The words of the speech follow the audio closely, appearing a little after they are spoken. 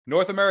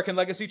North American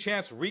Legacy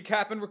Champs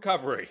recap and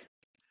recovery.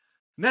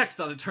 Next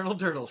on Eternal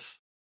Durdles.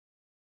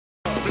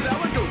 Hey,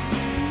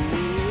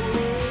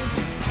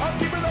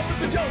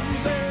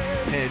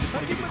 I just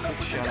want to give a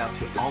quick shout out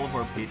to all of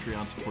our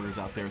Patreon supporters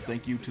out there.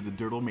 Thank you to the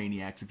Durdle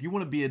Maniacs. If you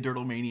want to be a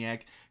Durdle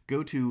Maniac,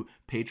 go to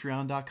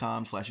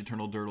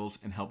patreon.com/eternaldurdles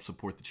and help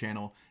support the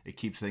channel. It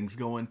keeps things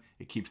going.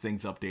 It keeps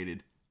things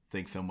updated.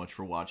 Thanks so much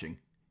for watching.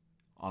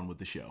 On with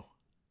the show.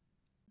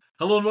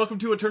 Hello and welcome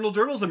to Eternal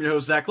Durdles. I'm your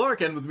host, Zach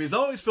Clark, and with me as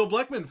always, Phil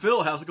Bleckman.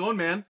 Phil, how's it going,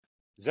 man?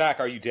 Zach,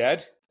 are you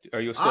dead?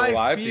 Are you still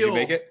alive? Did you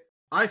make it?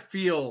 I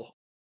feel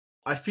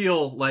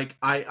like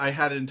I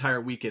had an entire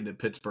weekend in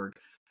Pittsburgh.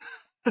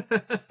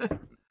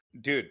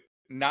 Dude,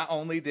 not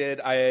only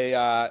did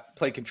I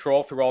play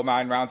Control through all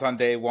 9 rounds on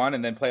day 1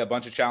 and then play a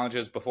bunch of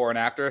challenges before and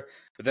after,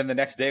 but then the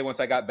next day,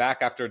 once I got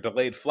back after a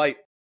delayed flight,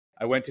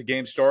 I went to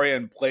Game Story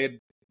and played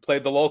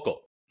the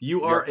local.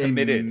 You are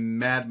committed. A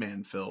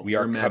madman, Phil. We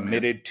are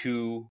committed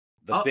to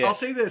the bit. I'll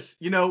say this.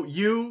 You know,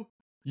 you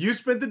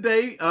spent the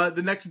day,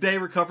 the next day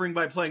recovering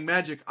by playing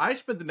Magic. I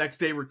spent the next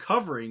day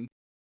recovering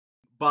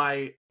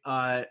by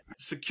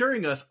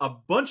securing us a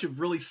bunch of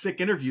really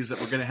sick interviews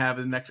that we're going to have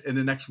in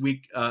the next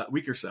week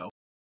or so.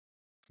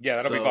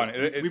 Yeah, that'll be fun.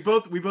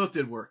 We both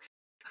did work.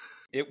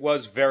 It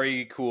was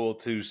very cool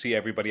to see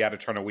everybody at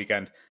Eternal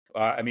Weekend.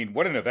 I mean,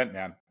 what an event,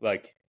 man!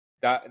 Like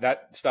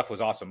that stuff was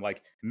awesome.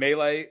 Like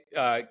Melee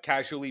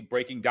casually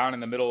breaking down in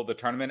the middle of the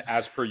tournament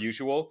as per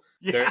usual.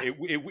 Yeah.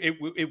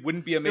 It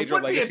wouldn't be a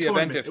major legacy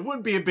event. It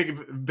wouldn't be a big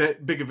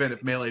event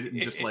if Melee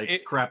didn't just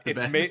crap the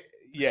bed.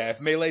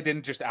 If Melee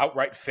didn't just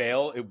outright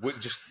fail, it would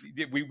just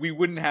we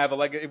wouldn't have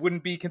it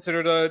wouldn't be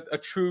considered a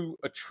true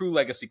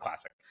legacy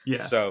classic.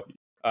 Yeah. So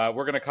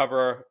we're gonna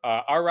cover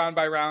our round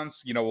by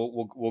rounds. You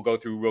know, we'll go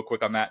through real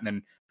quick on that,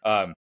 and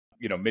then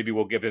you know, maybe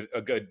we'll give it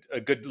a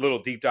good little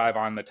deep dive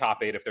on the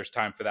top 8 if there's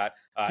time for that.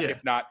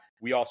 If not,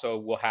 we also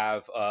will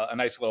have a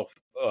nice little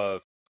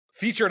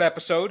featured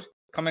episode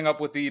coming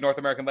up with the North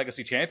American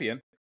Legacy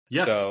Champion.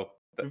 Yes. So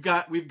we've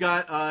got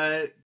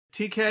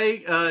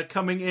TK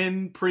coming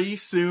in pretty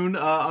soon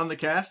on the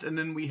cast, and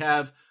then we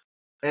have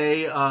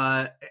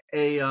another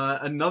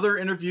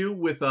interview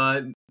with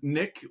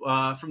Nick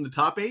from the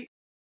top 8,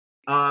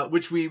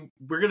 which we're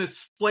going to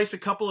splice a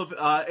couple of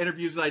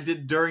interviews that I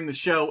did during the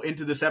show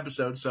into this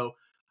episode. So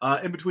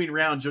in between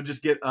rounds, you'll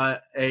just get a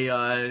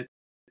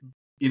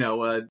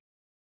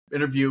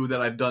interview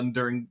that I've done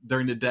during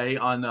the day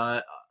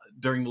on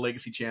during the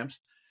Legacy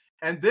Champs,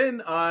 and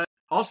then.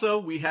 Also,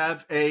 we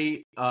have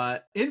a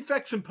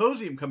Infect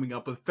Symposium coming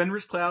up with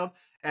Fenris Cloud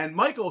and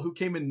Michael, who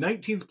came in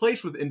 19th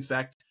place with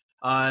Infect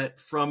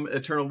from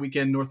Eternal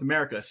Weekend North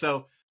America.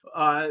 So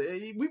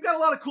we've got a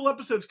lot of cool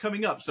episodes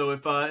coming up. So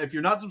if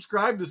you're not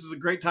subscribed, this is a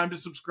great time to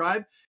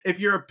subscribe.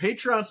 If you're a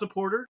Patreon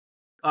supporter,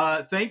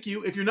 thank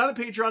you. If you're not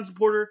a Patreon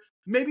supporter,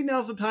 maybe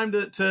now's the time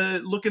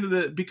to look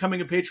into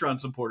becoming a Patreon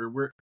supporter.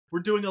 We're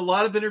doing a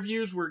lot of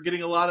interviews. We're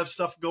getting a lot of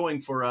stuff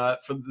going for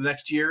the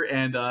next year,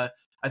 and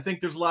I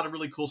think there's a lot of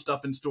really cool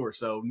stuff in store.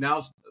 So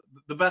now's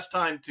the best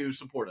time to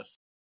support us.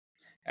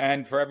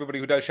 And for everybody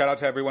who does, shout out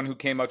to everyone who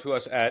came out to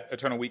us at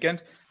Eternal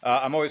Weekend.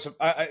 I'm always,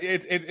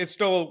 it's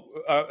still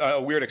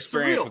a weird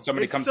experience surreal. When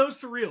somebody comes. It's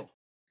so surreal.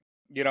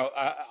 You know,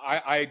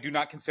 I do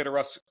not consider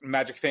us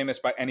Magic famous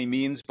by any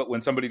means, but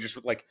when somebody just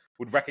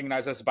would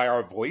recognize us by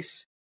our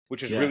voice,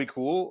 which is really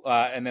cool.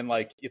 And then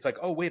it's like,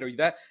 oh wait, are you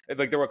that?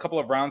 Like there were a couple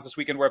of rounds this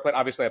weekend where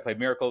I played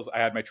Miracles. I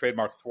had my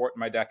trademark Thwart in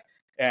my deck.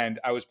 And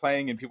I was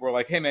playing, and people were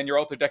like, "Hey, man, your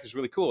altar deck is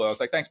really cool." I was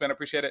like, "Thanks, man, I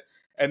appreciate it."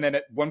 And then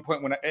at one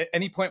point, at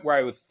any point where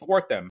I would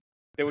thwart them,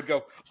 they would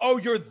go, "Oh,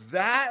 you're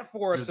that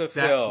Force of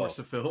Phil."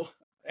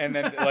 And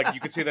then, you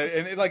could see that,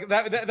 and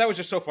that was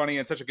just so funny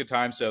and such a good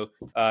time. So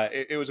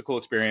it was a cool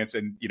experience,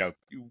 and you know,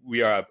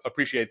 we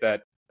appreciate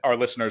that our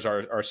listeners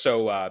are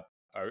so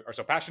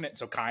passionate and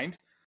so kind.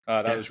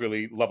 That was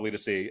really lovely to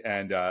see,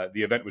 and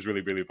the event was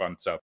really, really fun.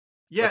 So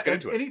let's get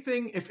into it.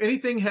 If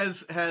anything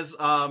has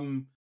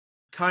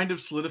kind of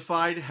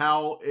solidified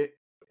how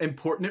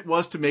important it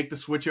was to make the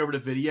switch over to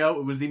video,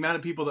 it was the amount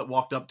of people that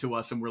walked up to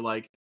us and were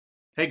like,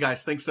 "Hey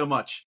guys, thanks so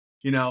much."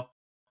 You know,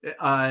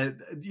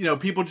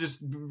 people just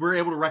were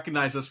able to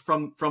recognize us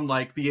from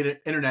the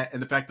internet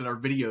and the fact that our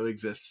video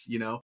exists. You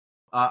know,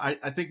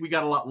 I think we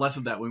got a lot less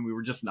of that when we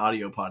were just an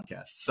audio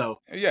podcast. So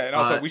yeah, and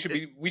also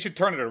we should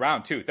turn it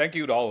around too. Thank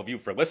you to all of you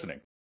for listening.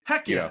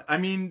 Heck yeah. I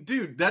mean,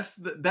 dude, that's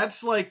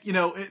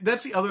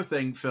the other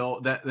thing,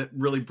 Phil, that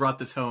really brought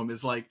this home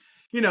is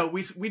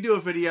we do a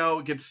video,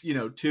 it gets,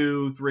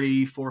 200,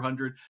 300,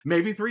 400,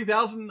 maybe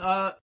 3,000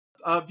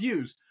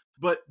 views.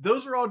 But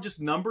those are all just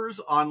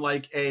numbers on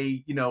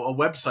a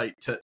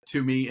website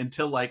to me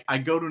until I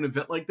go to an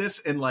event like this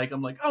and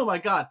I'm like, oh my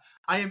God,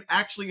 I am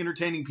actually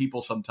entertaining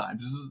people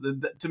sometimes.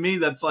 To me,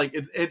 that's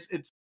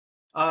it's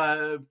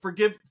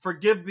forgive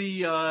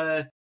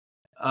the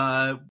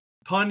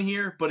pun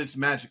here, but it's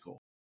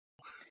magical.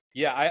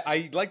 Yeah,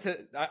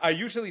 I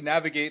usually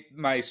navigate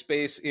my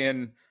space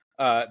in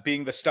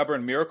being the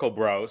stubborn miracle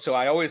bro. So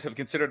I always have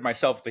considered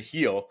myself the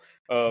heel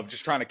of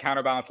just trying to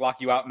counterbalance,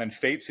 lock you out, and then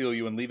fate seal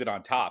you and leave it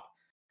on top.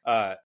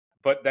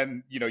 but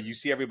then you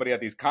see everybody at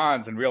these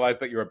cons and realize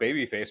that you're a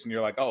babyface, and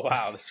you're like, oh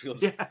wow, this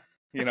feels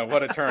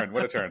what a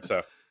turn.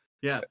 So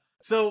yeah.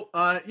 So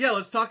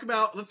let's talk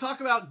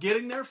about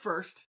getting there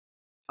first.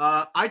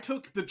 I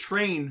took the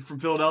train from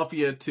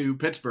Philadelphia to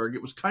Pittsburgh.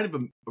 It was kind of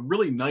a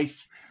really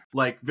nice,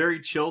 like, very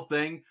chill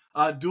thing.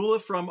 Dula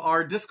from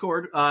our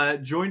Discord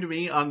joined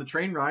me on the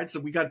train ride, so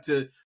we got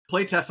to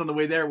play test on the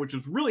way there, which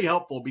was really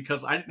helpful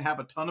because I didn't have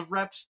a ton of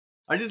reps.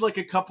 I did like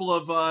a couple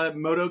of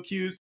moto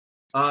queues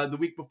the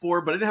week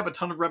before, but I didn't have a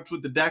ton of reps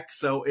with the deck,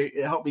 so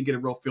it helped me get a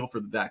real feel for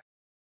the deck.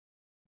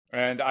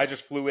 And I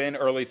just flew in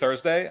early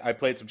Thursday. I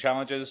played some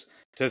challenges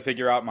to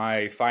figure out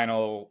my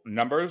final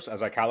numbers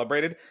as I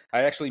calibrated.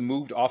 I actually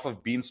moved off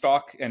of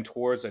Beanstalk and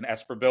towards an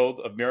Esper build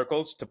of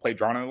Miracles to play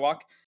Drawn in the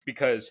Lock,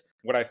 because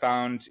what I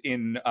found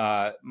in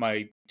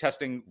my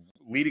testing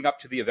leading up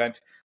to the event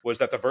was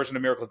that the version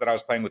of Miracles that I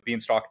was playing with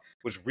Beanstalk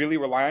was really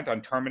reliant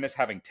on Terminus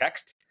having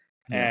text.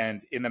 Yeah.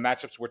 And in the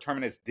matchups where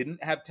Terminus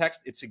didn't have text,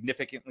 it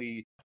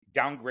significantly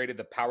downgraded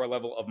the power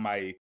level of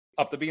my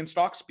up the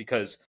Beanstalks,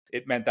 because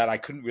it meant that I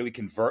couldn't really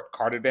convert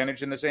card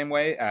advantage in the same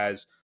way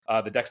as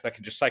the decks that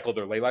can just cycle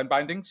their leyline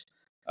bindings.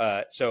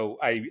 So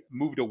I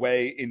moved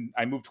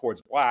I moved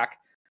towards black.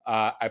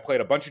 I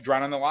played a bunch of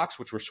Drown on the Locks,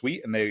 which were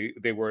sweet, and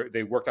they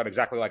worked out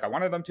exactly like I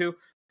wanted them to.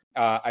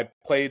 I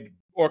played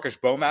Orcish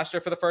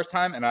Bowmaster for the first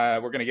time, and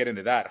we're going to get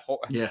into that.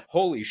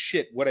 Holy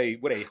shit, what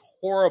a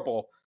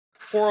horrible,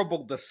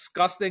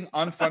 disgusting,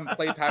 unfun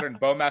play pattern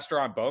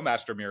Bowmaster on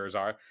Bowmaster mirrors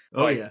are.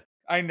 Oh, like, yeah.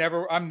 I'm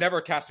never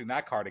casting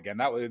that card again.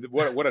 That was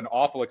what an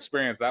awful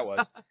experience that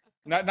was.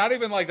 Not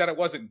even like that it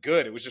wasn't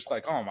good. It was just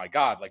like, oh my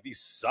God, like these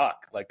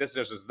suck. Like this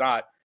just is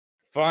not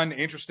fun,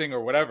 interesting,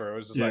 or whatever. It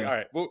was just like, all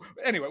right. Well,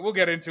 anyway, we'll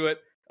get into it.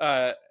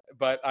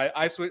 But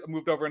I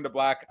moved over into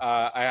black.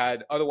 I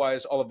had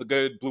otherwise all of the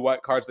good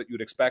blue-white cards that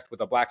you'd expect, with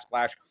a black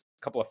splash,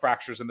 a couple of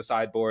fractures in the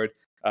sideboard,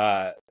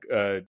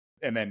 and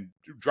then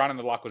Drawn in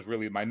the Lock was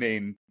really my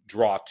main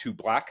draw to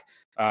black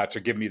to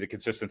give me the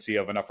consistency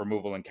of enough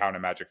removal and counter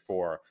magic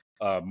for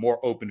more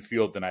open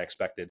field than I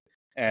expected.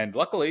 And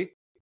luckily,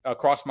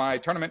 across my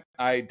tournament,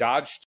 I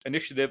dodged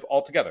initiative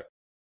altogether.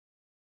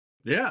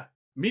 Yeah,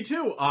 me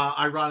too.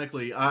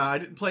 Ironically, I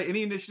didn't play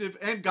any initiative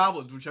and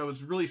goblins, which I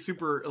was really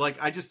super, like,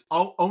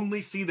 I'll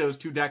only see those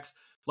two decks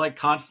like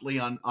constantly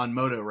on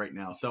Moto right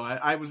now. So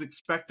I was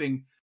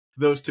expecting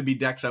those to be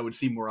decks I would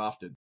see more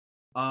often.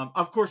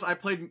 Of course, I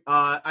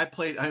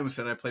almost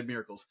said I played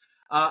Miracles.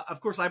 Of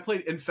course, I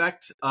played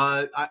Infect.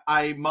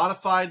 I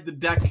modified the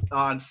deck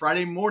on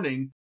Friday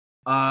morning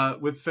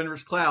with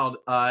Fenris Cloud,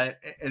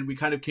 and we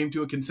kind of came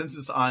to a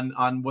consensus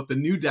on what the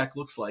new deck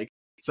looks like.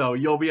 So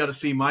you'll be able to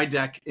see my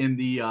deck in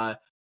the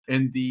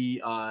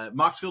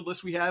Moxfield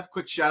list we have.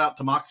 Quick shout out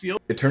to Moxfield.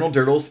 Eternal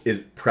Dirtles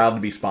is proud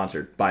to be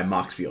sponsored by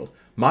Moxfield.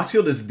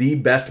 Moxfield is the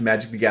best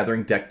Magic the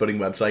Gathering deck building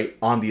website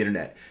on the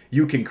internet.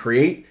 You can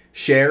create,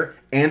 share,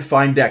 and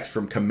find decks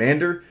from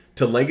Commander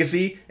to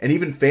Legacy, and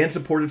even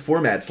fan-supported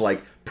formats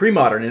like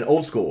Pre-Modern and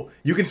Old School.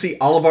 You can see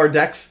all of our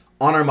decks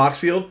on our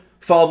Moxfield.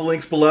 Follow the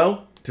links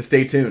below to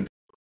stay tuned.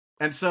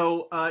 And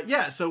so,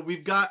 so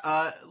we've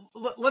got,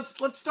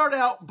 let's start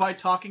out by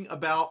talking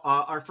about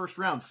our first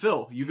round.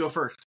 Phil, you go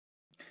first.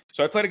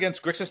 So I played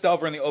against Grixis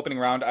Delver in the opening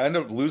round. I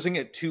ended up losing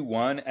it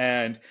 2-1,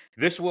 and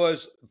this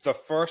was the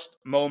first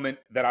moment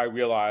that I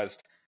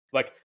realized,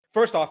 like,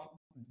 first off,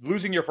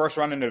 losing your first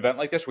round in an event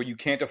like this where you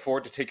can't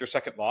afford to take your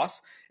second loss,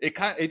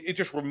 it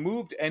just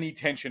removed any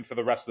tension for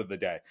the rest of the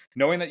day.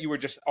 Knowing that you were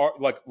just,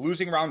 like,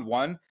 losing round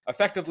one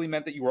effectively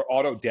meant that you were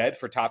auto dead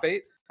for top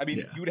 8. I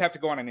mean, you would have to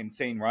go on an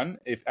insane run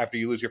after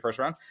you lose your first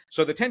round.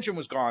 So the tension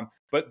was gone.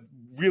 But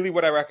really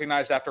what I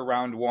recognized after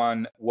round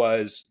one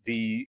was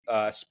the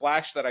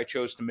splash that I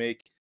chose to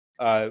make,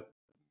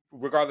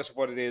 regardless of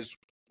what it is,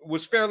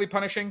 was fairly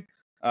punishing.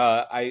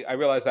 I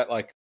realized that,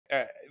 like,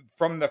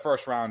 from the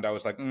first round, I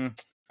was like,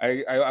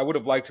 I would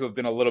have liked to have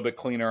been a little bit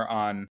cleaner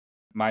on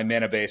my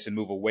mana base and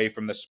move away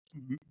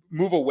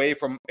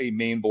from a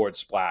main board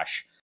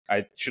splash.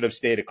 I should have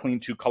stayed a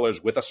clean 2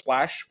 colors with a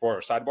splash for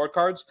sideboard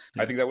cards.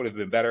 I think that would have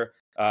been better.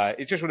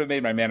 It just would have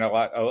made my mana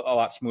a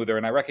lot smoother,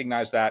 and I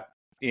recognized that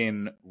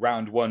in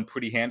round one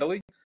pretty handily.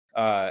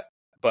 I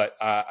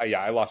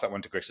lost that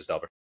one to Grixis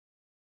Delver.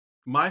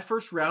 My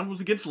first round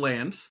was against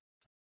lands.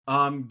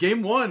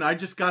 Game one, I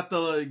just got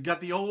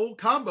the old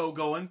combo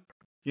going.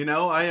 You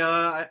know,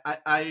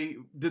 I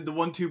did the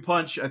 1-2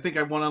 punch. I think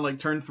I won on like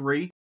turn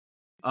 3.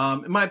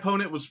 My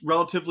opponent was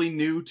relatively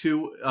new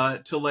to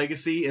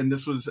Legacy, and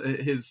this was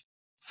his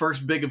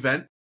first big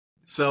event.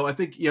 So I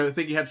think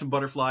he had some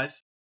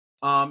butterflies.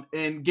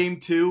 In game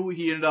 2,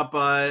 he ended up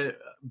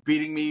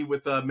beating me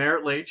with a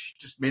Merit Lage.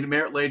 Just made a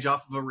Merit Lage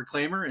off of a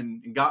Reclaimer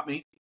and got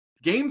me.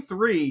 Game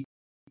 3,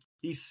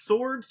 he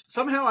swords.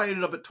 Somehow I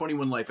ended up at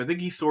 21 life. I think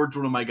he swords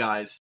one of my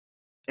guys.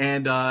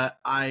 And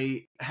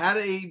I had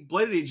a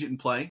Bladed Agent in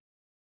play,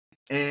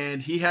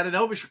 and he had an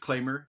Elvish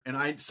Reclaimer, and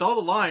I saw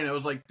the line. I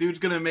was like, dude's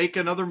going to make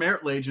another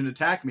Merit Lage and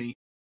attack me.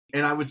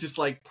 And I was just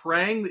like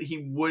praying that he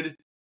would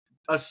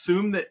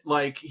assume that,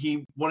 like,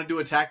 he wanted to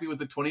attack me with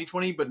the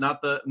 20/20, but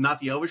not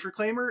the Elvish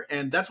Reclaimer.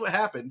 And that's what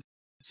happened.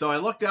 So I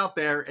lucked out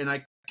there, and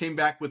I came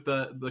back with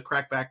the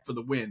crackback for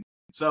the win.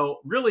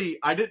 So really,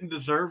 I didn't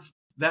deserve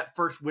that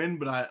first win,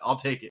 but I'll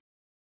take it.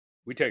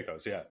 We take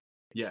those, yeah.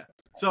 Yeah.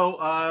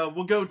 So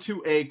we'll go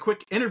to a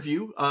quick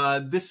interview.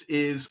 This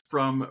is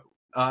from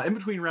in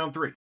between round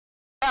 3.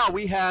 Now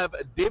we have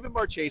David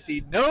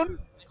Marchese, known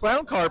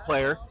clown card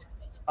player.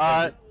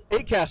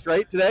 8cast,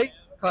 right, today?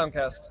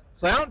 Clowncast.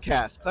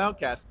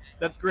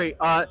 That's great.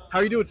 How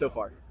are you doing so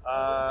far?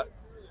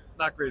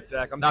 Not great,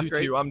 Zach. I'm Not 2-2.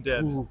 great? I'm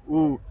dead.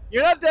 Ooh.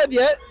 You're not dead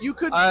yet. You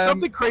could.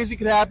 Something crazy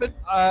could happen.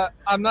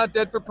 I'm not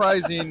dead for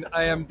prizing.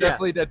 I am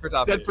definitely dead for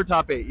top 8. Dead for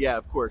top 8. Yeah,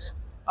 of course.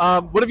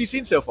 What have you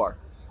seen so far?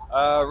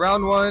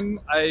 Round 1,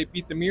 I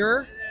beat the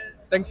mirror,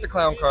 thanks to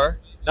Clown Car.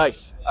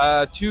 Nice.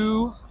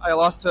 2, I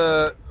lost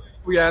to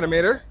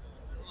Reanimator.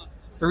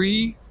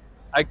 3,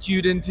 I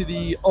queued into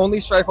the only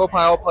Strifo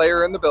pile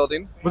player in the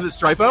building. Was it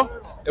Strifo?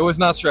 It was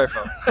not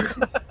Strifo.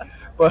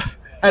 But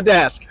had to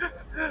ask.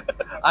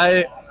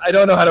 I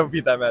don't know how to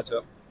beat that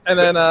matchup. And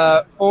then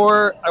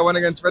 4, I went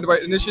against Red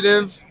White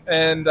Initiative,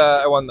 and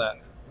I won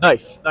that.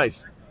 Nice.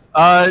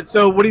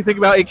 So what do you think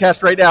about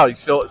 8cast right now? You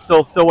still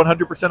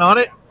 100% on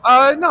it?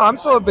 No, I'm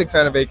still a big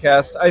fan of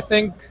 8cast. I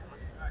think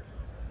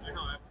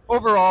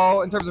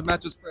overall, in terms of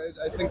matchup spread,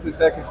 I think this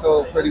deck is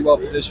still pretty well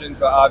positioned,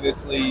 but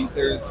obviously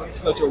there's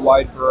such a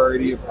wide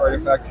variety of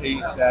artifact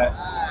hate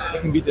that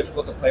it can be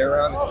difficult to play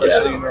around,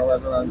 especially in an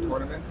 11-round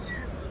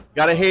tournament.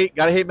 Gotta hate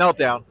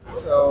Meltdown.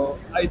 So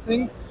I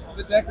think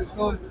the deck is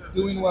still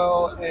doing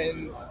well,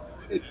 and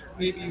it's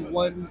maybe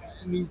one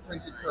new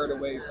printed card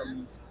away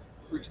from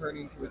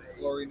returning to its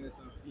gloriness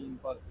of being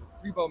busted.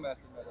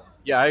 Pre-Bowmaster meta.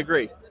 Yeah, I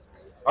agree.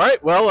 All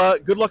right, well,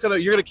 good luck on it.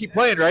 You're going to keep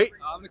playing, right?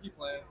 I'm going to keep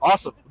playing.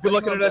 Awesome. Good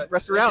luck on the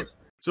rest of the rounds.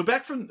 So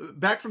back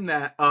from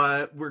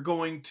that, we're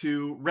going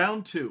to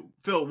round 2.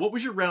 Phil, what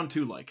was your round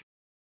 2 like?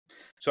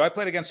 So I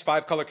played against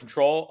 5-color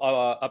control,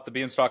 up the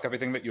Beanstalk,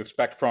 everything that you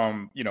expect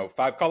from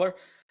 5-color.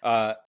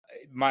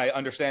 My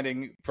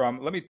understanding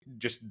let me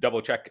just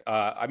double check.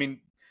 I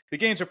mean, the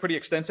games are pretty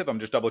extensive. I'm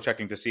just double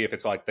checking to see if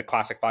it's like the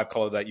classic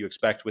 5-color that you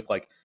expect with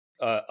like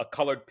a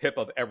colored pip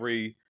of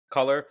every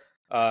color.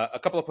 A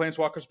couple of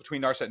Planeswalkers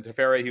between Narset and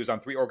Teferi. He was on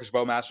 3 Orcish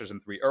Bowmasters and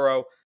 3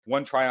 Uro,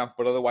 1 Triumph,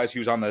 but otherwise he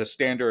was on the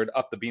standard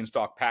Up the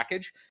Beanstalk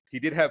package. He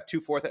did have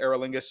 2 4th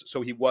Aerolingus,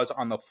 so he was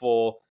on the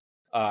full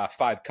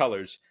 5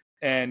 colors.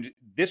 And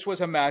this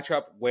was a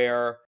matchup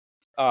where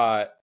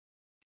my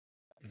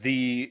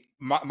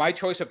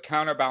choice of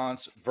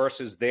counterbalance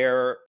versus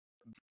their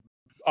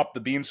Up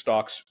the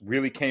Beanstalks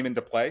really came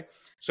into play.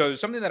 So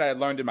something that I had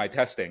learned in my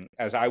testing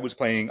as I was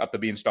playing Up the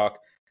Beanstalk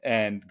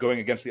and going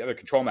against the other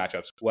control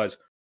matchups was,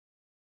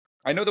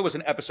 I know there was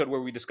an episode where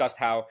we discussed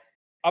how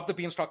Up the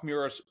Beanstalk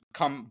mirrors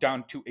come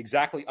down to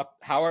exactly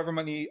however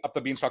many Up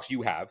the Beanstalks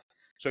you have.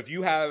 So if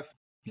you have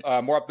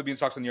more Up the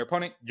Beanstalks than your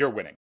opponent, you're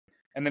winning.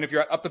 And then if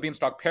you're at Up the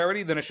Beanstalk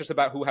parity, then it's just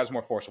about who has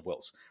more Force of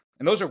Wills.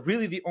 And those are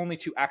really the only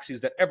 2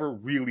 axes that ever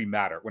really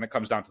matter when it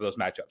comes down to those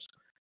matchups.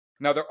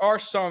 Now, there are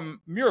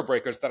some mirror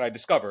breakers that I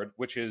discovered,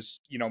 which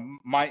is,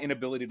 my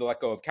inability to let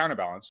go of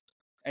counterbalance.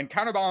 And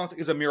counterbalance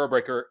is a mirror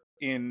breaker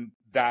in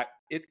that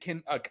it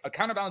can a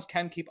counterbalance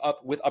can keep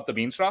up with Up the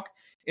Beanstalk,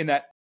 in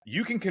that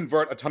you can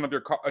convert a ton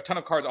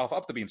of cards off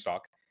Up the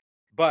Beanstalk,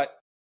 but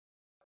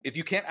if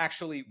you can't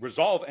actually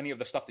resolve any of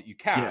the stuff that you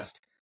cast,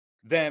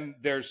 then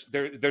there's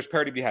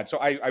parity to be had. So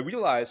I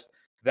realized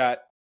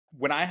that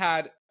when I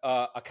had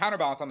a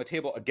counterbalance on the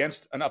table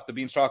against an Up the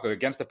Beanstalk or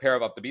against a pair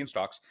of Up the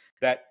Beanstalks,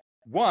 that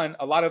one,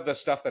 a lot of the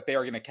stuff that they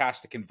are going to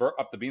cast to convert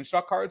Up the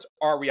Beanstalk cards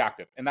are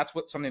reactive, and that's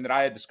something that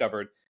I had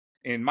discovered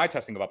in my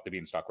testing of Up the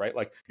Beanstalk, right?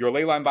 Like your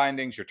Leyline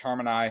Bindings, your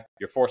Termini,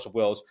 your Force of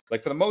Wills,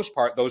 like for the most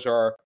part, those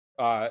are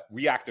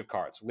reactive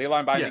cards.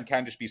 Leyline Binding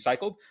can just be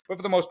cycled, but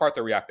for the most part,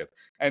 they're reactive.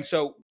 And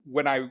so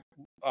when I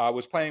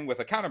was playing with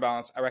a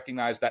counterbalance, I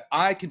recognized that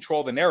I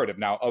control the narrative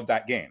now of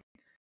that game.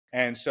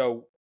 And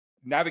so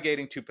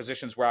navigating to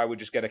positions where I would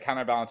just get a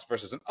counterbalance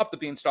versus an Up the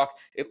Beanstalk,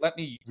 it let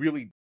me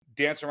really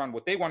dance around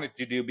what they wanted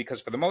to do,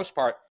 because for the most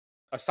part,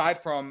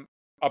 aside from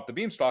Up the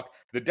Beanstalk,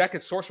 the deck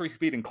is sorcery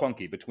speed and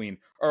clunky between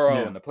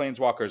Uro and the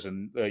Planeswalkers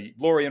and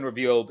Lorien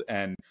Revealed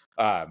and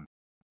 4th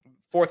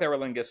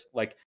Aerolingus.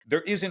 Like,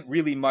 there isn't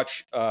really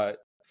much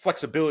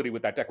flexibility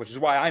with that deck, which is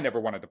why I never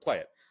wanted to play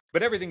it.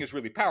 But everything is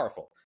really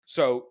powerful.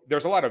 So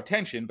there's a lot of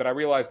tension, but I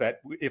realized that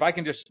if I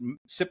can just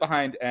sit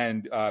behind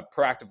and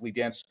proactively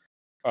dance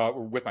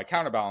with my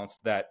counterbalance,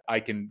 that I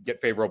can get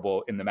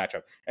favorable in the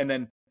matchup. And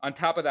then on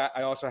top of that,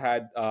 I also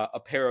had a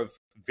pair of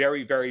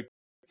very, very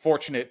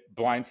fortunate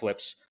blind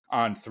flips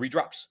on 3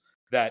 drops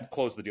that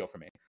closed the deal for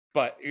me.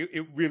 But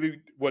it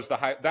really was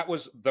that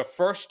was the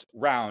first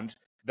round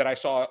that I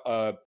saw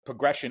a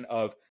progression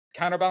of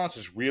counterbalance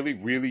is really,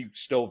 really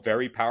still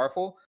very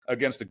powerful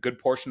against a good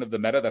portion of the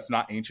meta that's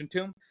not Ancient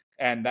Tomb.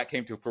 And that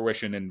came to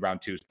fruition in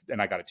round 2,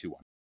 and I got a 2-1.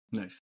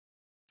 Nice.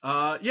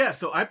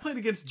 So I played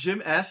against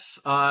Jim S.,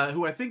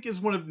 who I think is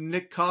one of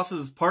Nick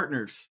Coss's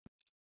partners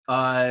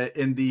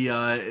in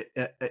the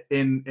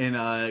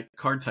in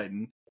Card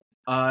Titan.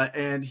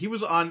 And he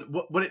was on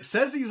what it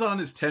says he's on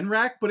is 10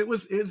 rack, but it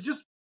was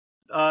just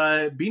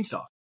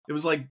Beanstalk. It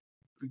was like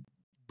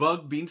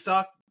bug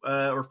Beanstalk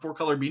or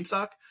 4-color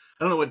Beanstalk.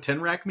 I don't know what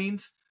 10 rack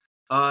means.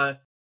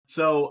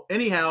 So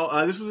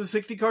anyhow, this was a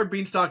 60 card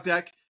Beanstalk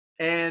deck,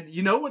 and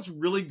you know what's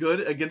really good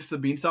against the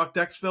Beanstalk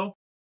decks, Phil?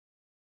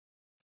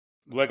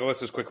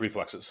 Legolas's quick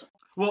reflexes.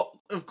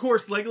 Well, of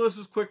course,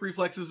 Legolas's quick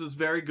reflexes is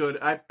very good.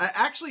 I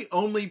actually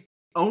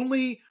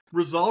only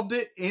resolved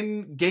it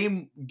in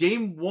game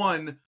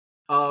 1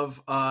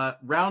 of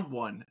round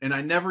 1, and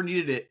I never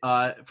needed it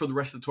for the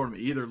rest of the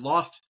tournament. Either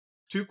lost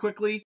too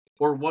quickly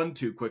or won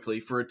too quickly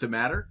for it to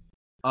matter,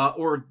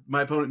 or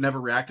my opponent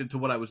never reacted to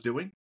what I was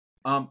doing.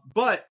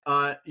 But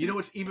you know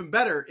what's even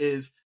better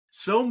is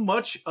so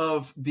much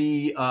of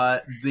the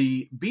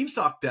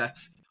Beanstalk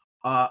decks,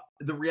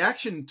 the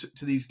reaction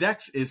to these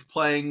decks is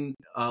playing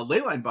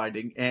Leyline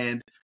Binding,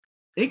 and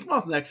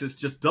Inkmoth Nexus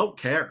just don't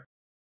care.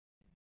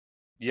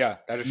 Yeah,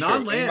 that is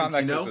non-land, true.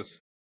 You know?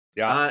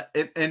 Yeah,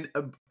 and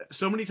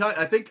so many times,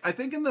 I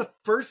think in the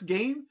first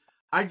game,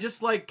 I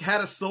just like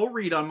had a soul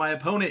read on my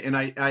opponent, and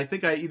I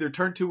think I either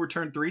turn 2 or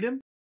turn 3'd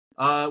him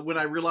when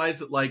I realized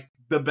that like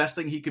the best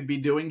thing he could be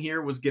doing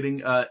here was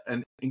getting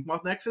an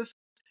Inkmoth Nexus,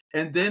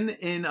 and then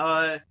in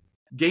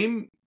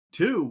game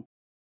 2.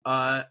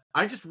 I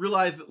just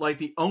realized that like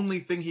the only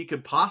thing he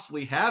could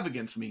possibly have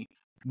against me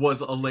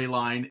was a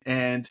Leyline,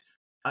 and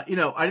you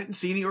know, I didn't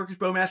see any Orcish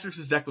Bowmasters.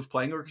 His deck was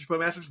playing Orcish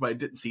Bowmasters, but I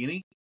didn't see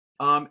any.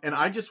 And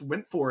I just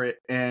went for it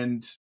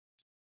and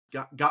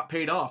got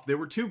paid off. There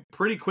were 2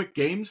 pretty quick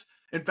games.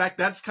 In fact,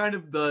 that's kind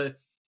of the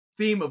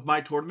theme of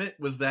my tournament,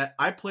 was that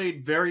I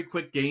played very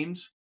quick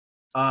games,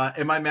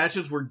 and my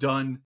matches were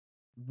done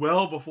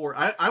well before.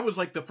 I was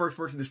like the first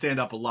person to stand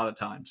up a lot of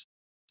times.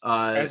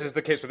 As is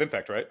the case with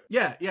Infect, right?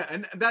 Yeah,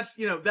 and that's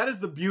that is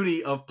the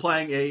beauty of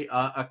playing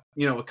a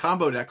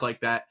combo deck like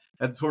that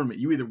at the tournament.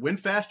 You either win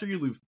fast or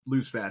you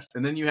lose fast,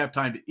 and then you have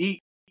time to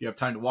eat, you have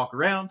time to walk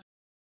around.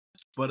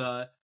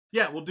 But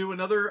yeah, we'll do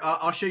another.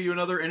 I'll show you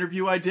another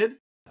interview I did.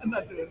 I'm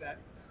not doing that.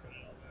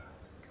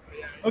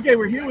 Okay,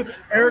 we're here with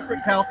Eric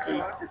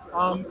Rutkowski.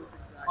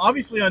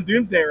 Obviously on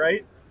Doomsday,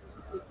 right?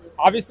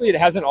 Obviously, it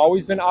hasn't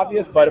always been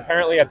obvious, but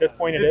apparently at this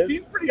point it is. It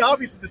seems pretty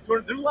obvious at this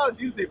tournament. There's a lot of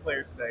Doomsday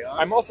players today. Huh?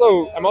 I'm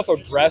also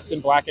dressed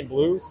in black and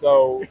blue,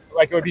 so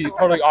like it would be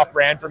totally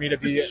off-brand for me to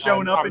be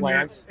showing up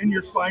in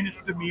your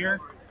finest demeanor.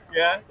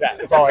 Yeah, yeah.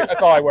 That's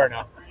all I wear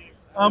now.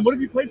 What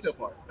have you played so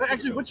far?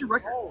 Actually, what's your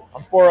record?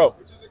 I'm 4-0.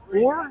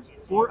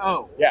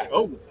 4-0. Yeah.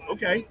 Oh,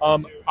 okay.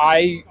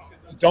 I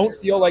don't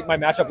feel like my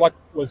matchup luck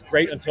was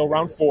great until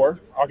round 4.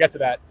 I'll get to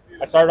that.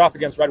 I started off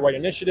against Red White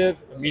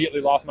Initiative,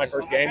 immediately lost my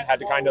first game, had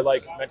to kind of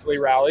like mentally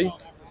rally.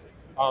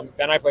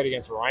 Then I played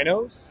against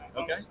Rhinos.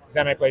 Okay.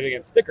 Then I played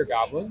against Sticker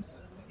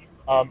Goblins.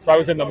 So I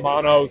was in the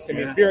mono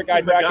Simian Spirit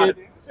Guide bracket.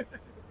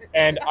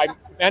 And I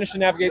managed to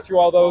navigate through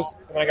all those,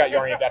 and then I got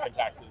Yarny of Death and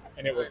Taxes,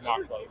 and it was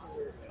not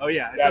close. Oh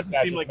yeah, it doesn't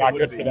seem like not it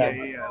good would for be.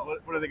 them. Yeah.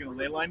 What are they going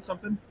to leyline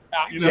something?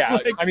 Yeah,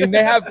 I mean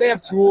they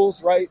have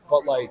tools, right?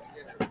 But like,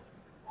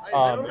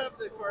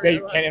 they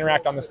can't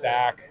interact on the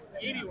stack.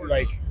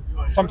 Like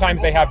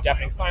sometimes they have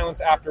Deafening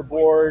Silence after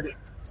board.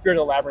 Spirit of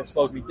the Labyrinth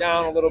slows me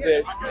down a little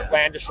bit.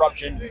 Land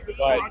disruption,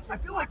 but I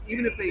feel like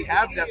even if they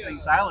have Deafening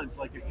Silence,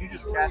 like if you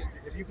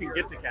can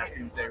get to cast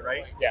Doomsday,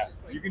 right? Yeah,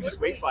 you can just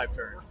wait 5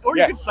 turns, or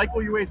you can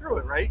cycle your way through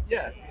it, right?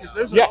 Yeah,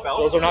 those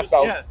are not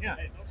spells. Yeah.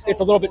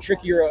 It's a little bit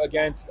trickier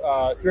against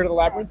Spirit of the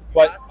Labyrinth,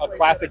 but a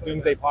classic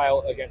Doomsday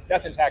pile against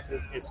Death and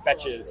Taxes is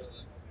fetches.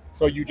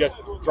 So you just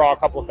draw a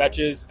couple of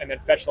fetches and then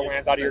fetch the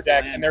lands out of your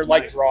deck, and they're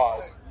like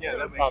draws. Yeah,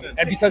 that makes sense.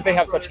 And because they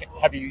have such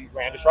heavy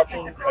land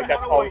disruption, like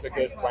that's always a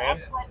good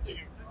plan.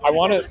 I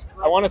want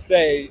to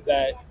say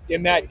that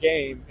in that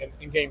game,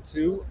 in game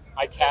 2,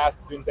 I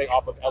cast Doomsday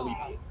off of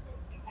LED.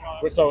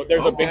 So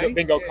there's a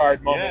bingo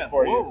card moment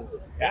for you.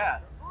 Yeah,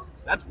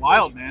 that's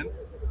wild, man.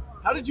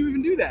 How did you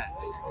even do that?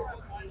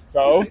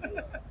 So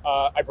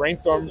I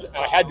brainstormed, and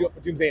I had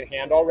Doomsday in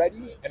hand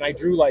already, and I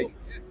drew like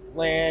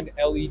land,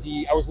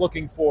 LED. I was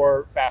looking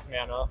for fast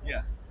mana.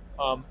 Yeah.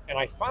 And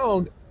I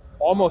found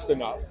almost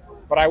enough,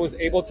 but I was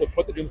able to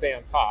put the Doomsday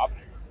on top,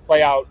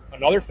 play out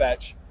another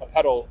fetch, a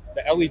pedal,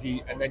 the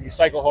LED, and then you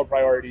cycle hold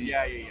priority.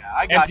 Yeah.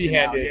 I got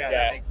empty-handed. you now. Yeah,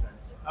 that makes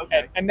sense.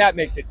 Okay. And that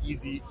makes it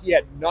easy. He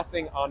had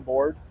nothing on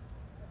board,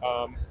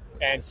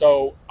 and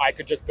so I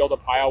could just build a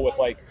pile with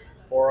like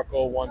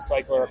Oracle, one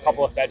cycler, a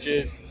couple of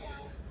fetches.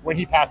 When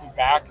he passes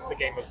back, the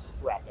game was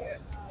wrapped up.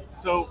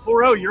 So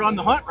 4-0, you're on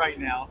the hunt right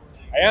now.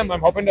 I am. I'm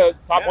hoping to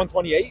top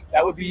 128.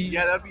 That would be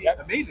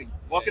amazing.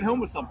 Walking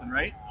home with something,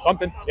 right?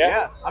 Something.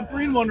 Yeah. I'm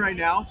 3-1 right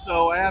now,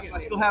 so I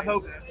still have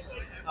hope.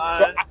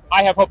 So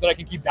I have hope that I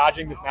can keep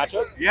dodging this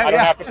matchup. I don't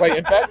have to play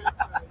Infect.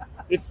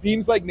 It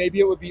seems like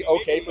maybe it would be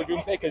okay for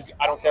Doomsday because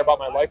I don't care about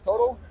my life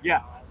total.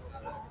 Yeah.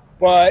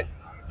 But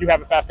you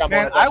have a fast combo.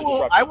 Man, I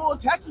will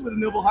attack you with a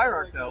Noble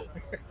Hierarch, though.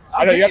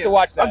 I know you have to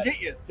watch that. I'll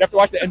get you. You have to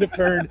watch the end of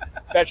turn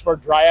fetch for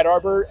Dryad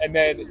Arbor and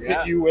then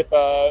hit you with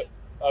a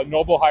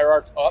Noble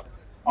Hierarch up.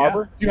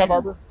 Arbor? Do you have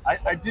Arbor?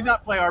 I did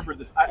not play Arbor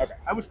this.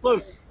 I was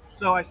close.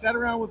 So I sat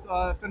around with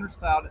Fenris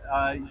Cloud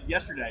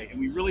yesterday, and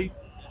we really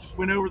just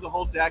went over the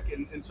whole deck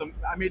and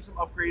I made some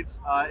upgrades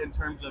in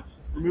terms of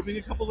removing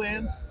a couple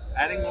lands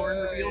adding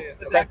Lauren Reveal to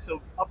the deck,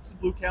 so ups the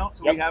blue count.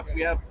 So we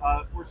have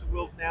Force of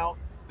Wills now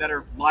that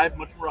are live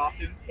much more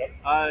often.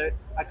 I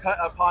cut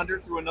a Ponder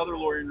through another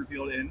Lauren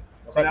Revealed in.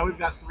 So now we've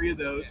got 3 of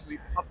those. We've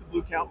upped the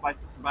blue count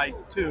by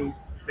 2,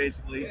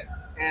 basically.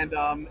 And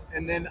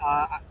then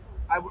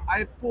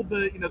I pulled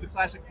the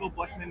classic Phil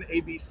Bleckman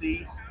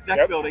ABC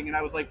deck building, and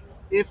I was like,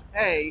 if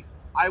I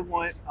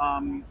wanted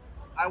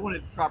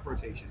crop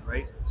rotation,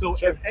 right? So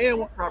if A, I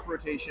want crop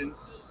rotation,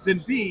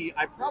 then B,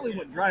 I probably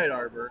want Dryad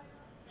Arbor.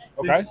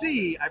 Okay. Then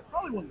C, I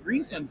probably want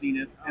Green Sun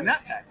Zenith and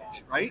that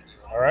package, right?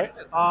 All right.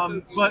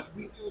 But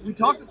we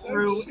talked it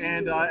through,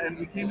 and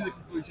we came to the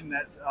conclusion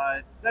that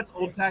that's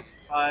old tech.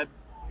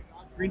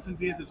 Green Sun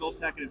Zenith is old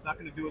tech, and it's not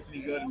going to do us any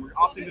good, and we're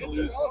often going to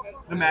lose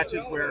the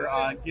matches where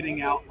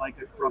getting out like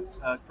a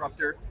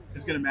Corruptor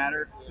is going to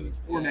matter, because it's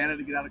 4 mana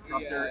to get out of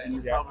Corruptor, and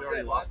you're probably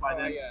already lost by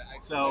then.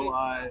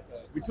 So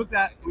we took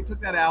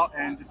that out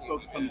and just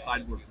focused on the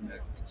sideboard from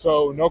there.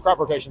 So no crop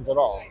rotations at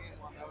all.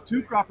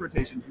 2 crop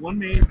rotations, 1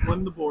 main, 1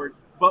 on the board,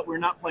 but we're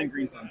not playing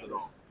Green Suns at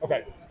all.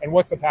 Okay. And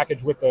what's the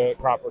package with the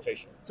crop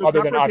rotation, So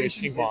other crop than obvious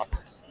rotation Inkmoth?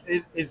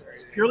 Is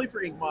purely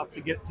for Inkmoth to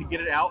get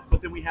it out,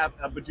 but then we have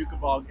a Bajuka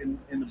Bog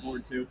in the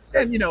board too.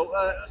 And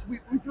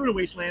we threw in a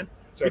Wasteland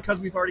because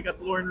we've already got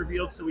the Lauren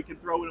Revealed, so we can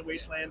throw in a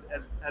Wasteland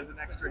as an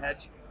extra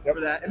hedge for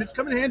that. And it's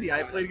come in handy.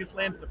 I played against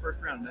lands in the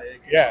first round.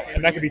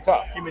 And that could be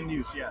tough. Came in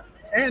use, yeah.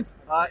 And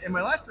in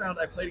my last round,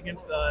 I played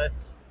against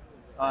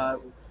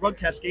Rug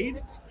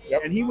Cascade,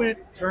 and he went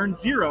turn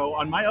 0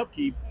 on my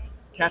upkeep,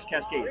 cast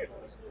Cascade.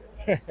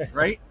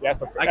 Right?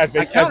 Yes, as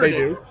they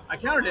do. I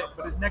countered it,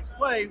 but his next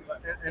play,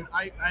 and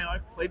I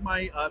played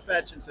my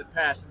fetch and said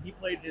pass, and he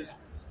played his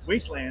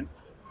Wasteland.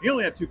 He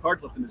only had 2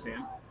 cards left in his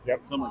hand.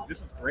 Yep. So I'm like,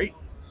 this is great.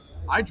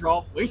 I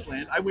draw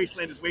Wasteland. I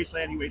Wasteland his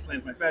Wasteland. He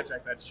Wastelands my fetch. I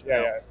fetch.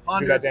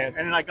 Ponder, do that dance.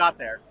 And then I got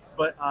there.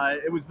 But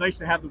it was nice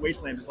to have the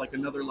Wasteland as like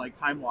another like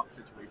time walk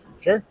situation.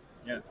 Sure.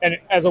 Yeah. And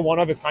as a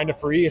one-of, it's kind of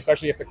free,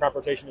 especially if the crop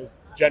rotation is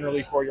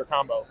generally for your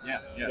combo. Yeah.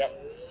 Yep.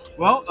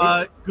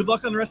 Well, good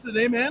luck on the rest of the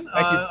day, man.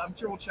 Thank you. I'm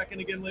sure we'll check in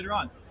again later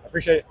on. I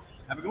appreciate it.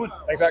 Have a good one.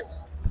 Thanks, Zach.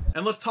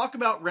 And let's talk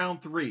about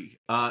round 3.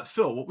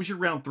 Phil, what was your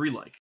round 3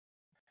 like?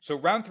 So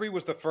round 3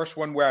 was the first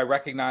one where I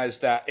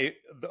recognized that it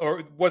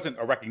wasn't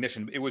a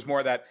recognition. It was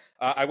more that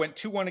I went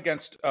 2-1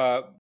 against.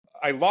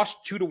 I lost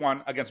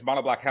 2-1 against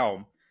Mono Black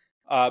Helm.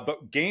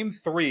 But game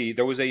 3,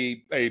 there was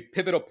a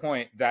pivotal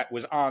point that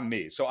was on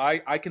me. So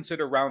I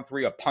consider round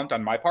 3 a punt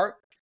on my part.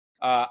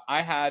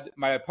 I had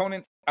my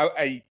opponent.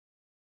 I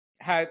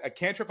had a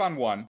cantrip on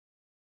 1,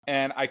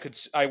 and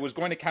I was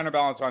going to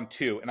counterbalance on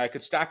 2, and I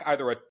could stack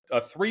either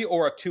a 3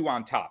 or a 2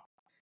 on top.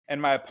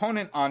 And my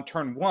opponent on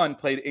turn 1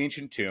 played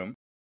Ancient Tomb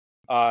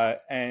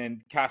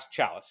and cast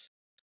Chalice.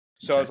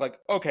 So I was like,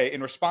 okay,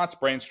 in response,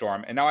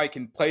 Brainstorm, and now I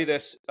can play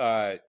this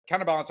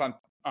counterbalance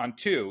on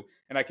 2,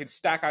 and I can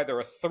stack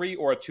either a 3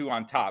 or a 2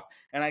 on top.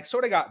 And I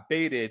sort of got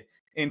baited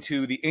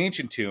into the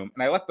Ancient Tomb,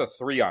 and I left the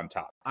 3 on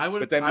top. I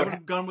would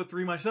have gone with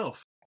 3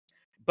 myself.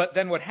 But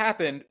then what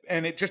happened,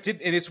 and it just did,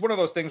 and it's one of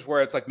those things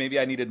where it's like maybe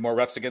I needed more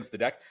reps against the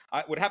deck.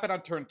 What happened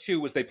on turn 2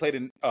 was they played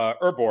an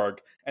Urborg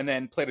and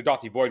then played a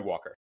Dauthi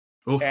Voidwalker.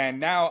 Oof. And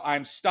now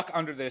I'm stuck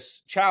under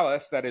this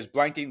Chalice that is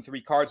blanking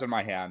 3 cards in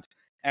my hand,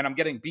 and I'm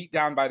getting beat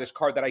down by this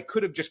card that I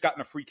could have just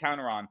gotten a free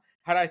counter on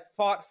had I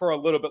thought for a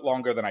little bit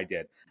longer than I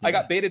did. Yeah. I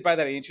got baited by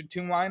that Ancient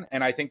Tomb line,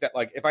 and I think that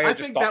like if I had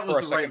just thought for a second,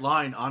 that was the right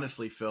line,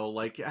 honestly, Phil.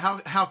 Like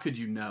how could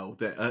you know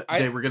that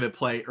they were going to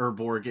play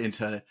Urborg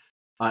into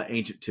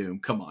Ancient Tomb?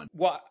 Come on.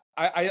 Well,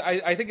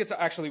 I think it's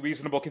actually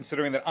reasonable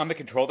considering that on the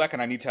control deck,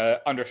 and I need to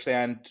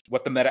understand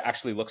what the meta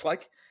actually looks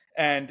like.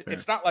 And Fair.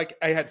 It's not like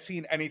I had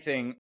seen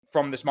anything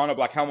from this Mono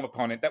Black Helm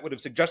opponent that would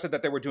have suggested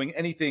that they were doing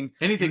anything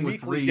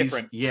with threes.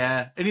 Different.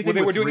 Yeah, anything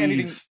they with were doing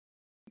threes.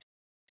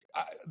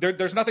 Anything.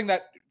 There's nothing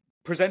that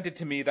presented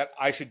to me that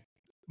I should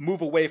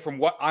move away from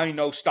what I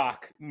know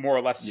stock more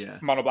or less. Yeah.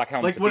 Mono Black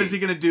Helm. Like, what is he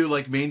going to do?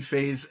 Like, main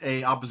phase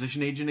a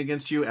opposition agent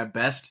against you at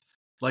best?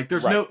 Like,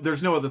 there's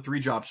no other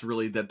 3-drops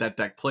really that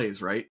deck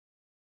plays, right?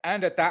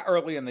 And at that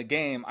early in the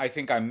game, I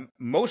think I'm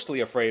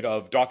mostly afraid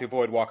of Dauthi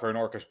Voidwalker and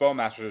Orcus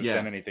Bowmasters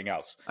than anything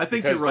else. I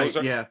think you're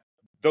right,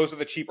 Those are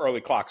the cheap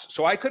early clocks.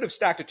 So I could have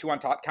stacked a 2 on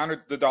top,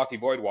 countered the Dauthi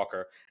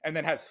Voidwalker, and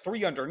then had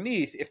 3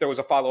 underneath if there was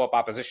a follow-up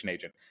opposition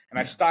agent. And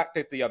I stacked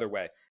it the other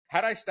way.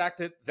 Had I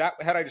stacked it,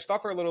 had I just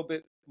thought for a little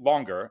bit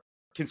longer,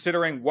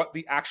 considering what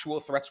the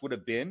actual threats would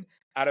have been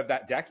out of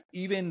that deck,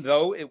 even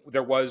though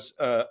there was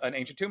an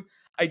Ancient Tomb,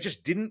 I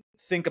just didn't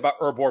think about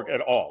Urborg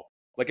at all.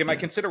 Like in my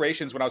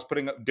considerations when I was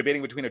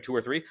debating between a 2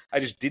 or 3, I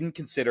just didn't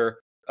consider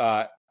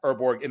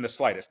Urborg in the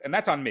slightest, and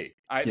that's on me.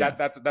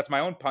 That's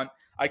my own punt.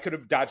 I could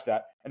have dodged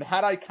that, and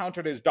had I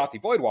countered as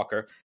Dauthi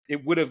Voidwalker,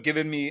 it would have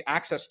given me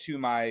access to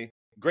my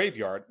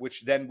graveyard,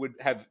 which then would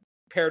have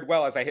paired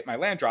well as I hit my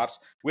land drops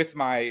with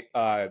my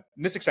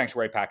Mystic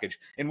Sanctuary package.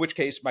 In which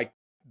case, my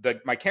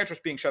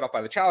cantrips being shut off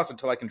by the Chalice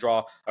until I can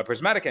draw a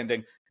Prismatic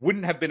Ending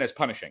wouldn't have been as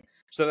punishing.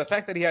 So the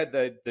fact that he had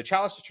the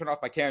Chalice to turn off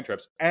my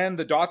cantrips and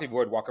the Dauthi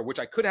Voidwalker, which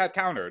I could have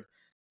countered,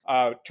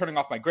 turning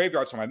off my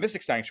graveyard so my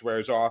Mystic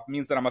Sanctuaries are off,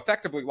 means that I'm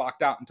effectively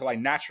locked out until I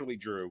naturally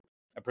drew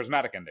a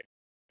Prismatic Ending.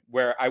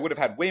 where I would have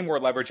had way more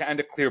leverage and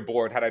a clear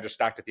board had I just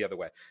stacked it the other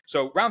way.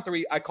 So round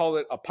 3, I call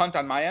it a punt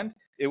on my end.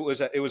 It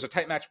was a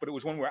tight match, but it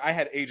was one where I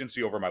had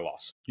agency over my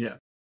loss. Yeah.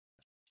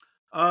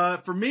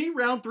 For me,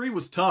 round 3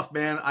 was tough,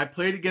 man. I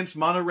played against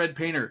Mono Red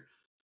Painter,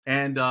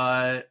 and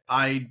I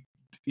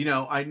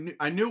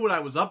knew what I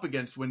was up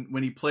against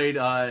when he played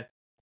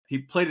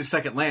his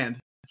second land.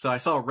 So I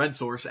saw a red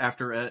source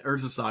after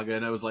Urza Saga,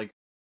 and I was like,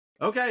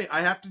 okay,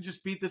 I have to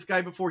just beat this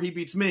guy before he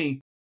beats me.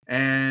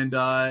 And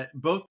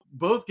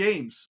both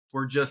games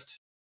were just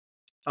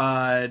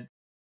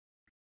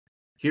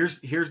here's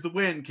the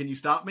win. Can you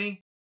stop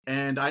me?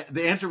 And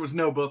the answer was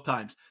no both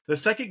times. The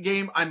second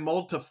game I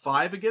mulled to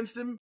 5 against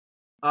him,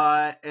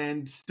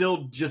 and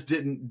still just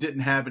didn't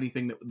have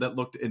anything that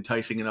looked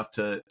enticing enough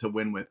to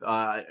win with.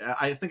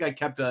 I think I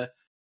kept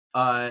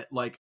I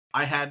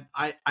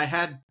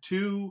had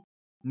 2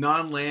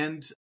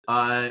 non-land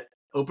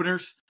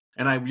openers,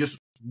 and I just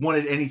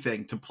wanted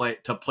anything to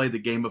play the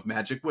game of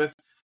Magic with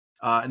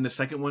in the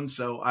second one.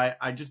 So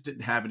I just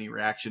didn't have any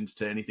reactions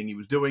to anything he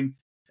was doing,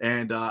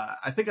 and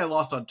I think I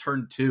lost on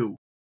turn 2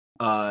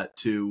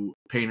 to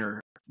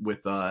Painter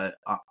with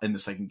in the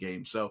second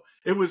game. So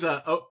it was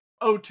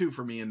 0-2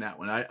 for me in that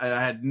one. I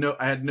had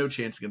no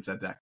chance against that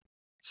deck.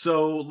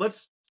 So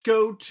let's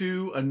go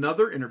to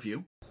another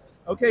interview.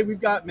 Okay,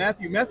 we've got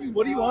Matthew. Matthew,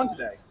 what are you on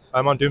today?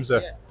 I'm on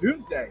Doomsday.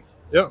 Doomsday.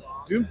 Yeah.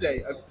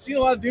 Doomsday. I've seen a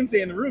lot of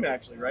Doomsday in the room,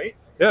 actually, right?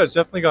 Yeah, it's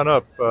definitely gone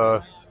up.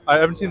 I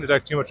haven't seen the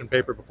deck too much in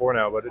paper before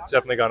now, but it's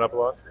definitely gone up a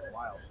lot.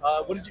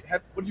 Wow. What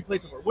did you play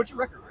so far? What's your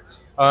record?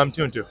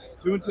 2-2.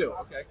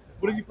 2-2. Okay.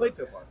 What have you played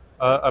so far?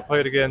 I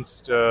played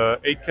against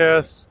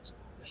 8cast,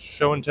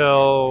 Show and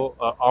Tell,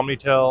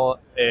 Omnitel,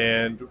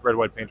 and Red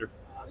White Painter.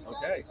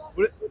 Okay.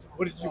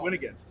 What did you win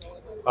against?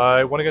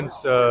 I won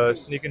against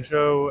Sneak and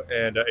Show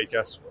and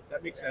 8cast.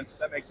 That makes sense.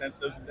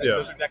 Those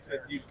are decks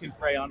that you can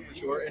prey on for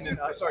sure. And then,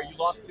 sorry, you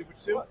lost to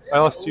which 2? I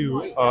lost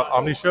to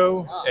Omni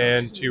Show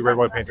and to Red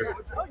White Painter.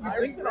 Oh, you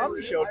think that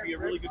Omni Show would be a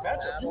really good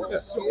matchup?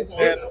 Yeah.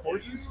 They had the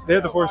forces? They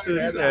had the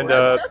forces and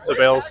the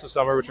Veils this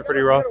summer, which are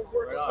pretty rough.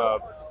 Are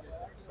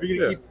you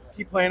going to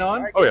keep playing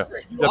on? Oh, yeah.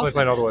 Definitely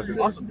playing all the way.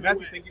 Awesome.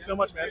 Matthew, thank you so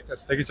much, man.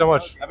 Thank you so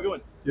much. Have a good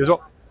one. You as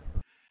well.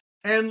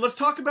 And let's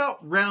talk about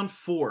round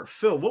 4.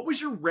 Phil, what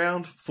was your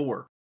round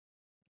 4?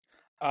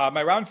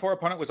 My round 4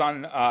 opponent was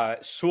on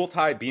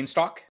Sultai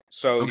Beanstalk.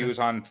 So he was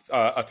on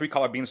a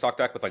 3-color Beanstalk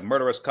deck with like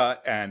Murderous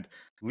Cut and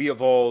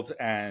Leovold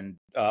and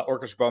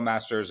Orcish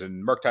Bowmasters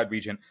and Murktide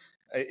Regent.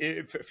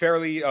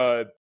 Fairly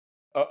a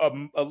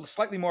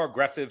slightly more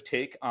aggressive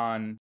take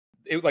on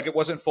it. Like it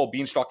wasn't full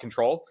Beanstalk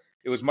control.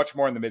 It was much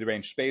more in the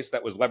mid-range space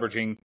that was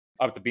leveraging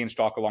up the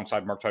Beanstalk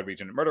alongside Murktide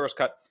Regent and Murderous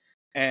Cut.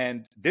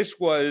 And this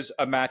was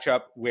a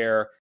matchup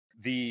where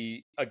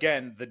the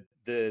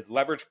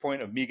leverage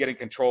point of me getting to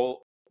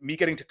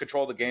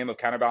control the game of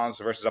Counterbalance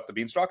versus Up the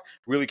Beanstalk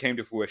really came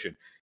to fruition.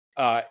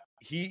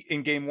 He,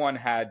 in game 1,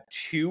 had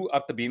 2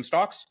 Up the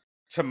Beanstalks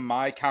to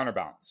my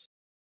Counterbalance,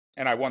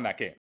 and I won that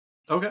game.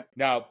 Okay.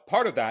 Now,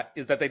 part of that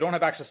is that they don't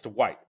have access to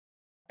white.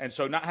 And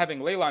so not having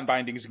Leyline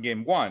bindings in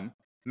game 1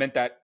 meant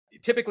that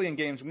typically in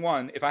games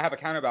 1, if I have a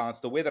Counterbalance,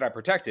 the way that I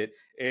protect it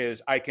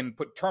is I can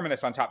put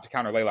Terminus on top to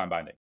counter Leyline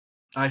binding.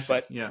 I see.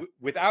 But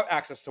without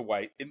access to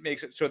white, it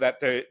makes it so that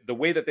the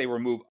way that they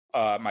remove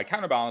my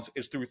Counterbalance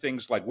is through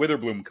things like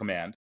Witherbloom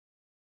Command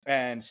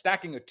and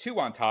stacking a 2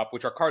 on top,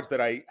 which are cards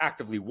that I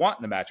actively want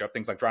in the matchup,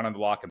 things like Drown on the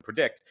Lock and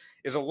Predict,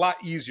 is a lot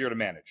easier to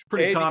manage.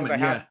 Pretty common,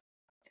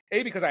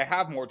 A, because I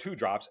have more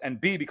 2-drops, and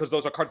B, because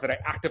those are cards that I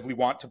actively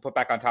want to put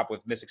back on top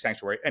with Mystic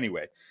Sanctuary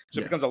anyway. So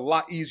it becomes a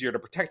lot easier to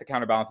protect the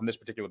Counterbalance in this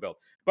particular build.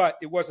 But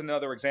it was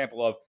another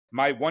example of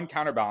my 1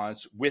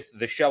 Counterbalance with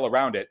the shell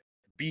around it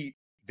beat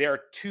their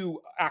 2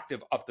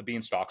 active Up the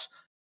Beanstalks,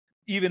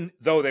 even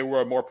though they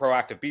were a more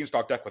proactive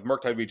Beanstalk deck with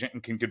Murktide Regent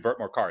and can convert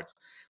more cards.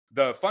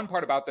 The fun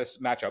part about this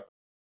matchup,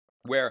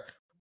 where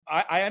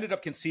I ended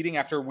up conceding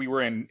after we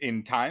were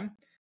in time.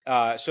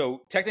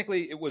 So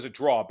technically it was a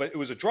draw, but it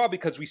was a draw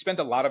because we spent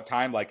a lot of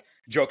time like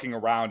joking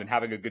around and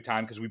having a good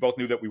time because we both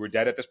knew that we were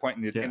dead at this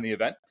point in the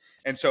event.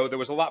 And so there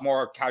was a lot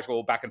more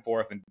casual back and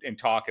forth and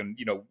talk. And,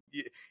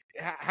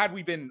 had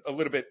we been a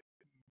little bit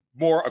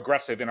more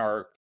aggressive in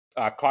our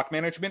clock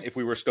management, if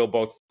we were still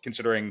both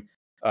considering,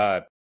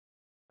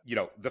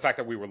 the fact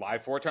that we were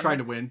live for a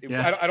tournament, trying to win.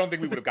 I don't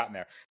think we would have gotten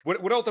there.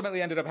 What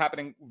ultimately ended up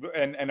happening,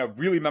 and a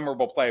really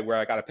memorable play where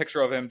I got a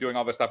picture of him doing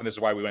all this stuff, and this is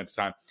why we went to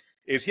time,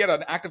 is he had a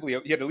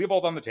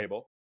Leovold on the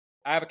table.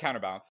 I have a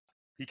Counterbalance.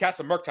 He casts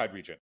a Murktide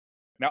Regent.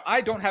 Now,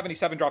 I don't have any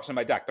 7-drops in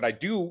my deck, but I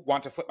do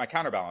want to flip my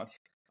Counterbalance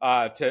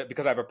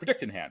because I have a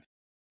Predict in hand.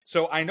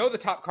 So I know the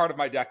top card of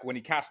my deck when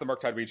he casts the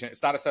Murktide Regent.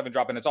 It's not a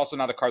 7-drop, and it's also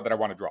not a card that I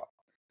want to draw.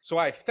 So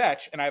I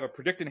fetch, and I have a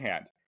Predict in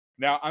hand.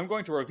 Now, I'm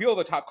going to reveal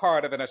the top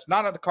card, and it's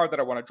not a card that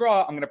I want to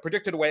draw. I'm going to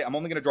predict it away. I'm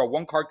only going to draw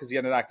 1 card because he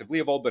had an active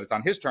Leovold, but it's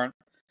on his turn,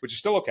 which is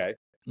still okay.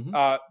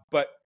 Mm-hmm.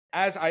 But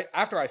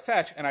after I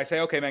fetch, and I say,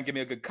 okay, man, give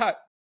me a good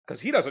cut,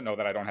 because he doesn't know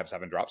that I don't have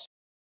 7-drops.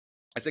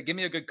 I said, give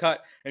me a good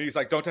cut. And he's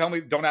like, don't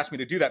ask me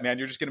to do that, man.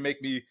 You're just going to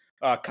make me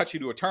cut you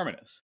to a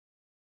Terminus.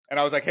 And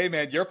I was like, hey,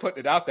 man, you're putting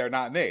it out there,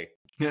 not me.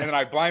 and then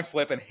I blind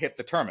flip and hit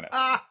the Terminus.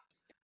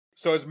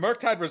 So as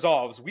Murktide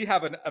resolves, we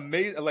have an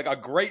amazing, like a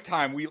great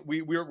time.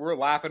 We're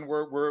laughing,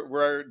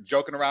 we're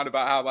joking around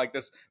about how like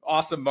this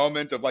awesome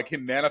moment of like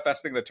him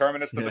manifesting the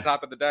Terminus to the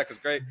top of the deck is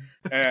great,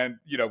 and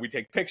we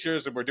take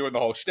pictures and we're doing the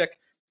whole shtick,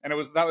 and it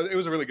was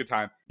a really good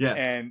time. Yeah.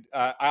 And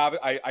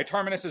I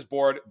Terminus his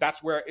board.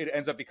 That's where it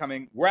ends up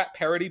becoming. We're at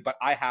parity, but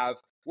I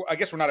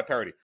guess we're not at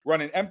parity. We're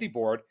on an empty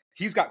board.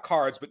 He's got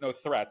cards but no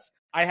threats.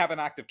 I have an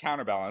active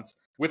counterbalance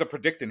with a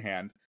predict in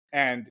hand.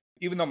 And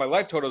even though my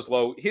life total is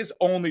low, his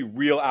only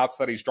real outs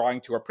that he's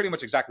drawing to are pretty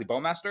much exactly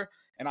Bowmaster,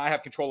 and I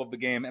have control of the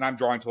game, and I'm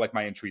drawing to like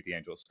my Entreat the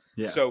Angels.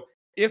 Yeah. So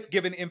if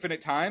given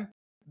infinite time,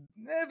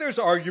 there's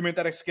argument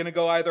that it's going to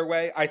go either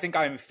way. I think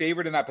I'm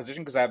favored in that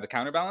position because I have the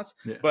counterbalance.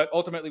 Yeah. But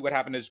ultimately what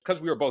happened is,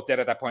 because we were both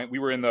dead at that point, we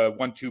were in the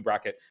 1-2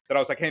 bracket, that I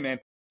was like, hey, man,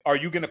 are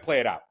you going to play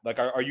it out? Like,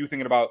 are you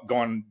thinking about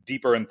going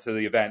deeper into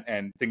the event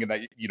and thinking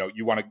that,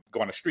 you want to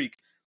go on a streak?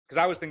 Because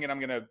I was thinking I'm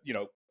going to,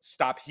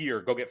 stop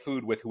here, go get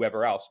food with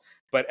whoever else.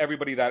 But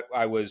everybody that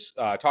I was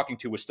talking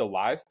to was still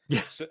live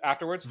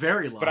afterwards.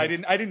 Very live. But I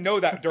didn't know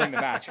that during the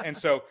match. And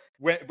so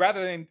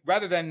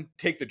rather than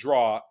take the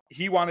draw,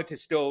 he wanted to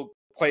still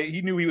play.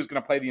 He knew he was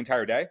going to play the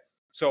entire day.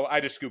 So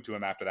I just scooped to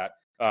him after that.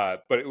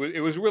 But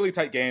it was a really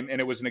tight game. And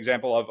it was an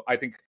example of, I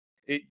think,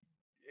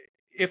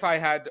 if I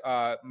had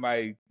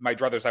my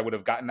druthers, I would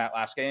have gotten that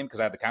last game because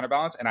I had the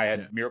counterbalance and I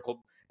had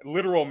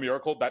literal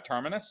miracled that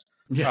Terminus.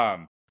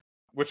 Yeah.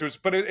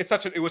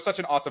 It was such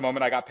an awesome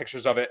moment. I got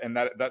pictures of it, and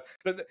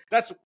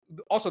that's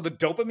also the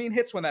dopamine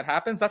hits when that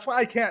happens. That's why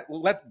I can't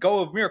let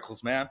go of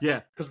miracles, man. Yeah,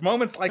 because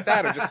moments like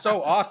that are just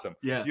so awesome.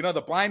 Yeah, the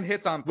blind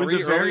hits on 3 when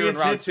the earlier in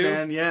round hits, 2,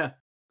 man. Yeah,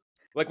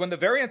 like when the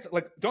variance,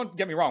 like don't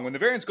get me wrong, when the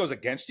variance goes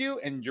against you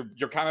and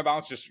your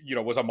counterbalance just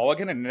was a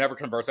mulligan and never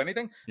converts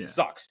anything,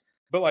 sucks.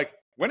 But like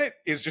when it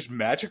is just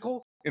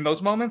magical in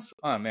those moments,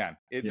 oh man,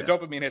 the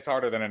dopamine hits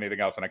harder than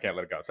anything else, and I can't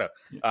let it go. So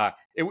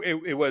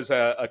it was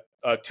a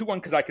 2-1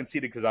 because I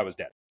conceded because I was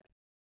dead.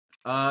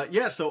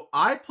 So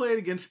I played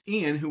against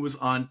Ian, who was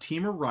on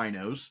Team of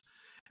Rhinos,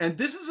 and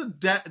this is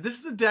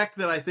a deck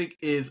that I think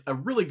is a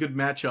really good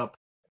matchup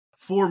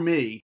for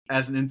me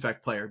as an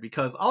Infect player,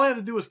 because all I have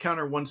to do is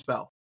counter one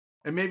spell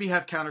and maybe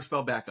have counter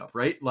spell backup,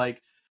 right?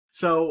 Like,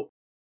 so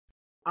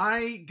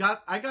I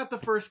got the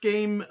first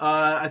game.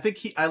 I think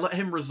I let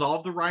him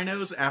resolve the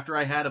Rhinos after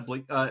I had a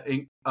Blighted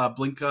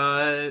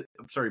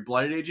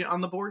Agent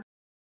on the board,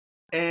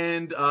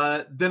 and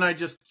then I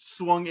just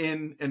swung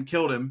in and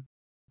killed him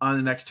on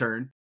the next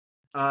turn.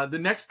 The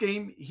next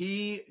game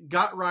he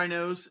got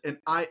Rhinos, and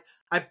I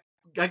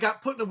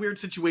got put in a weird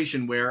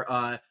situation where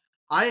I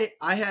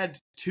had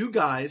 2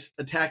 guys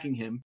attacking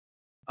him,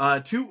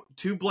 two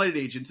Blighted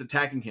Agents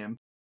attacking him,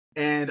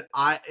 and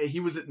he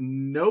was at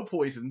no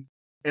poison.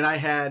 And I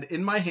had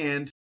in my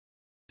hand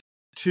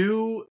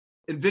 2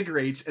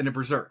 Invigorates and a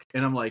Berserk,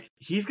 and I'm like,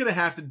 he's gonna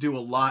have to do a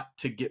lot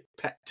to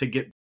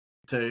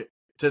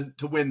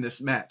win this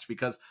match,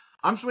 because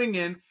I'm swinging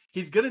in.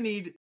 He's gonna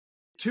need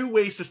 2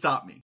 ways to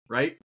stop me,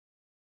 right?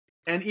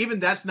 And even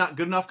that's not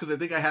good enough because I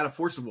think I had a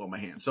Force of Will in my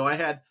hand. So I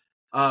had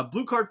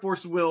blue card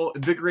Force of Will,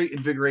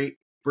 Invigorate,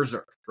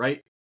 Berserk,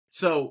 right?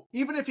 So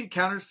even if he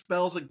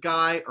counterspells a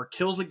guy or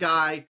kills a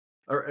guy,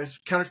 or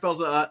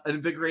counterspells an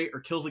Invigorate or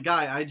kills a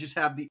guy, I just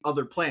have the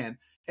other plan.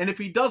 And if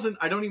he doesn't,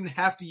 I don't even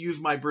have to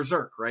use my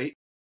Berserk, right?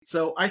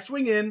 So I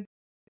swing in,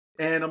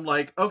 and I'm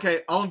like,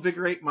 okay, I'll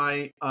Invigorate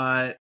my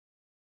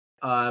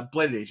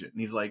Bladed Agent.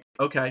 And he's like,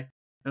 okay.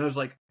 And I was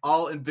like,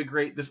 I'll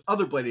Invigorate this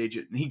other Bladed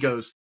Agent. And he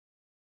goes,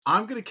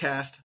 I'm going to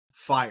cast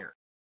Fire.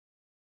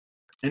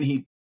 And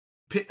he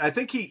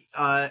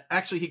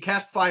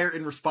cast Fire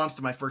in response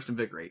to my first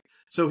Invigorate.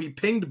 So he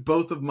pinged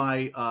both of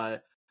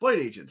my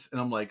Bladed Agents. And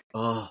I'm like,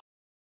 ugh.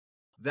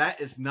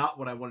 That is not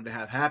what I wanted to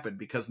have happen,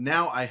 because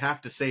now I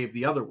have to save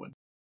the other one.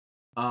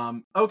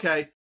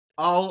 Okay,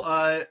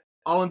 I'll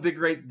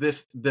Invigorate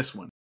this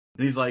one.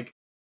 And he's like,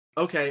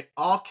 okay,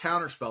 I'll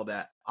counterspell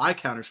that. I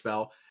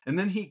counterspell, and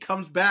then he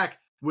comes back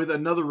with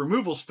another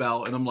removal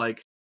spell, and I'm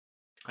like,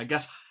 I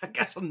guess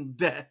I'm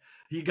dead.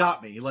 He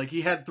got me. Like, he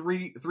had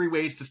three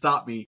ways to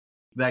stop me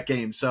that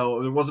game,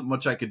 so there wasn't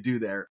much I could do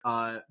there.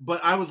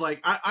 But I was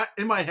like, I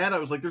in my head, I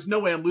was like, there's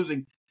no way I'm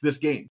losing this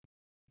game.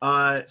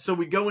 So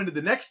we go into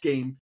the next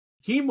game.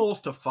 He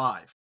mulls to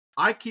 5.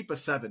 I keep a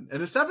 7,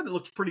 and a 7 that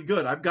looks pretty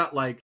good. I've got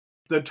like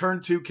the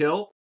turn 2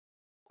 kill,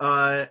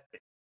 and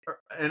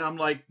I'm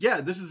like,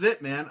 yeah, this is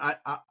it, man.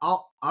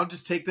 I'll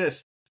just take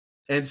this.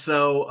 And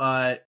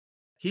so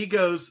he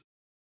goes,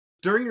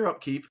 during your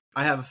upkeep,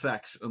 I have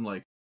effects. I'm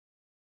like,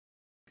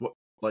 what?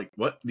 Like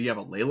what? Do you have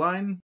a ley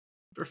line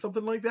or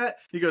something like that?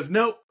 He goes,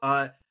 nope.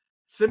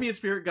 Simian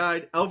Spirit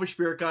Guide, Elvish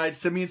Spirit Guide,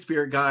 Simian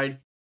Spirit Guide.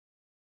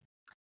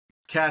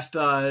 Cast,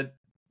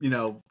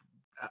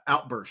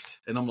 Outburst.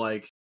 And I'm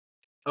like,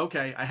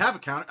 okay, I have a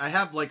counter. I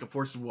have like a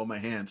Force of Will in my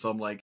hand. So I'm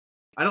like,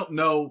 I don't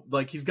know.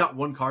 Like, he's got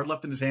 1 card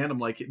left in his hand. I'm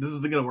like, this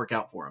isn't going to work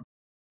out for him.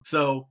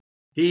 So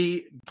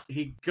he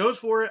goes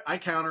for it. I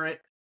counter it.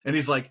 And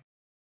he's like,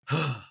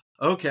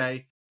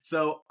 okay.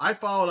 So I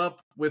followed up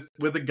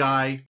with a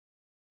guy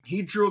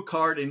he drew a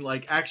card and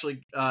like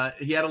actually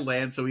he had a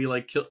land, so he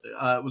like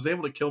was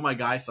able to kill my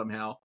guy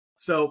somehow.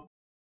 So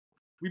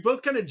we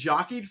both kind of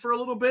jockeyed for a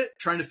little bit,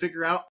 trying to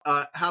figure out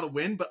how to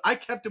win. But I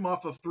kept him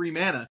off of 3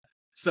 mana,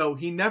 so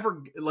he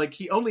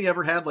only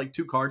ever had like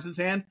 2 cards in his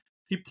hand.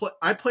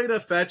 I played a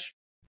fetch,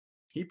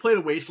 he played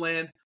a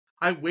wasteland.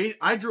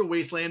 I drew a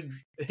wasteland,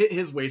 hit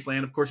his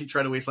wasteland. Of course, he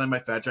tried to wasteland my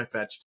fetch. I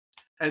fetched,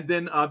 and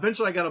then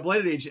eventually I got a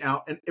Blighted Agent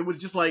out, and it was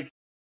just like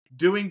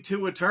doing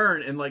 2 a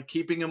turn and like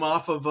keeping him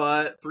off of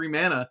 3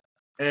 mana.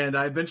 And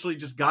I eventually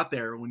just got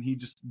there when he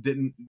just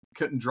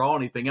couldn't draw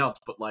anything else.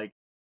 But like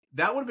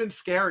that would have been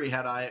scary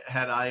had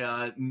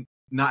I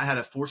not had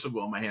a Force of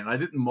Will in my hand. I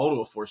didn't mull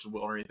to a Force of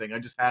Will or anything. I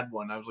just had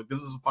one. I was like,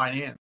 this is a fine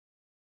hand.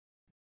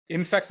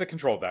 Infect the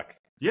control deck.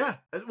 Yeah,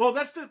 well,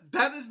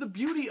 that is the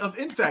beauty of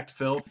Infect,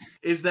 Phil,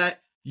 is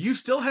that you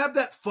still have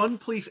that fun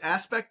police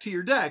aspect to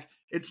your deck.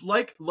 It's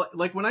like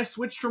when I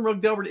switched from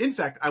Rogue Delver to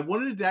Infect, I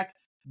wanted a deck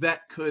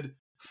that could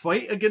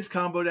fight against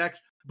combo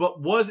decks,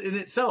 but was in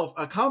itself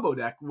a combo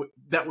deck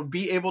that would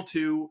be able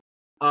to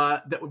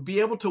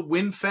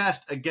win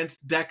fast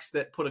against decks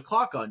that put a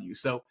clock on you.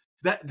 So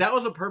that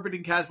was a perfect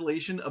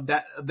encapsulation of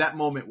that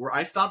moment where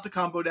I stopped a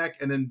combo deck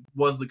and then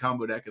was the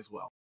combo deck as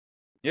well.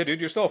 Yeah, dude,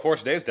 you're still a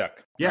Force Days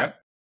deck. Yeah. Right?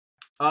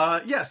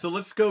 So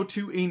let's go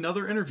to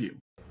another interview.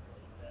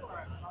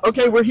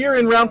 Okay, we're here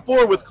in round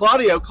 4 with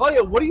Claudio.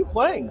 Claudio, what are you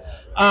playing?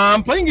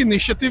 I'm playing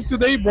Initiative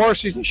today,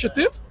 Boris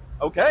Initiative.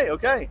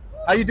 Okay.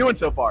 How you doing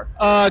so far?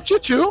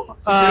 2-2. All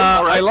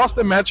right. I lost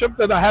a matchup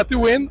that I had to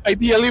win,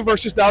 ideally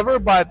versus Delver,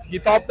 but he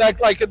top decked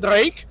like a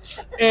Drake.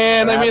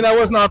 And I mean, I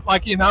was not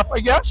lucky enough,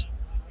 I guess.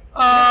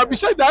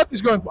 Beside that,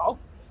 it's going well.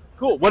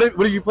 Cool. What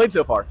have you played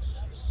so far?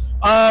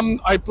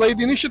 I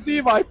played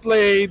Initiative. I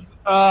played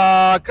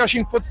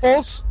Crushing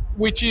Footfalls,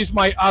 which is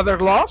my other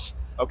loss.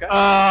 Okay.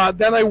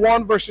 Then I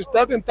won versus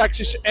Death in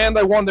Texas, and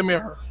I won the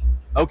Mirror.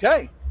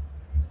 Okay.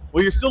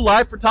 Well, you're still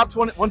live for top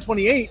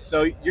 128,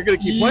 so you're going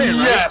to keep playing,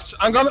 right? Yes.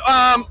 I'm going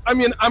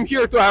to, I'm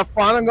here to have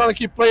fun. I'm going to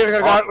keep playing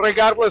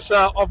regardless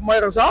of my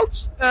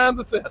results, and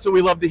that's it. That's what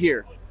we love to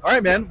hear. All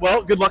right, man.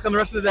 Well, good luck on the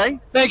rest of the day.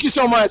 Thank you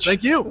so much.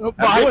 Thank you.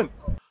 Bye.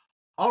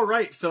 All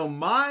right, so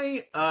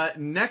my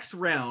next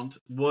round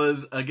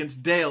was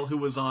against Dale, who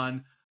was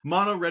on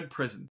Mono Red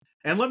Prison.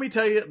 And let me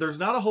tell you, there's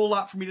not a whole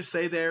lot for me to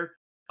say there.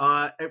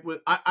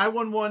 I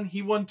won 1,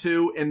 he won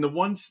 2, and the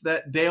ones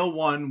that Dale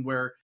won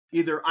were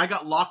either I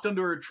got locked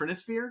under a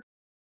Trinisphere,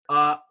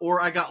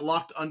 or I got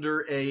locked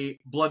under a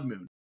Blood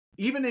Moon.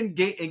 Even in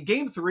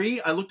game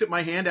 3, I looked at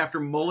my hand after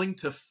mulling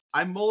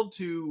I mulled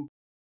to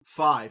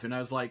 5, and I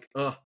was like,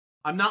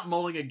 I'm not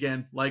mulling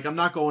again. Like, I'm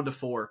not going to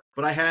 4.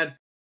 But I had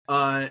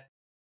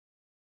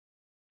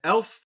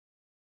Elf,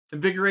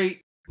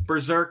 Invigorate,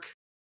 Berserk,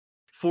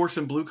 Force,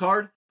 and blue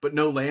card, but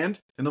no land.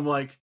 And I'm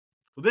like,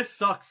 well, this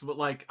sucks, but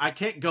like I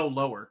can't go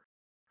lower.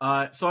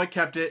 So I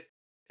kept it.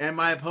 And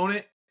my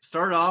opponent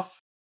started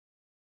off.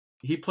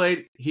 He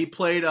played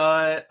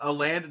a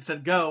land and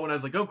said go, and I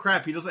was like, oh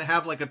crap, he doesn't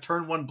have like a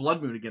turn 1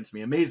 Blood Moon against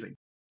me. Amazing.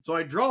 So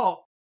I draw.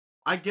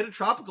 I get a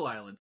Tropical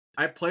Island.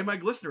 I play my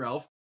Glistener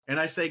Elf, and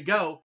I say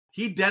go.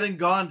 He dead and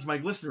gone's my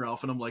Glistener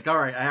Elf, and I'm like, all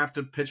right, I have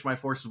to pitch my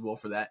Force of Will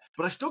for that.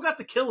 But I still got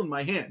the kill in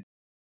my hand.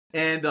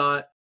 And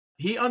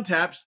he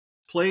untaps,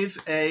 plays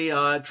a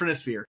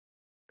Trinisphere.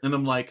 And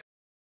I'm like,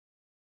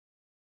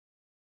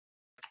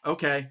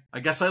 okay, I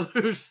guess I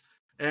lose.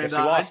 And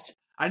lost.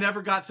 I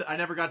never got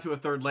to a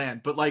third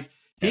land. But like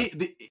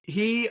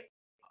he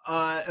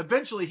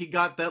eventually he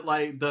got that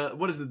like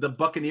the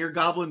Buccaneer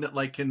Goblin that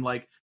like can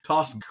like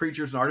toss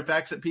creatures and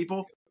artifacts at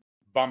people.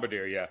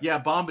 Bombardier, yeah. Yeah,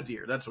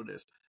 Bombardier, that's what it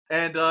is.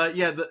 And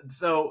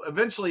so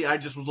eventually I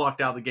just was locked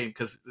out of the game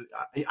because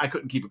I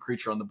couldn't keep a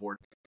creature on the board.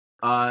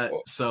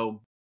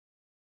 So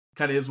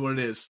kind of is what it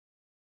is.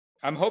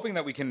 I'm hoping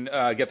that we can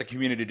get the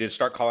community to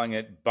start calling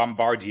it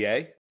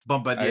Bombardier.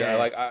 Bombardier.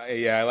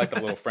 I like the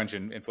little French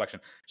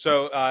inflection.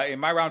 So in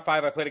my round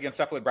 5, I played against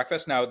Cephalid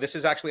Breakfast. Now, this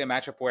is actually a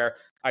matchup where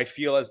I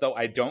feel as though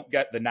I don't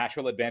get the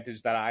natural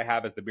advantage that I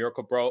have as the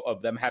Miracle Bro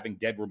of them having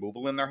dead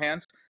removal in their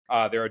hands.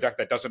 They're a deck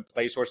that doesn't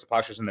play Source of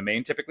Plowshares in the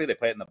main, typically. They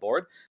play it in the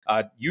board.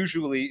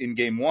 Usually in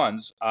game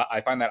 1s,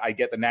 I find that I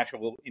get the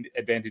natural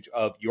advantage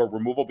of your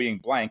removal being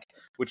blank,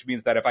 which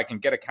means that if I can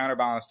get a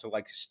counterbalance to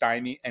like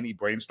stymie any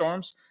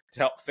brainstorms to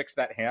help fix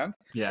that hand,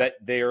 that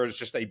there's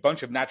just a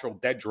bunch of natural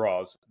dead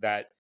draws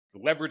that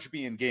leverage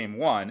me in game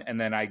 1,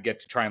 and then I get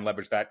to try and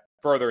leverage that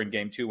further in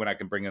game 2 when I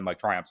can bring in like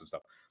triumphs and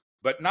stuff.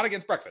 But not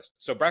against Breakfast.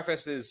 So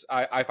Breakfast is,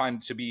 I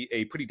find, to be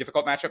a pretty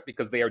difficult matchup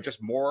because they are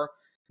just more,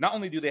 not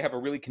only do they have a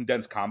really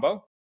condensed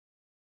combo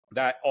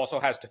that also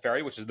has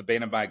Teferi, which is the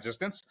bane of my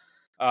existence,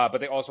 but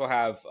they also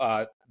have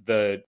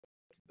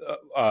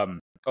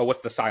what's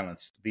the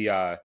silence?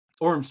 The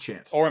Orm's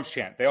Chant. Orm's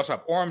Chant. They also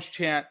have Orm's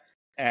Chant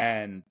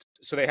and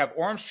So they have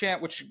Orange Chant,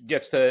 which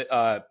gets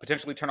to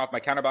potentially turn off my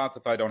counterbalance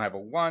if I don't have a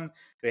 1.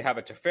 They have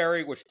a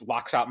Teferi, which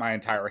locks out my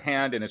entire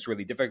hand, and it's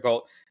really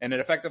difficult. And it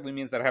effectively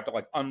means that I have to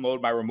like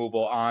unload my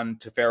removal on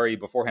Teferi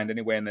beforehand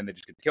anyway, and then they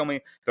just get to kill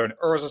me. They're an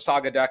Urza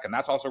Saga deck, and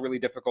that's also really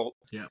difficult.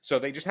 Yeah. So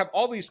they just have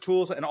all these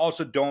tools and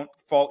also don't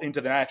fall into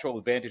the natural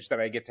advantage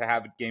that I get to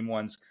have game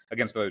 1s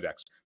against other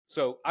decks.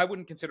 So I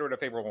wouldn't consider it a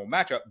favorable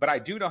matchup, but I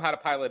do know how to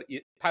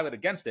pilot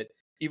against it,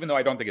 even though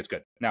I don't think it's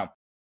good. Now,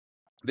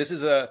 this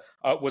is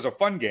was a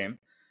fun game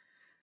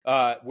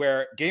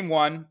where game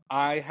 1,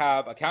 I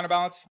have a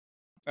counterbalance,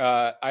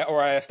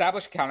 I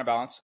establish a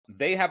counterbalance.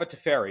 They have a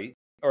Teferi,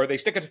 or they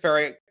stick a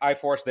Teferi, I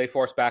force, they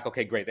force back.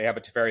 Okay, great. They have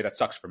a Teferi that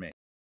sucks for me.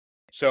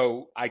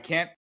 So I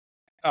can't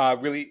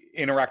really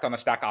interact on the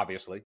stack,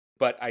 obviously,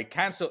 but I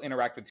can still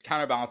interact with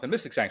counterbalance and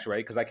Mystic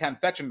Sanctuary because I can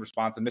fetch in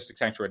response, and Mystic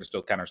Sanctuary to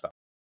still counter stuff.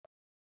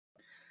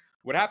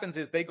 What happens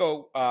is they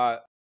go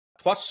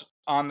plus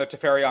on the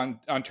Teferi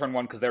on turn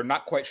 1 because they're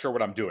not quite sure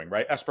what I'm doing,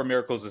 right? Esper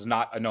Miracles is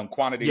not a known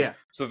quantity. Yeah.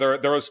 So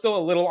they're still a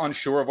little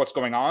unsure of what's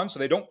going on, so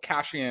they don't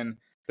cash in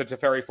the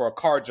Teferi for a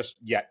card just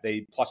yet.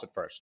 They plus it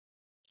first.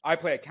 I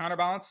play a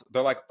counterbalance.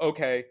 They're like,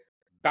 okay,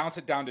 bounce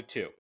it down to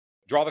 2.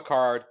 Draw the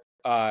card.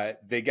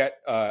 They get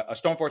a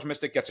Stoneforge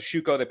Mystic, gets a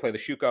Shuko. They play the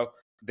Shuko.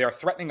 They're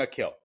threatening a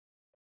kill.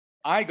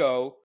 I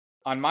go,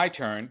 on my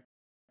turn,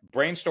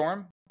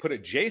 Brainstorm, put a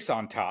Jace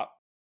on top,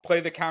 play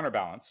the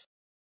counterbalance.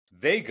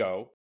 They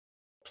go,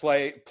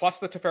 play plus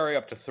the Teferi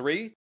up to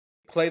 3,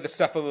 play the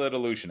Cephalid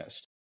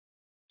Illusionist.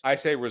 I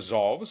say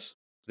resolves.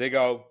 They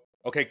go,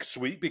 okay,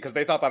 sweet, because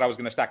they thought that I was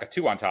going to stack a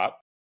 2 on top.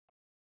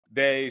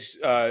 They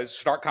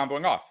start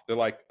comboing off. They're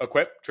like,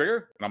 equip,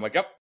 trigger. And I'm like,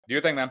 yep, do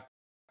your thing, man.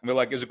 And they're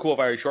like, is it cool if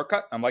I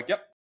shortcut? I'm like,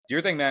 yep, do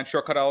your thing, man.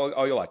 Shortcut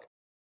all you like.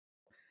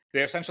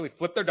 They essentially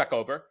flip their deck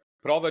over,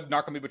 put all the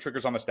Narcomoeba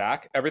triggers on the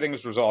stack. Everything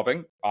is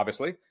resolving,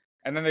 obviously.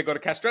 And then they go to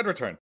cast Dread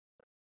Return.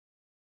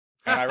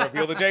 And I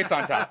reveal the Jace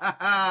on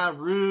top.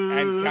 Rude.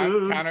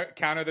 And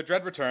counter the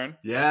Dread Return.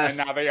 Yes. And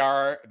now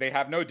they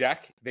have no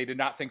deck. They did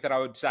not think that I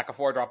would stack a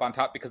 4-drop on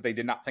top because they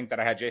did not think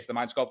that I had Jace the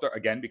Mind Sculptor.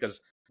 Again,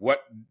 because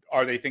what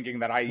are they thinking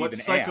that I what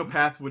even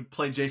psychopath would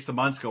play Jace the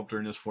Mind Sculptor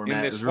in this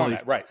format? In this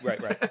format, right.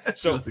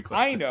 So really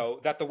I know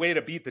that the way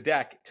to beat the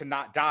deck to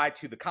not die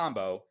to the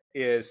combo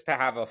is to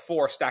have a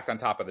 4 stacked on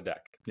top of the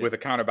deck with a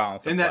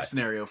counterbalance. In that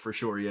scenario, for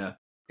sure, yeah.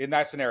 In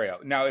that scenario.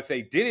 Now, if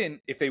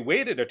they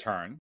waited a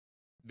turn,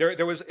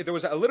 there was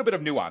a little bit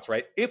of nuance,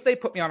 right? If they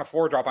put me on a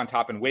 4-drop on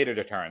top and waited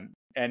a turn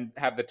and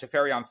have the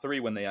Teferi on 3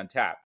 when they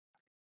untap,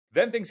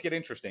 then things get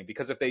interesting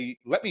because if they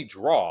let me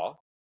draw,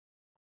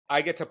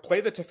 I get to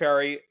play the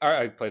Teferi,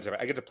 I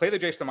get to play the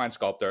Jace the Mind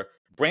Sculptor,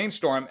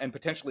 Brainstorm, and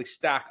potentially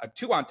stack a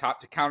 2 on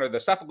top to counter the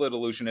Cephalid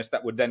Illusionist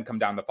that would then come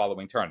down the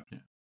following turn. Yeah.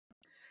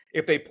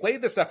 If they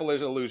played the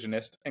Cephalid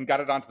Illusionist and got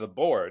it onto the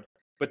board,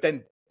 but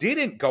then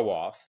didn't go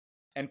off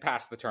and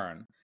pass the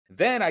turn,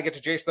 then I get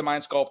to Jace the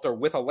Mind Sculptor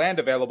with a land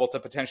available to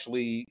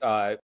potentially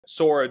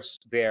swords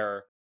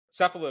their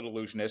Cephalid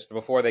Illusionist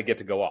before they get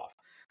to go off.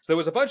 So there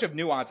was a bunch of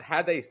nuance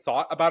had they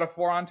thought about a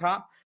 4 on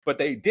top, but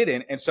they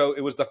didn't. And so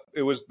it was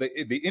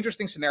the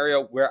interesting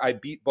scenario where I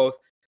beat both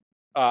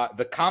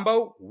the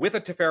combo with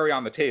a Teferi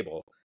on the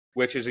table,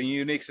 which is a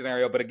unique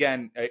scenario. But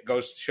again, it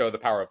goes to show the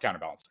power of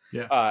counterbalance.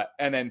 Yeah.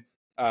 And then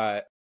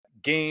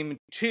game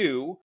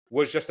 2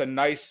 was just a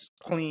nice,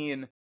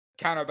 clean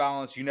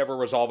counterbalance. You never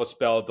resolve a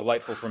spell.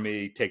 Delightful for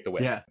me. Take the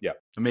win. Yeah.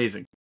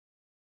 Amazing.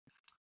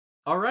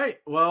 All right.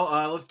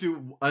 Well, let's do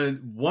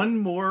one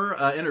more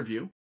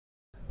interview.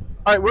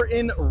 All right. We're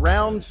in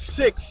round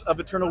 6 of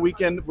Eternal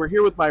Weekend. We're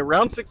here with my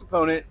round 6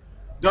 opponent,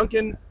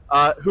 Duncan,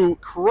 who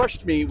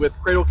crushed me with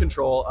Cradle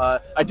Control.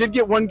 I did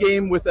get one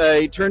game with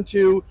a turn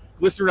 2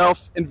 Glistener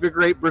Elf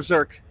Invigorate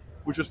Berserk,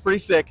 which was pretty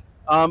sick.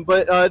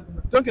 But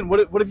Duncan,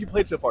 what have you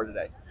played so far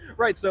today?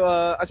 Right, so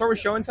I start with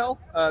Show and Tell.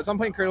 So I'm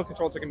playing Cradle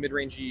Control. It's like a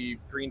mid-rangey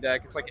green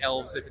deck. It's like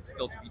Elves if it's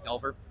built to beat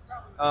Delver,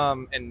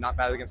 and not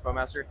bad against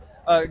Bowmaster.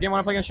 Game 1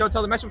 I'm playing on Show and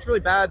Tell. The matchup's really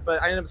bad,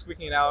 but I ended up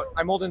squeaking it out.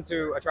 I mulled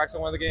into Atraxa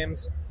one of the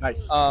games.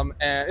 Nice. And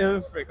it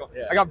was pretty cool.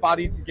 Yeah. I got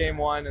bodied game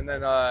 1, and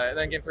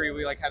then game 3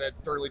 we had a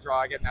dirtily draw.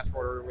 I get natural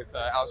order with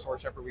Sword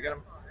Shepherd. We get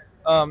him.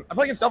 I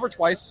play against Delver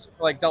twice,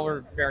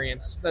 Delver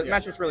variants. The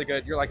matchup's really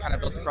good. You're kind of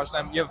built to crush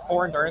them. You have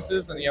 4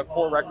 Endurances and you have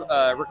 4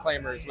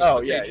 Reclaimers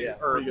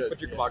with or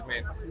Pachuca Bog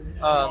main.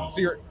 So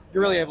you're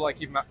really able to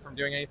keep them from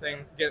doing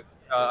anything, get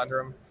under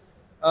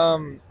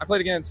them. I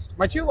played against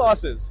my 2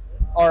 losses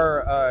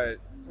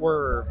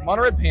were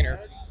Mono Red Painter,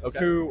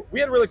 who we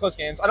had really close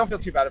games. I don't feel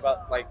too bad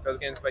about those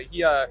games, but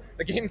he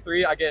the game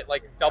 3 I get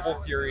double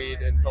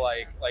furied into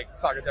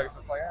Saga Text.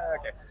 It's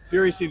okay.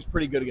 Fury seems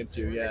pretty good against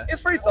you, yeah.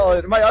 It's pretty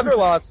solid. My other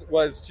loss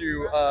was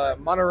to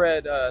Mono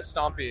Red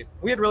Stompy.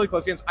 We had really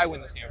close games. I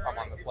win this game if I'm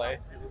on the play.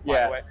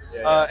 By the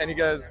way. And he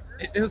goes,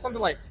 it was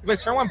something he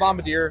plays turn 1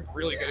 Bombardier,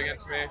 really good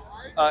against me.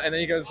 And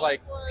then he goes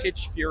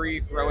Pitch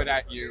Fury, throw it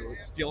at you,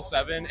 steal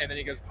 7, and then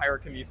he goes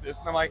Pyrokinesis.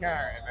 And I'm like, all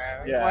right,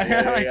 man.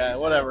 Yeah,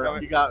 whatever.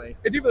 You got me.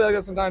 I do play like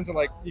that sometimes, and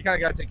you kind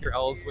of got to take your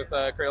L's with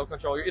Cradle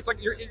Control. It's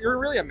you're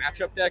really a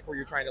matchup deck where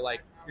you're trying to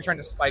you're trying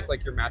to spike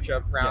like your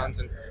matchup rounds,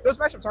 and those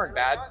matchups aren't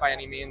bad by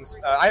any means.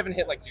 I haven't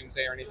hit like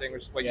Doomsday or anything,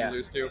 which is what you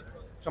lose to,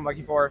 which I'm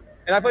lucky for.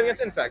 And I played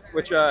against Infect,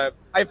 which I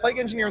have Plague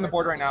Engineer on the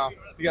board right now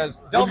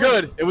because Delver, it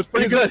was good. It was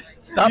pretty good.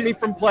 Stop me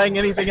from playing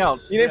anything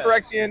else. You name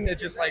Phyrexian, it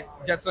just like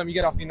gets them. You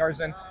get off the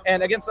Narzen,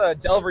 and against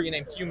Delver, you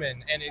name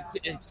Human, and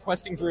it's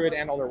questing Druid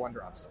and all their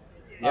 1-drops.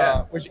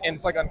 Yeah, and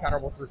it's like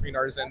uncounterable through 3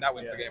 Narzen. That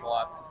wins the game a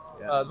lot.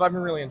 So I've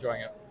been really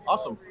enjoying it.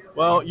 Awesome.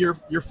 Well, you're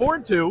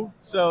 4-2,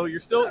 so you're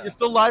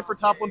still live for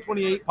top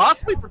 128,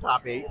 possibly for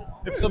top 8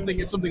 if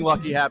something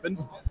lucky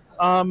happens.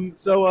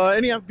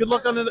 Anyhow, good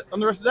luck on the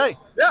rest of the day.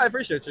 Yeah, I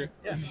appreciate you.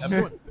 Yeah,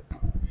 absolutely.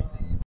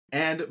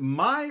 And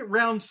my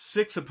round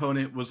 6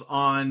 opponent was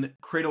on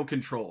Cradle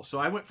Control. So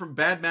I went from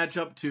bad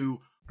matchup to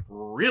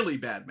really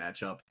bad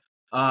matchup.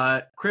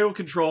 Cradle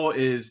Control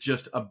is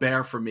just a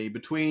bear for me.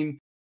 Between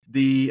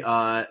the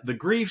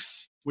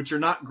Griefs, which are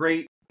not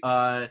great,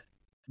 the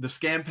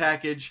Scam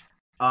package,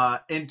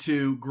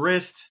 into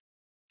Grist,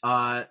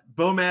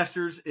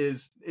 Bowmasters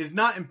is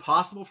not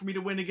impossible for me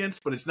to win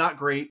against, but it's not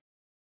great.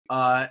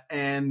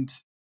 And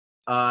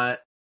on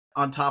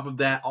top of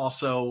that,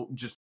 also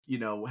just,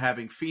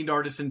 having Fiend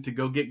Artisan to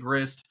go get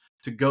Grist,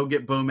 to go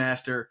get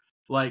Bowmaster.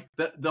 Like,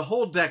 the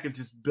whole deck is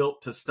just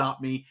built to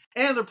stop me,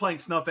 and they're playing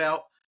Snuff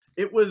Out.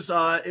 It was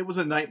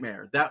a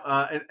nightmare. That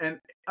and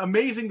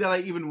amazing that I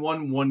even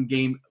won one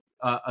game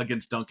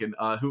against Duncan,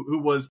 who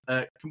was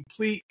a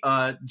complete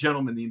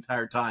gentleman the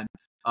entire time,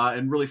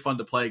 and really fun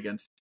to play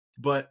against.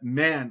 But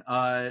man,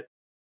 I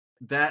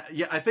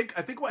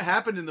think what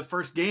happened in the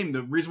first game,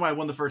 the reason why I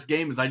won the first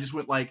game is I just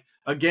went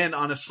again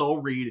on a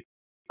soul read,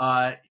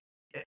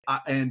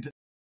 and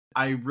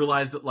I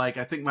realized that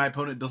I think my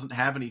opponent doesn't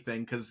have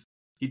anything because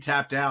he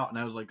tapped out, and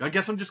I was like, I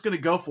guess I'm just gonna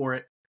go for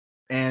it.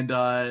 And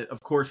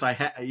of course,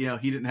 he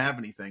didn't have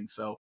anything,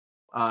 so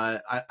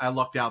I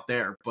lucked out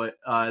there. But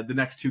the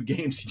next 2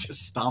 games, he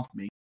just stomped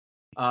me.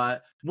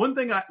 One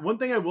thing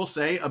I will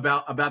say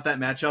about that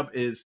matchup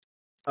is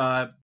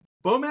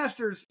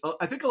Bowmasters.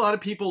 I think a lot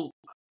of people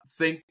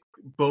think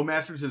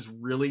Bowmasters is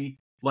really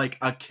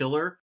a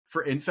killer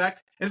for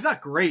Infect, and it's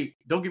not great.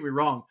 Don't get me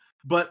wrong,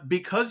 but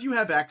because you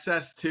have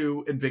access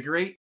to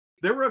Invigorate,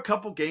 there were a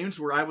couple games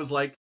where I was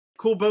like,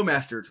 cool,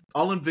 Bowmasters,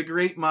 I'll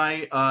invigorate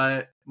my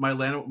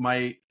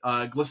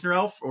Glistener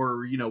Elf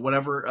or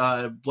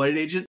whatever Blade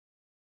Agent.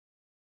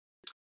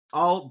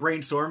 I'll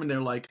brainstorm, and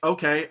they're like,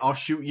 okay, I'll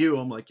shoot you.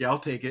 I'm like, yeah, I'll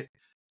take it.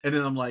 And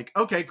then I'm like,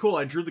 okay, cool,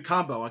 I drew the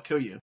combo, I'll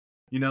kill you.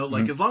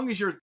 As long as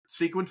you're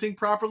sequencing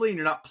properly and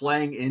you're not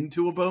playing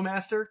into a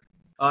Bowmaster,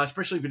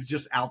 especially if it's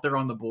just out there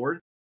on the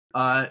board,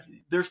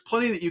 there's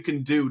plenty that you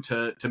can do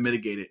to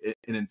mitigate it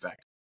in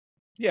Infect.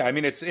 Yeah, I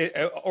mean,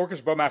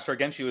 Orcish Bowmaster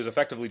against you is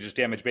effectively just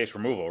damage-based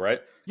removal,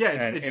 right? Yeah,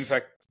 it's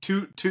Infect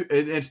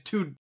it's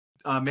 2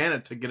 mana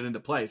to get it into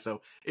play,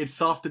 so it's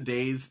soft to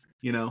daze,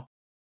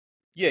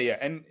 Yeah,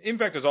 and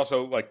Infect is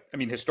also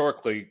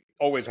historically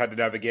always had to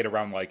navigate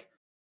around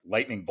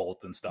Lightning Bolt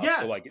and stuff.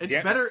 Yeah, so,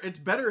 it's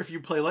better if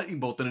you play Lightning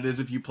Bolt than it is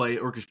if you play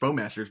Orcish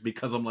Bowmasters,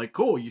 because I'm like,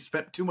 cool, you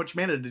spent too much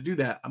mana to do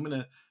that. I'm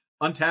gonna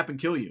untap and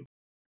kill you.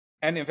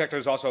 And Infector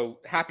is also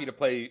happy to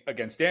play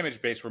against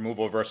damage-based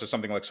removal versus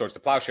something like Swords to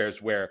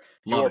Plowshares, where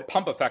your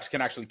pump effects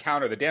can actually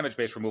counter the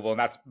damage-based removal, and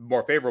that's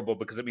more favorable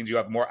because it means you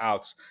have more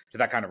outs to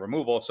that kind of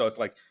removal. So it's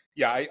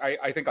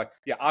I think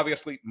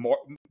obviously more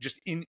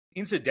just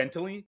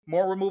incidentally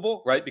more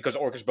removal, right? Because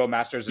Orcish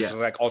Bowmasters is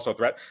also a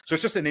threat. So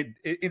it's just an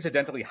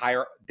incidentally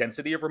higher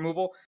density of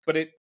removal, but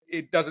it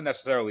doesn't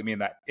necessarily mean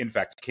that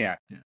Infect can't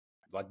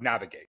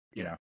navigate.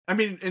 I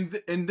mean,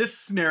 in this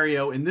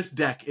scenario, in this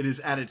deck, it is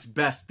at its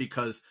best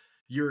because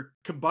you're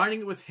combining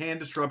it with Hand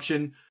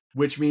Disruption,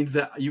 which means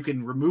that you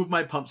can remove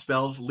my pump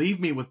spells, leave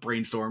me with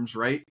Brainstorms,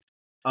 right?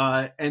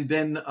 And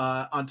then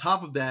on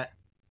top of that,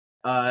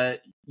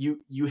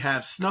 you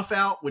have Snuff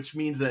Out, which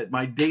means that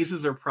my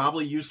dazes are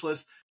probably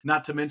useless.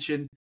 Not to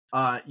mention,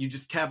 you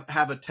just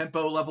have a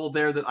tempo level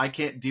there that I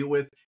can't deal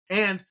with,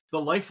 and the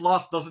life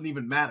loss doesn't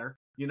even matter.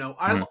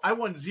 I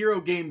won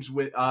 0 games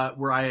with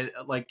where I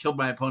had killed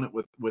my opponent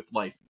with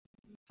life.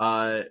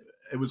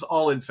 It was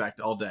all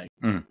Infect all day.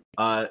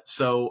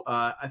 So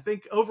I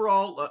think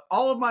overall,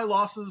 all of my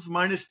losses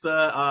minus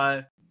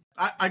the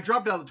I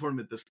dropped out of the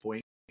tournament at this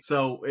point,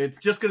 so it's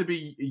just going to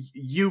be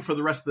you for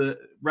the rest of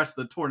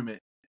the tournament.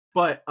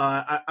 But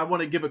I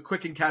want to give a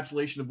quick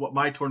encapsulation of what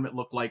my tournament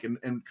looked like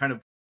and kind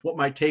of what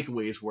my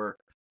takeaways were.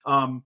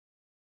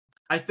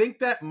 I think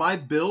that my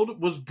build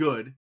was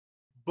good,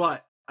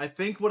 but I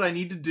think what I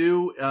need to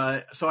do,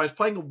 so I was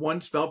playing a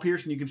 1 Spell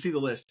Pierce, and you can see the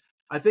list.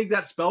 I think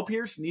that Spell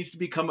Pierce needs to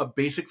become a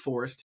basic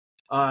forest,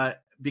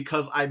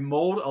 because I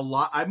mulled a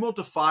lot. I mulled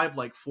to 5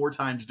 4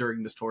 times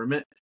during this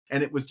tournament,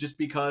 and it was just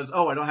because,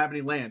 I don't have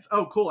any lands.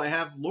 Oh, cool, I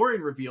have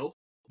Lorien Revealed,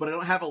 but I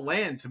don't have a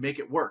land to make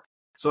it work.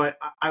 So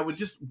I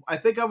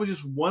think I was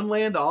just 1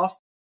 land off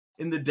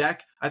in the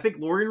deck. I think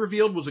Lorien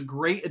Revealed was a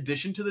great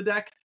addition to the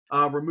deck,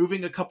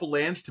 removing a couple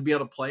lands to be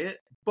able to play it,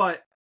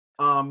 but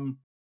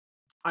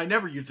I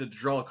never used it to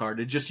draw a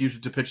card. I just used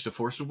it to pitch to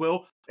Force of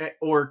Will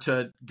or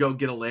to go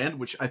get a land,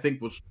 which I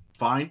think was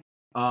fine.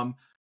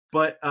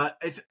 but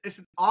it's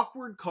an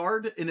awkward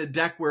card in a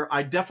deck where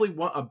I definitely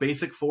want a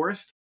basic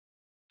forest.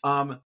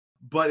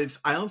 But it's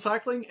island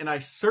cycling, and I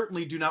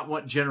certainly do not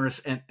want generous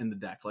Ent in the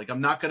deck. Like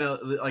I'm not gonna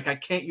like I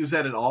can't use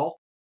that at all.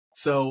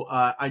 So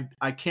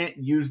I can't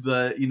use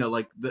the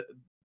the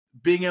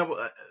being able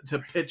to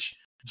pitch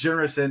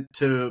generous Ent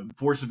to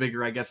Force of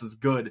Vigor. I guess is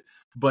good,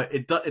 but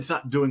it's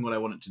not doing what I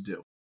want it to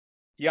do.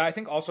 Yeah, I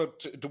think also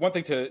one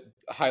thing to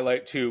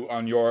highlight too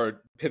on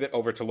your pivot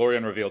over to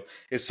Lorien Revealed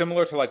is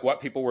similar to like what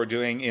people were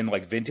doing in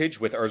like Vintage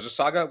with Urza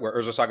Saga, where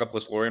Urza Saga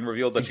plus Lorien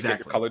Revealed lets you get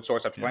your colored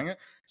source after playing it.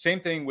 Same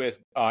thing with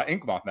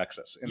Inkmoth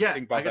Nexus. I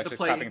got to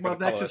play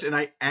Inkmoth Nexus, and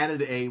I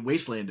added a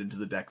Wasteland into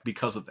the deck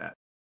because of that.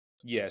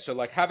 Yeah, so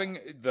like having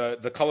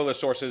the colorless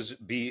sources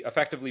be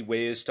effectively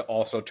ways to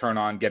also turn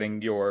on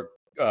getting your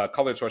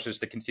colored sources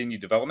to continue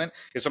development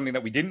is something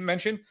that we didn't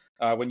mention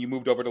when you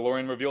moved over to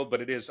Lorien Revealed,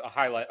 but it is a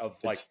highlight of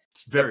like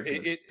it's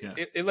very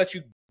it lets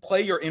you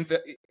play your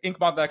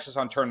Inkmoth Nexus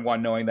on turn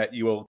 1, knowing that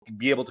you will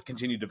be able to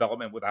continue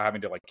development without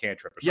having to like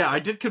cantrip. Or something. Yeah, I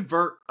did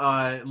convert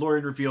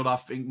Lorien Revealed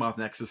off Inkmoth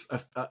Nexus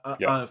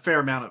a fair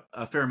amount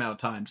of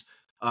times.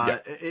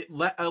 It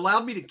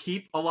allowed me to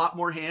keep a lot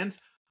more hands,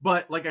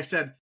 but like I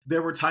said,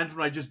 there were times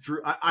when I just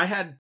drew. I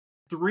had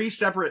 3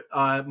 separate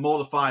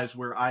mold of 5s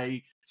where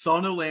I saw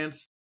no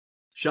lands,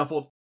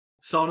 shuffled,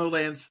 saw no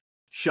lands,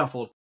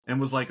 shuffled,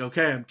 and was like,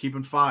 okay, I'm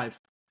keeping 5.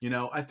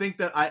 I think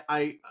that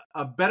I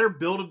a better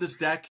build of this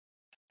deck,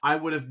 I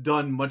would have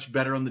done much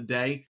better on the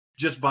day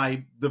just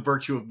by the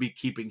virtue of me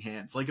keeping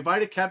hands. Like if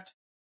I'd have kept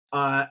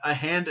a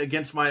hand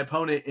against my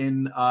opponent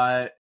in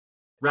that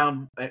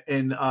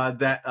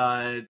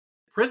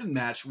prison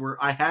match where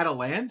I had a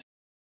land,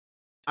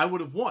 I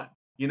would have won.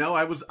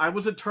 I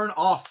was a turn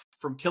off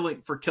from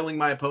killing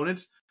my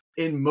opponents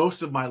in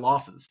most of my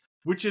losses,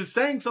 which is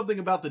saying something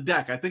about the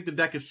deck. I think the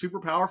deck is super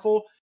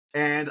powerful,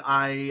 and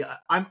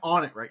I'm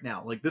on it right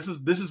now. Like this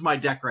is my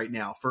deck right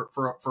now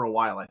for a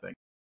while, I think.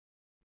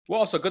 Well,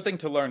 also good thing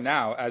to learn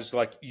now, as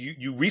like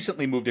you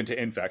recently moved into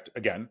Infect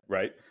again,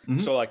 right?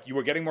 Mm-hmm. So like you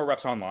were getting more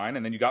reps online,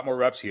 and then you got more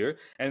reps here,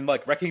 and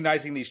like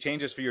recognizing these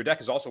changes for your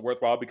deck is also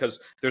worthwhile because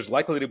there's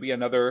likely to be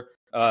another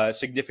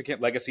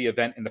significant legacy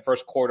event in the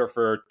first quarter of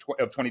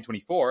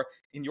 2024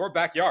 in your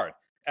backyard.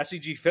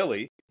 SEG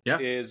Philly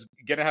is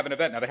going to have an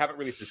event. Now they haven't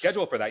released the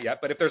schedule for that yet,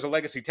 but if there's a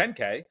legacy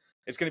 10K,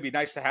 it's going to be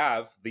nice to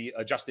have the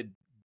adjusted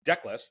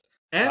deck list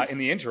in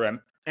the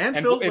interim. And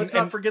Phil, let's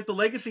not forget the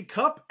Legacy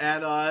Cup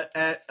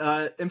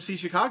at MC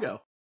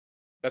Chicago.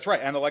 That's right,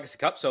 and the Legacy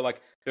Cup. So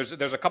like, there's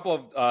a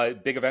couple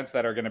of big events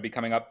that are going to be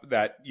coming up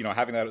that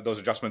having those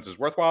adjustments is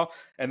worthwhile.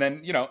 And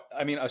then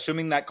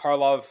assuming that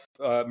Karlov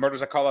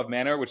Murders at Karlov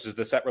Manor, which is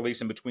the set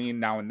release in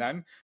between now and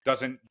then,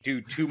 doesn't do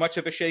too much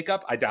of a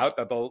shakeup. I doubt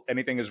that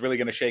anything is really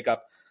going to shake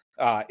up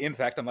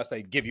Infect unless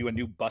they give you a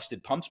new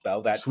busted pump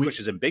spell that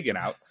pushes him big and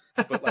out.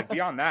 But like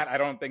beyond that, I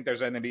don't think there's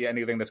going to be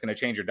anything that's going to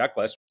change your deck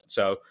list.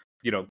 So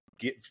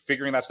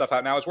figuring that stuff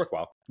out now is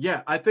worthwhile.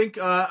 Yeah, I think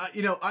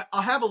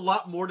I'll have a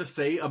lot more to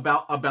say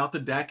about the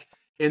deck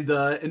in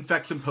the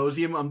Infect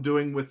Symposium I'm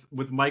doing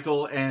with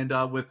Michael and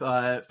with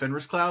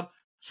Fenris Cloud.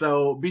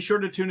 So be sure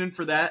to tune in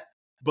for that.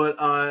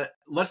 But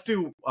let's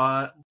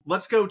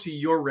go to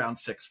your round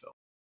 6, Phil.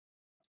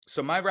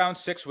 So my round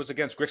 6 was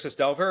against Grixis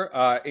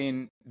Delver.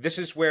 This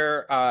is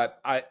where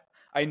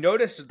I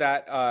noticed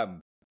that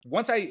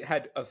once I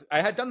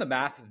had done the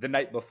math the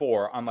night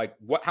before on like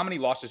how many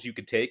losses you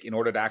could take in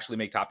order to actually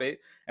make top 8,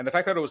 and the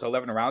fact that it was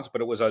 11 rounds,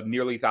 but it was a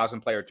nearly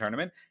 1,000-player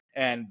tournament,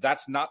 and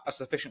that's not a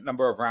sufficient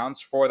number of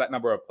rounds for that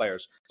number of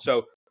players.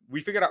 So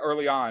we figured out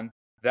early on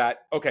that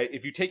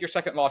if you take your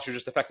second loss, you're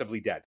just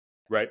effectively dead,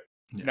 right?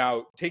 Yeah.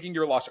 Now taking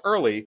your loss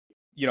early.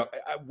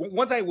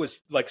 Once I was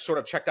like sort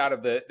of checked out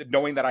of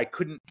knowing that I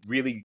couldn't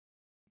really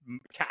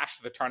cash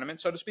the tournament,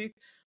 so to speak,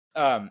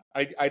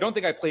 I don't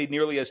think I played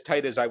nearly as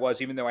tight as I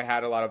was, even though I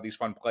had a lot of these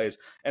fun plays.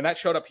 And that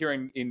showed up here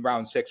in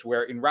round 6,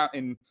 where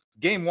in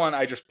game 1,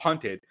 I just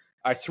punted.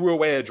 I threw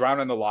away a Drown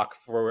in the Loch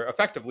for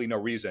effectively no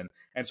reason.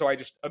 And so I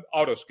just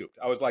auto-scooped.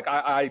 I was like,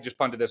 I just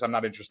punted this. I'm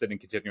not interested in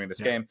continuing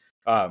this game.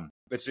 I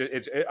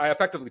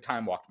effectively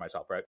time-walked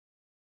myself, right?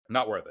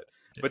 Not worth it.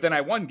 Yeah. But then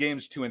I won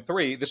games 2 and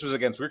 3. This was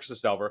against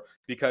Grixis Delver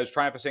because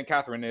Triumph of St.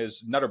 Catherine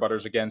is Nutter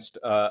Butters against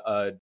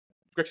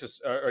Grixis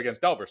or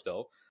against Delver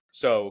still.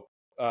 So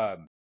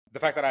the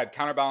fact that I had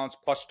Counterbalance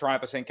plus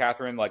Triumph of St.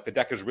 Catherine, like the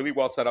deck is really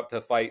well set up to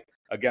fight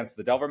against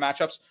the Delver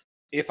matchups.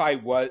 If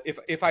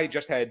I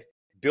just had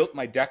built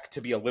my deck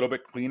to be a little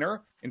bit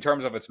cleaner in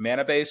terms of its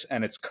mana base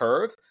and its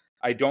curve,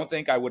 I don't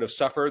think I would have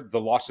suffered the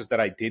losses that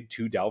I did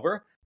to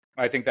Delver.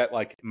 I think that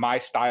like my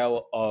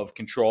style of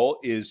control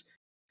is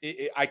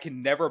I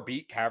can never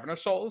beat Cavern of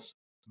Souls,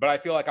 but I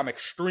feel like I'm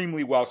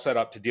extremely well set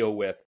up to deal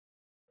with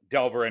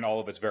Delver and all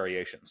of its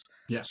variations.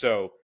 Yeah.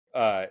 So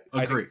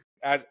agree.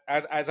 As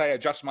I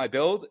adjust my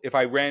build, if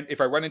I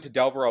run into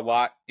Delver a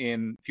lot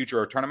in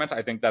future tournaments,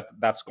 I think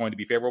that's going to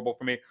be favorable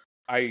for me.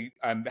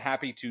 I'm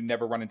happy to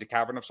never run into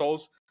Cavern of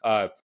Souls,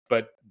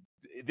 but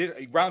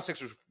round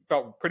 6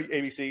 felt pretty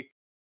ABC.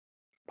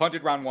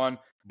 Punted round 1,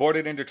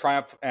 boarded into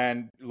Triumph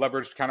and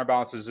leveraged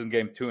counterbalances in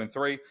game 2 and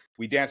 3.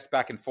 We danced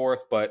back and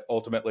forth, but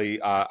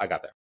ultimately I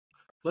got there.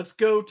 Let's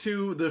go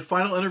to the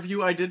final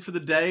interview I did for the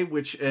day,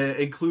 which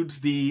includes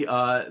the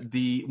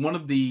one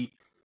of the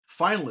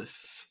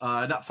finalists,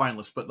 not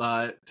finalists,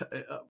 but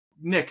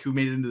Nick, who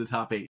made it into the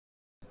top 8.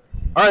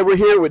 All right, we're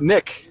here with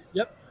Nick.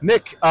 Yep.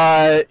 Nick,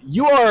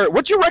 you are.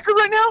 What's your record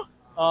right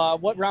now?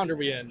 What round are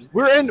we in?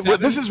 We're in.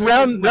 This is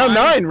round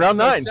 9. Round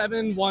 9.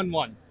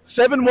 7-1-1.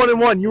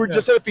 7-1-1. You were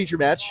just at a feature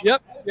match.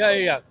 Yep.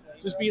 Yeah.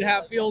 Just beat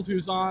Hatfield,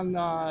 who's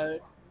on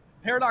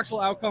Paradoxical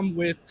Outcome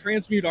with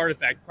Transmute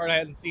Artifact, part I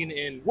hadn't seen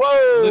in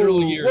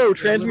literal years. Whoa,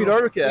 Transmute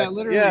Artifact. Yeah,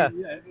 literally.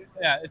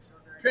 Yeah. It's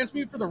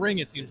Transmute for the ring,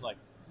 it seems like.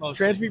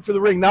 Mostly. Transmute for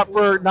the ring, not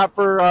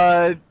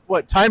for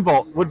what? Time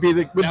Vault would be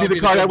the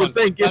card I would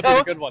think. That'd be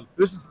the good one.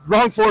 This is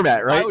wrong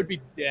format, right? I would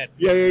be dead.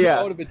 Yeah.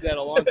 I would have been dead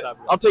a long time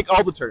ago. I'll take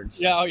all the turns.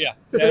 Yeah. Oh yeah.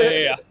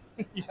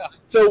 Yeah.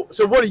 So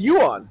what are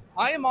you on?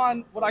 I am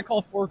on what I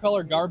call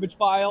 4-color garbage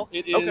pile.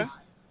 It is,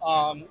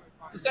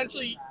 it's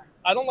essentially,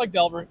 I don't like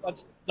Delver.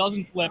 That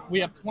doesn't flip.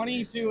 We have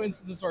 22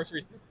 instants of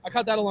sorceries. I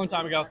cut that a long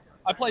time ago.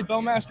 I played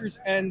Bowmasters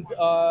and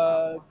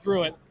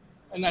Druid,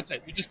 and that's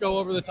it. You just go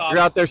over the top.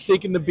 You're out there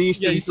seeking the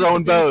beast and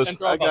throwing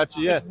bows. I got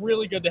you, yeah. It's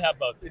really good to have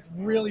both. It's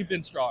really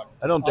been strong.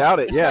 I don't doubt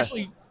it,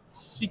 especially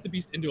seek the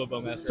beast into a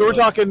Bowmaster. So we're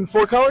talking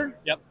 4-color?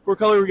 Yep.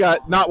 4-color, we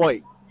got not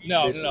white.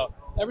 No.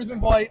 Everything's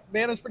white.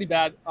 Mana's pretty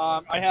bad.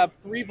 I have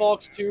 3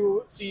 Volks,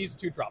 2 Cs,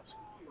 2 drops.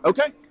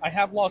 Okay. I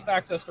have lost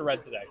access to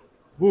red today.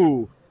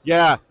 Ooh,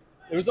 yeah.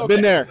 It was okay.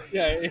 Been there.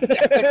 Yeah.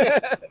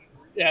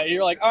 Yeah,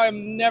 you're like,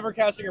 I'm never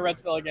casting a red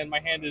spell again. My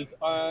hand is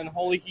on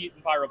Holy Heat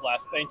and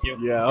Pyroblast. Thank you.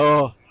 Yeah.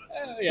 Oh.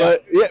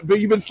 But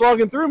you've been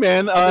slogging through,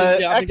 man.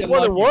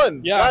 X1 and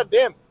 1. Yeah. God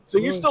damn. So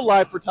you're still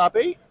live for top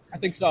 8? I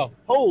think so.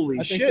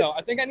 Holy shit. I think so.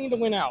 I think I need to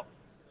win out.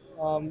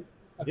 I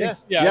think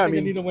I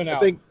need to win out. I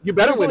think you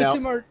better win out.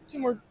 Two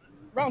more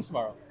rounds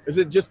tomorrow. Is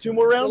it just 2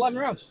 more rounds? 11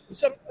 rounds.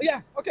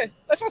 Yeah. Okay.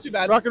 That's not too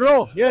bad. Rock and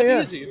roll. Yeah.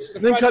 That's easy.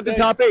 Then cut the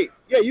top 8.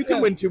 Yeah, you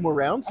can win 2 more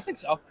rounds. I think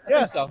so. I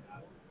think so.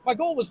 My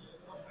goal was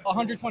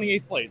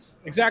 128th place.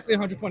 Exactly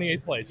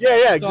 128th place.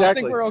 Yeah, exactly. So I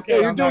think we're okay.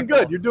 Yeah, you're doing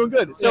good. You're doing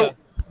good. So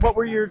what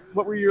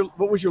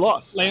was your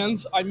loss?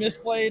 Lands. I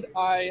misplayed.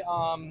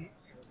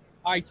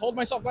 I told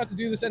myself not to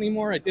do this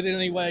anymore. I did it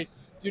anyway.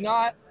 Do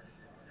not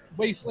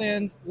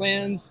wasteland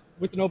lands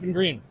with an open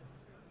green.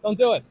 Don't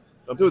do it.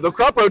 Don't do it. They'll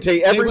crop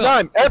rotate every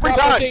time. Every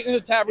time. Rotate in the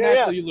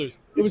tabernacle, you lose.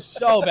 It was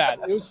so bad.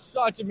 It was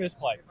such a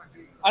misplay.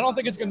 I don't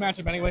think it's a good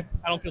matchup anyway.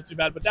 I don't feel too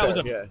bad, but that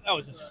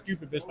was a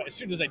stupid misplay. As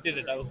soon as I did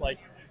it, I was like,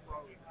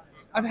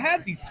 I've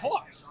had these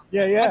talks.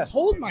 Yeah. I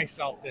told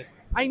myself this.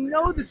 I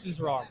know this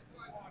is wrong.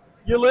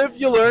 You live,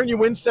 you learn, you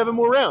win 7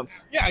 more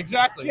rounds. Yeah,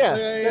 exactly.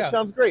 Yeah. That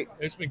sounds great.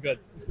 It's been good.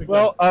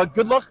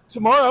 Good luck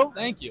tomorrow.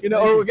 Thank you.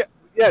 Tomorrow.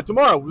 Yes,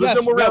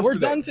 no more rounds we're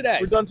done today.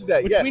 We're done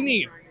today. Which we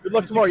need. Good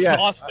luck tomorrow.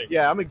 Exhausting.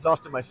 Yeah, I'm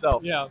exhausted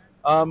myself. Yeah.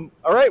 All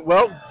right.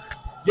 Well,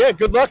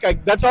 good luck.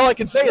 That's all I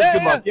can say is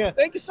good luck. Yeah.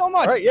 Thank you so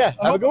much. All right. Yeah.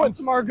 Have a good one.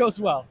 Tomorrow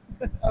goes well.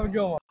 Have a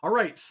good one. All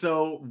right.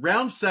 So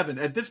round 7.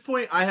 At this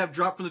point, I have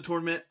dropped from the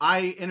tournament.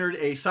 I entered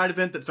a side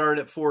event that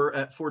started at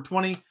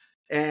 4:20,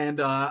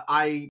 and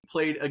I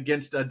played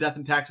against a Death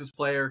and Taxes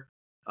player.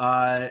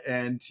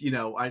 And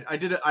I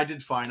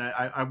did fine.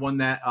 I won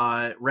that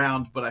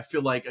round, but I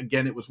feel like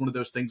again it was one of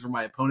those things where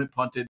my opponent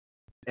punted,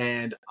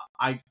 and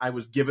I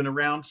was given a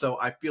round. So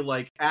I feel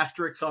like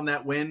asterisks on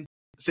that win.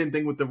 Same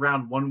thing with the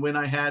round 1 win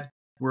I had,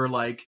 where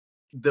like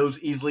those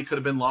easily could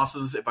have been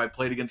losses if I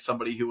played against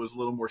somebody who was a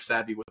little more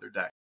savvy with their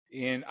deck.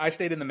 And I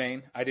stayed in the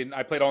main.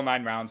 I played all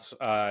 9 rounds,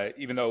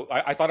 even though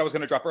I thought I was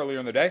going to drop earlier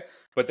in the day.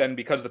 But then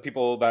because of the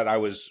people that I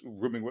was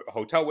rooming a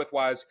hotel with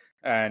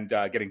and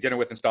getting dinner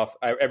with and stuff,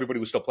 everybody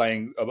was still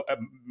playing.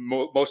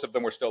 Most of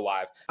them were still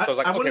live. So I was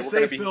like, I want to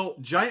say, Phil,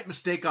 giant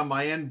mistake on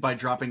my end by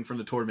dropping from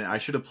the tournament. I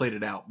should have played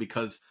it out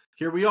because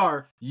here we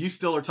are. You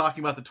still are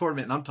talking about the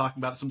tournament, and I'm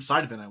talking about some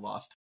side event I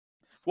lost.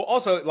 Well,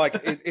 also,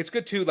 like, it's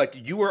good, too. Like,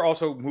 you were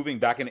also moving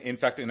back into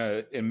Infect in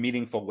a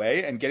meaningful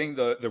way, and getting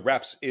the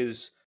reps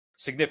is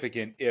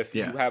significant if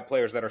you have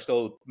players that are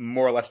still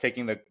more or less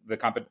taking the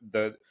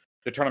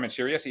tournament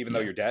serious, even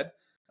though you're dead.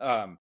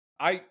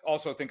 I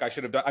also think I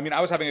should have done. I mean, I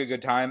was having a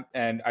good time,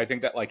 and I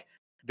think that like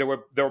there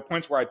were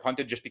points where I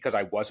punted just because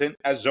I wasn't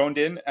as zoned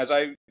in as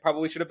I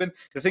probably should have been.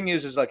 The thing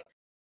is like,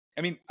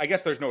 I mean, I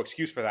guess there's no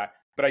excuse for that.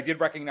 But I did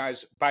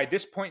recognize by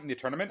this point in the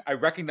tournament, I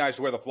recognized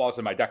where the flaws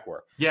in my deck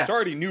were. Yeah. So I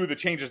already knew the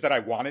changes that I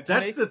wanted to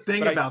make. That's the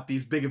thing about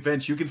these big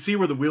events. You can see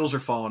where the wheels are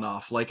falling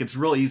off. Like, it's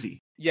real easy.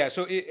 Yeah.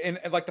 So, and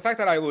like the fact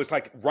that I was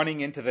like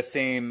running into the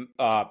same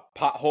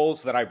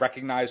potholes that I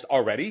recognized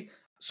already.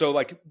 So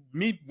like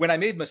when I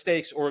made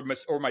mistakes or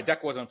my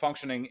deck wasn't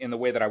functioning in the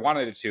way that I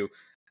wanted it to,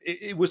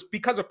 it was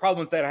because of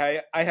problems that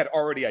I had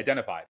already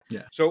identified.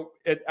 Yeah. So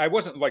I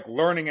wasn't like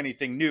learning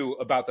anything new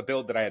about the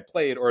build that I had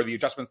played or the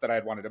adjustments that I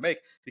had wanted to make,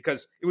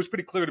 because it was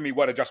pretty clear to me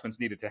what adjustments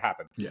needed to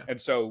happen. Yeah.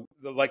 And so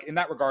like in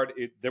that regard,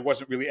 there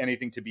wasn't really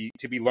anything to be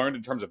learned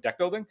in terms of deck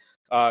building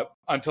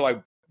until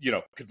I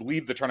could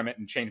leave the tournament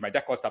and change my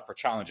deck list up for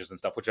challenges and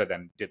stuff, which I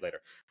then did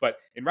later. But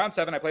in round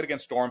 7, I played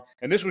against Storm,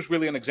 and this was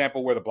really an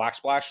example where the Black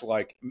Splash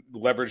like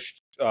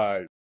leveraged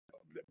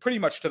pretty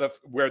much to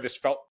where this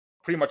felt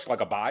pretty much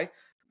like a buy.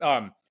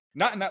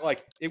 Not in that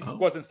like it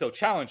wasn't still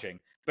challenging,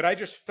 but I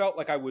just felt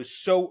like I was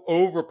so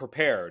over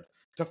prepared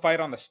to fight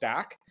on the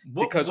stack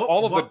because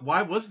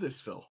why was this,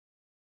 Phil?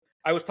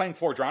 I was playing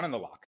 4 Drown in the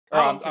Lock.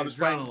 Okay, I was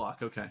Drown playing in the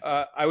Lock. Okay.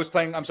 I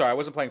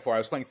wasn't playing 4. I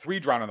was playing 3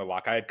 Drown in the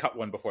Lock. I had cut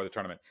one before the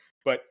tournament,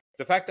 but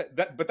the fact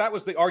that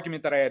was the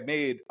argument that I had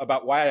made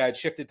about why I had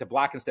shifted to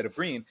black instead of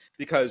green,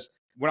 because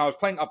when I was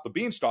playing Up the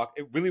Beanstalk,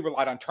 it really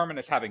relied on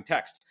Terminus having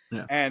text,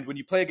 and when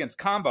you play against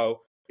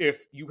combo,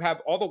 if you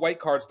have all the white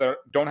cards that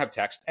don't have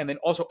text, and then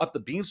also Up the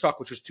Beanstalk,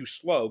 which is too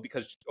slow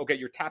because,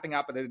 you're tapping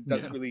out, but it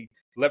doesn't really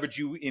leverage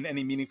you in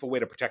any meaningful way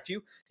to protect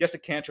you. Yes,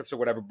 it cantrips or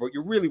whatever, but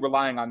you're really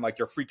relying on like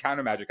your free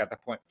counter magic at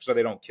that point so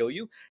they don't kill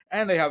you.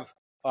 And they have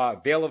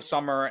Veil of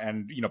Summer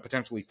and,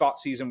 potentially Thought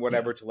Season,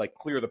 whatever, to like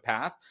clear the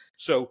path.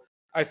 So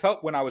I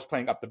felt when I was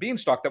playing Up the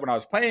Beanstalk that when I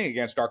was playing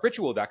against Dark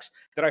Ritual decks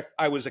that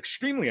I was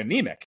extremely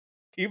anemic.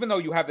 Even though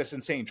you have this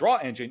insane draw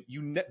engine,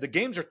 the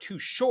games are too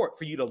short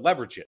for you to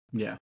leverage it.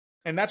 Yeah.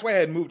 And that's why I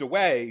had moved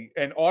away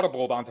and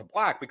audibled onto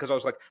black, because I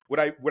was like, what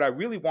I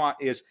really want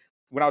is,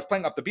 when I was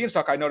playing Up the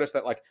Beanstalk, I noticed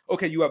that like,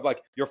 okay, you have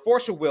like your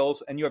Force of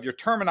Wills and you have your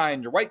Termini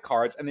and your white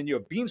cards, and then you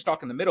have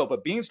Beanstalk in the middle,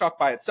 but Beanstalk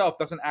by itself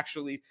doesn't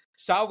actually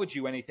salvage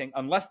you anything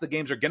unless the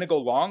games are going to go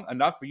long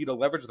enough for you to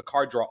leverage the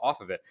card draw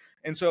off of it.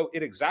 And so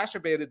it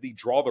exacerbated the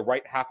draw the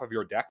right half of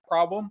your deck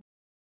problem,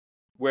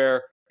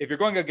 where if you're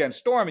going against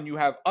Storm and you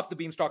have Up the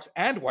Beanstalks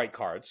and white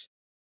cards,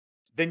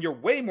 then you're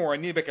way more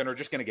anemic and are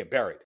just going to get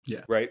buried.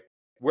 Yeah. Right?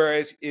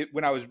 Whereas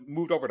when I was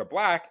moved over to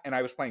black and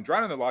I was playing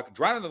Drown in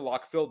the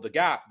Lock filled the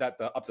gap that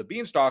the Up the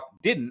Beanstalk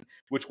didn't,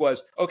 which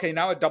was, okay,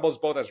 now it doubles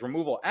both as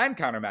removal and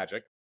counter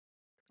magic,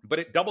 but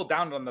it doubled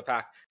down on the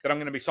fact that I'm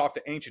going to be soft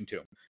to Ancient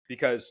Tomb,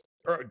 because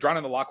Drown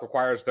in the Lock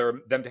requires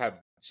them to have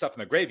stuff in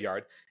their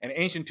graveyard, and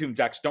Ancient Tomb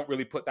decks don't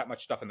really put that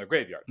much stuff in their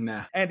graveyard.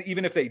 Nah. And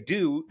even if they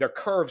do, their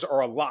curves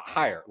are a lot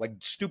higher, like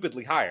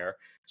stupidly higher.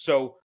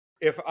 So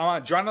if I'm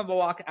on Drown in the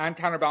Lock and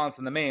Counterbalance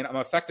in the main, I'm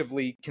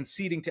effectively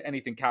conceding to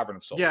anything Cavern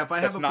of Souls. Yeah, if I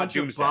have a bunch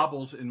Doomsday. of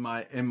baubles in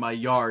my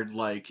yard,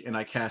 like, and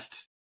I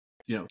cast,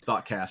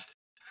 Thought Cast,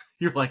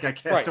 you're like, I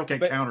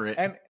can't counter it.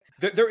 And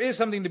there is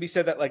something to be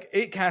said that like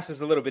 8 cast is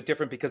a little bit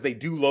different because they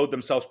do load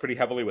themselves pretty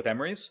heavily with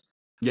Emeries.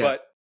 Yeah.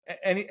 But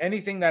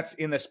anything that's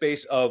in the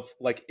space of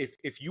like,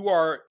 if you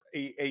are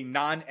a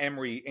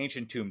non-Emery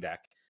Ancient Tomb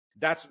deck,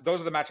 those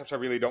are the matchups I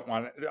really don't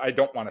want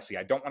to see.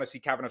 I don't want to see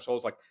Cavern of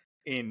Souls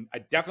I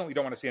definitely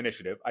don't want to see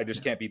Initiative. I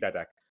just can't beat that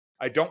deck.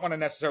 I don't want to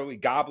necessarily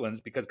Goblins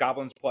because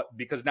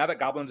now that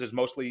Goblins is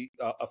mostly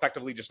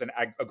effectively just an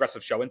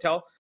aggressive show and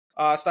tell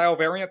style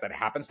variant that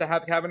happens to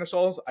have Cavern of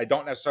Souls, I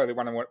don't necessarily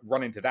want to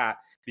run into that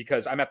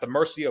because I'm at the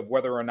mercy of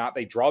whether or not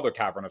they draw their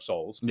Cavern of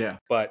Souls. Yeah.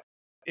 But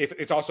if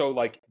it's also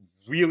like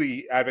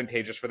really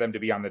advantageous for them to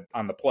be on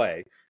the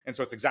play, and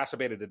so it's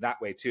exacerbated in that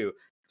way too.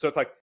 So it's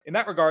like, in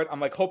that regard, I'm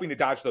like hoping to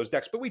dodge those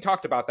decks. But we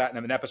talked about that in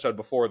an episode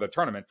before the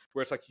tournament,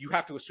 where it's like you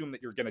have to assume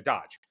that you're going to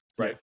dodge,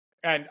 right?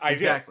 Yeah. And I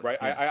did, right?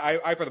 Yeah.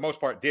 I for the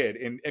most part did.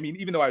 And I mean,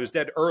 even though I was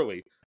dead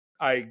early,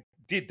 I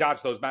did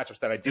dodge those matchups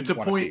that I didn't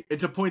want to see.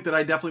 It's a point that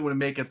I definitely want to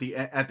make at the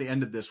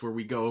end of this, where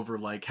we go over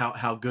like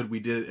how good we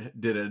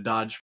did a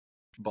dodge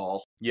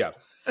ball. Yeah.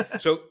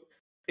 So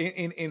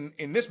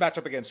in this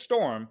matchup against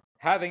Storm,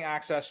 having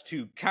access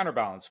to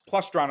Counterbalance,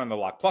 plus Drown in the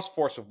Lock, plus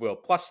Force of Will,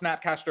 plus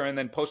Snapcaster, and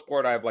then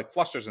post-board I have like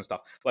Flusters and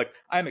stuff. Like,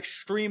 I'm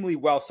extremely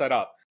well set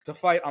up to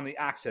fight on the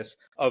axis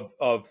of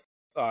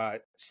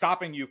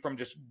stopping you from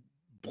just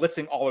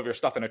blitzing all of your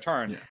stuff in a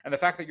turn. Yeah. And the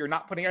fact that you're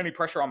not putting any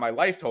pressure on my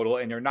life total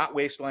and you're not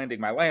wastelanding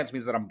my lands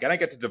means that I'm going to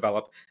get to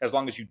develop as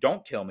long as you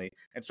don't kill me.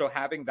 And so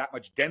having that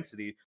much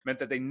density meant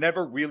that they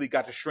never really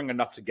got to string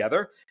enough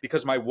together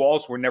because my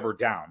walls were never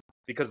down,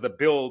 because the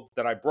build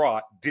that I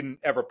brought didn't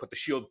ever put the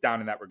shields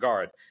down in that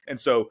regard. And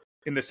so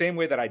in the same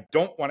way that I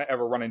don't want to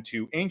ever run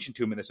into Ancient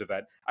Tomb in this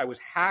event, I was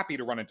happy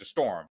to run into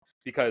Storm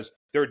because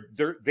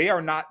they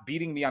are not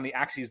beating me on the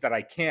axes that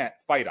I can't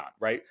fight on,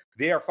 right?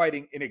 They are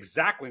fighting in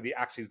exactly the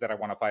axes that I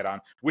want to fight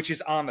on, which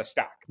is on the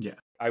stack. Yeah.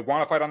 I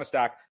want to fight on the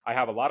stack. I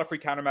have a lot of free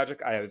counter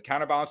magic. I have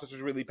Counterbalance, which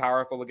is really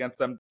powerful against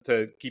them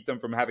to keep them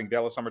from having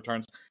Veil of Summer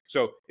turns.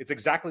 So it's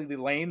exactly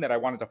the lane that I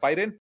wanted to fight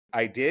in.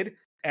 I did.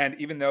 And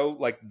even though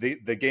like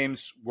the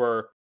games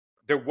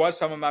there was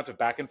some amount of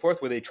back and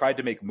forth where they tried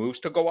to make moves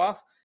to go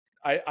off,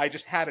 I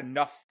just had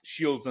enough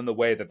shields in the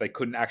way that they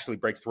couldn't actually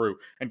break through.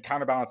 And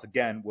Counterbalance,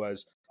 again,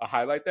 was a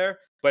highlight there.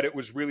 But it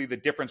was really the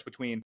difference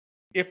between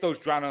if those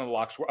Drown in the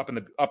Locks were up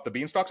the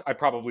Beanstalks, I'd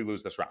probably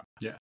lose this round.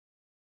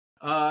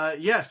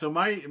 Yeah. So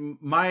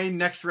my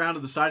next round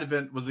of the side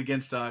event was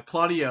against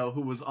Claudio,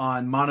 who was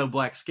on Mono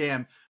Black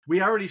Scam.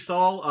 We already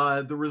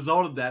saw the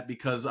result of that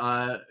because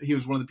he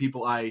was one of the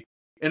people I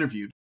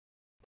interviewed.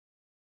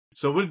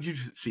 So what did you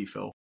see,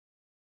 Phil?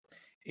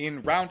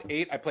 In round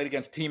 8, I played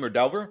against Teamer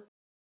Delver.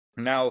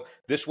 Now,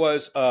 this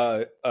was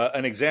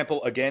an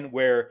example, again,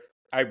 where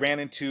I ran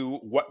into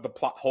what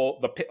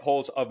the pit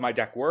holes of my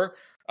deck were.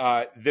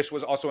 this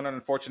was also an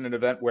unfortunate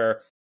event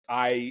where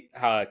I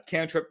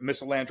cantrip,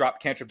 missed a land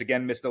drop, cantripped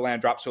again, missed the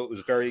land drop. So it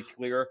was very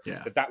clear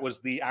that was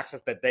the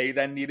access that they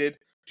then needed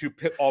to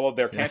put all of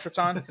their cantrips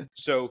on.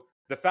 So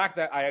the fact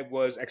that I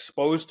was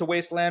exposed to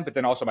wasteland, but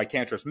then also my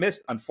cantrips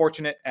missed,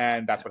 unfortunate,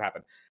 and that's what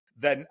happened.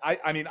 Then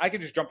I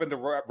could just jump into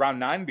round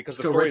 9 because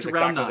the story is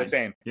exactly the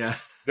same. Yeah,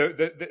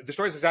 the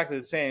story is exactly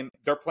the same.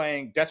 They're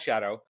playing Death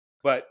Shadow,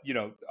 but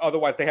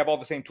otherwise they have all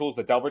the same tools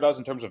that Delver does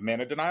in terms of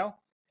mana denial,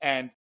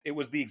 and it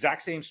was the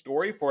exact same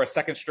story for a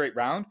second straight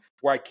round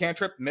where I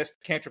cantripped, missed,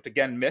 cantripped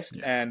again, missed,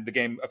 and the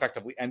game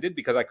effectively ended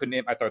because I couldn't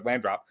hit my third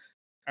land drop.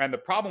 And the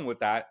problem with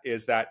that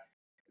is that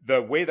the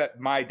way that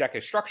my deck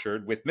is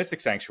structured with Mystic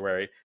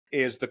Sanctuary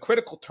is the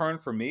critical turn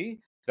for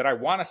me that I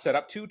want to set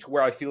up to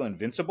where I feel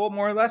invincible,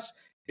 more or less,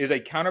 is a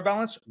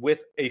counterbalance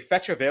with a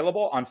fetch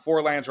available on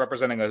 4 lands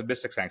representing a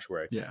Mystic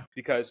Sanctuary. Yeah.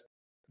 Because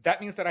that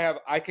means that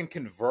I can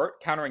convert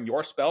countering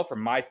your spell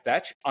from my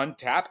fetch,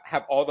 untap,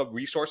 have all the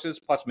resources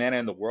plus mana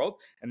in the world,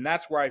 and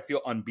that's where I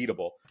feel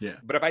unbeatable. Yeah.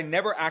 But if I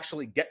never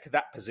actually get to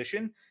that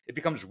position, it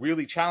becomes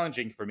really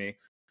challenging for me.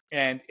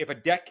 And if a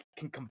deck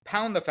can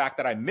compound the fact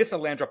that I miss a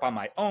land drop on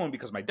my own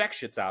because my deck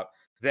shits out,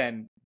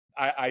 then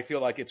I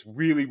feel like it's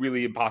really,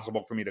 really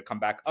impossible for me to come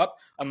back up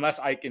unless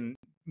I can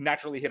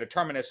naturally hit a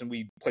terminus and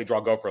we play draw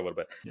go for a little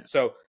bit. Yeah.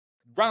 So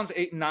rounds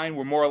 8 and 9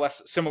 were more or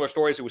less similar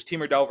stories. It was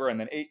Temur Delver and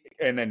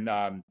then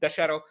Death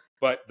Shadow,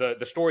 but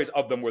the stories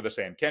of them were the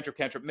same.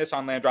 Cantrip, miss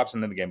on land drops,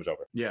 and then the game was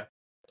over. Yeah.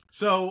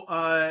 So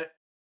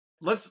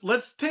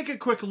let's take a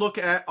quick look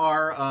at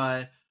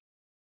our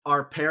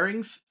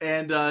pairings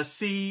and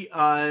see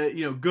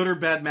good or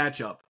bad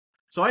matchup.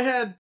 So I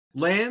had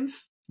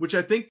lands, which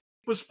I think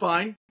was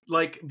fine.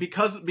 Like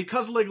because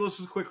Legolas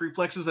was quick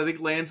reflexes, I think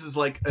lands is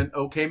like an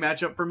okay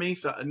matchup for me.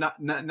 So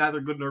not neither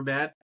good nor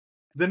bad.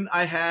 Then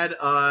I had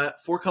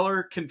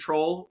 4-color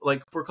control,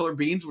 like 4-color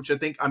beans, which I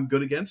think I'm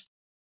good against.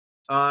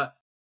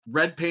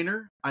 Red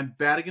Painter, I'm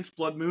bad against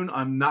Blood Moon.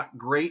 I'm not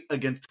great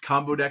against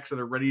combo decks that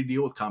are ready to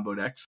deal with combo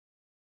decks.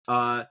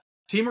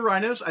 Team of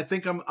Rhinos, I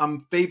think I'm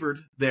favored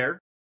there.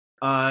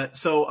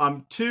 So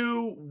I'm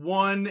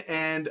 2-1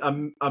 and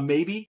a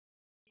maybe.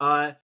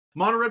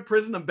 Mono Red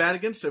Prison, I'm bad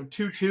against, so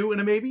 2-2 and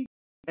a maybe.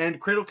 And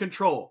Cradle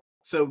Control,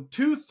 so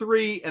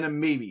 2-3 and a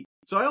maybe.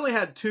 So I only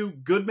had 2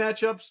 good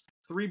matchups,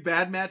 3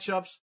 bad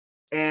matchups,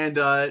 and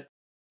 1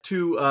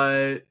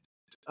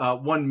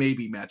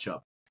 maybe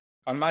matchup.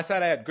 On my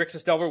side, I had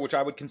Grixis Delver, which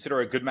I would consider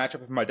a good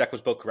matchup if my deck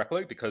was built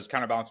correctly, because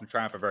Counterbalance and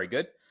Triumph are very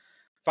good.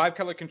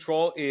 5-color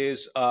control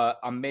is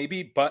a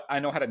maybe, but I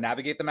know how to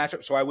navigate the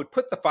matchup, so I would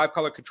put the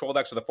 5-color control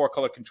decks or the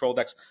 4-color control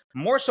decks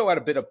more so at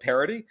a bit of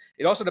parity.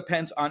 It also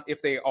depends on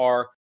if they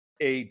are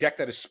a deck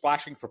that is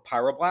splashing for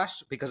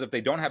Pyroblast, because if they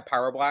don't have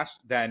Pyroblast,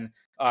 then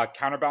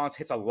Counterbalance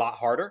hits a lot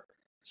harder.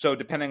 So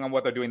depending on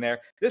what they're doing there.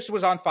 This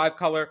was on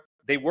 5-color.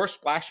 They were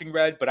splashing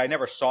red, but I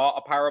never saw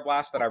a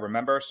Pyroblast that I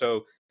remember.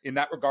 So in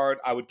that regard,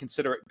 I would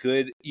consider it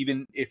good,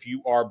 even if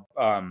you are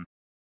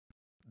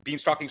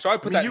beanstalking. So I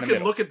would put that in the middle. You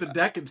can look at the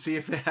deck and see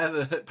if it has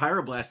a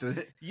Pyroblast in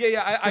it.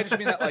 Yeah. I just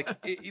mean that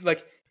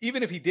like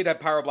even if he did have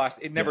Pyroblast,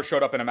 it never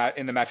showed up in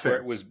the match where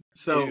it was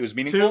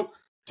meaningful.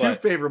 Too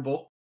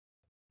favorable.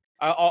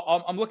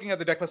 I'm looking at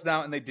the deck list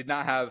now, and they did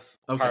not have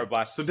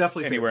Pyroblast so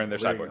definitely anywhere in their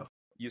sideboard.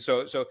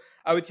 So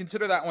I would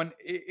consider that one.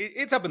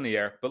 It's up in the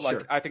air, but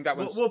sure. I think that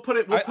was. We'll put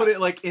it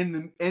like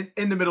in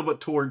the middle,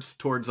 but towards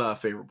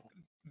favorable.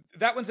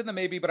 That one's in the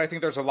maybe, but I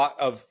think there's a lot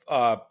of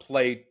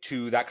play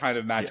to that kind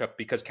of matchup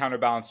because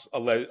Counterbalance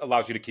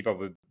allows you to keep up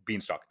with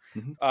Beanstalk.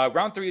 Mm-hmm.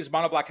 Round 3 is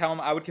Mono Black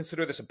Helm. I would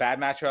consider this a bad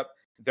matchup.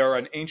 They're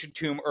an Ancient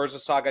Tomb, Urza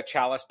Saga,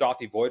 Chalice,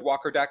 Dothy,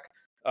 Voidwalker deck.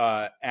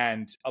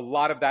 And a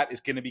lot of that is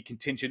going to be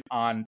contingent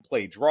on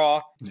play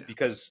draw,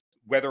 because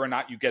whether or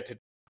not you get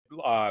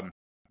to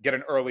get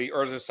an early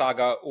Urza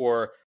Saga,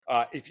 or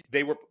if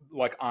they were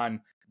like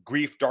on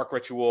Grief, Dark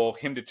Ritual,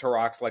 Hymn to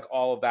Turox, like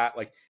all of that,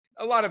 like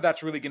a lot of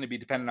that's really going to be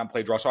dependent on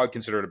play draw. So I would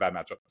consider it a bad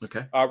matchup.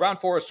 Okay. Round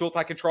 4 is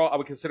Sultai Control. I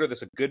would consider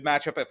this a good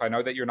matchup if I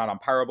know that you're not on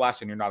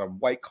Pyroblast and you're not on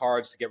white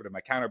cards to get rid of my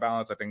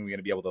counterbalance. I think we're going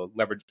to be able to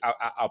leverage.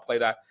 I'll play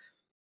that.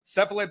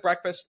 Cephalid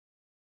Breakfast.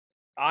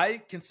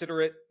 I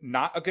consider it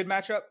not a good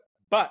matchup,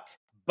 but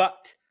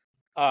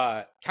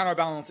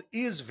Counterbalance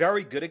is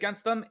very good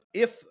against them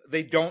if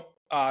they don't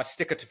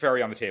stick a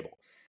Teferi on the table.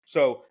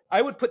 So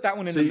I would put that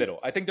one in the middle.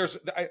 I think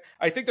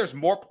there's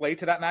more play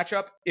to that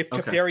matchup if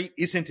Teferi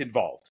isn't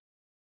involved.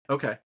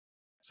 Okay,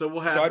 so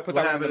we'll have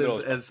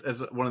it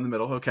as one in the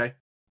middle. Okay.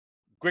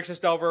 Grixis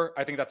Delver,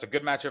 I think that's a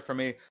good matchup for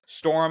me.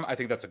 Storm, I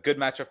think that's a good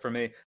matchup for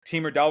me.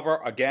 Temur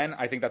Delver, again,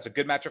 I think that's a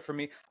good matchup for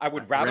me. I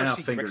would rather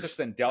see Grixis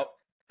than Delver.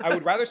 I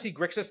would rather see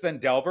Grixis than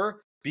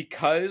Delver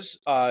because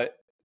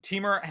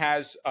Temur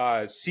has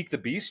Seek the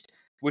Beast,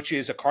 which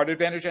is a card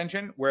advantage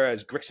engine,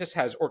 whereas Grixis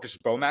has Orcus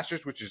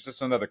Bowmasters, which is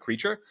just another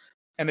creature.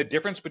 And the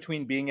difference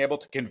between being able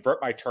to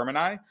convert my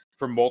Termini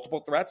for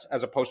multiple threats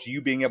as opposed to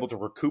you being able to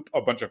recoup a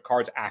bunch of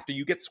cards after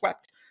you get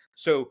swept.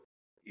 So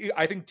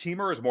I think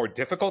Temur is more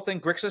difficult than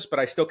Grixis, but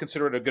I still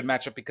consider it a good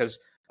matchup because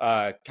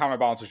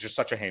Counterbalance is just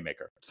such a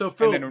haymaker. So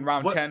Phil, and then in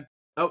round 10...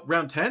 Oh,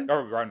 round 10?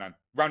 Or round 9.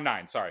 Round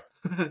 9, sorry.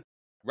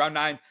 Round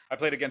 9, I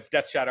played against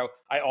Death Shadow.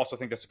 I also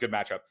think that's a good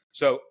matchup.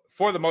 So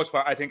for the most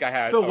part, I think I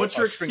had. Phil, what's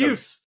your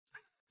excuse?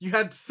 You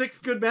had 6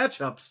 good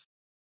matchups,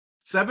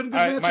 7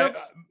 good matchups.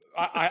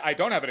 I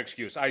don't have an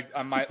excuse.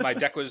 My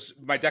deck was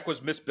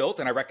misbuilt,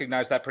 and I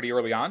recognized that pretty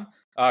early on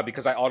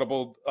because I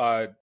audibled.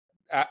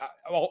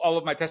 All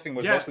of my testing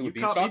was mostly with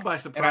Beanstalk. You caught me by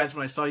surprise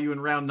when I saw you in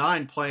round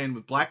 9 playing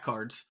with black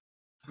cards.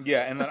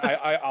 Yeah, and then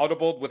I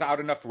audibled without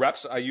enough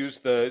reps. I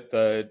used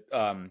the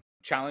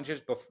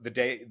challenges the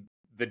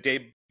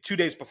day 2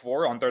 days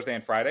before on Thursday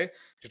and Friday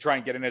to try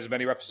and get in as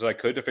many reps as I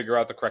could to figure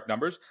out the correct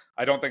numbers.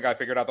 I don't think I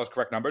figured out those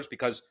correct numbers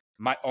because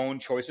my own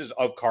choices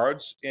of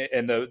cards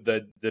and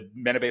the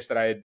mana base that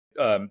I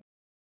had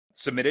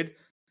submitted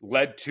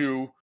led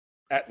to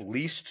at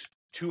least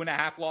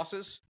 2.5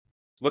 losses.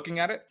 Looking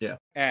at it, yeah.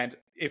 And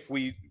if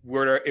we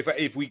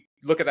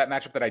look at that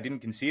matchup that I didn't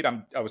concede,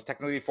 I was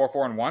technically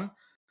 4-4-1.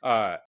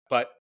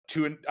 But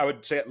I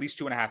would say at least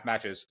 2.5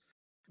 matches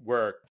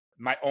were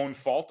my own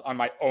fault on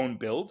my own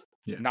build,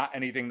 not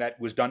anything that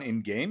was done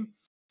in game.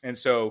 And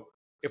so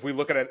if we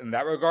look at it in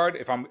that regard,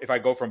 if I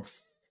go from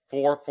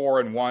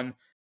 4-4-1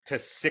 to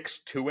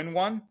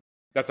 6-2-1,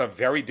 that's a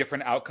very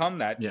different outcome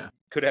that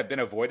could have been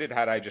avoided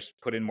had I just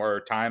put in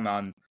more time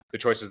on the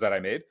choices that I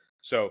made.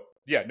 So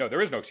yeah, no,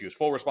 there is no excuse.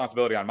 Full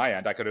responsibility on my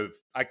end. I could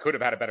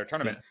have had a better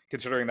tournament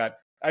considering that.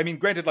 I mean,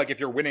 granted, like if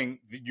you're winning,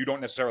 you don't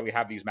necessarily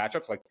have these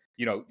matchups. Like,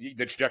 you know,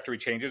 the trajectory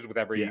changes with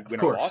every win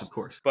or loss. Of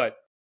course. But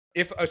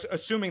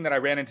assuming that I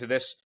ran into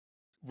this,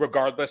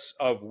 regardless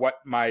of what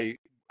my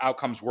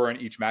outcomes were in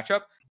each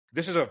matchup,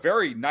 this is a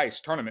very nice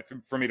tournament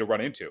for me to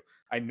run into.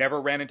 I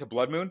never ran into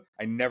Blood Moon.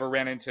 I never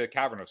ran into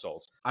Cavern of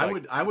Souls. I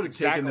would have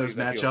taken those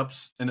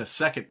matchups in a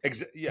second.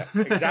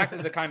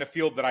 Exactly the kind of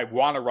field that I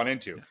want to run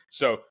into. Yeah.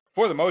 So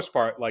for the most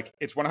part, like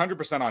it's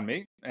 100% on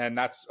me, and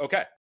that's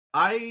okay.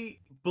 I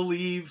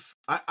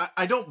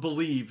don't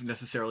believe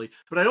necessarily,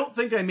 but I don't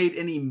think I made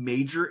any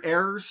major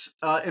errors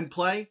in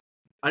play.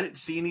 I didn't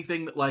see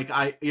anything that like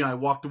I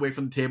walked away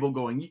from the table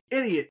going, "You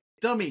idiot,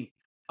 dummy."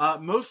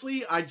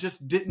 Mostly I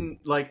just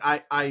didn't like,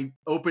 I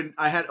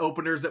had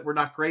openers that were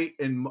not great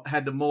and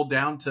had to mold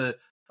down to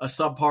a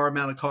subpar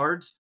amount of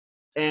cards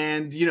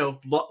and,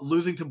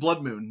 losing to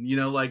Blood Moon,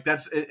 like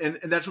that's, and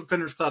that's what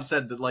Fenris Cloud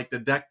said, that like the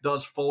deck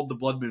does fold to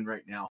Blood Moon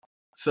right now.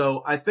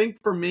 So I think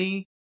for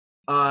me,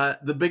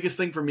 the biggest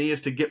thing for me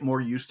is to get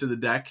more used to the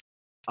deck.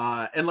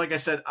 And like I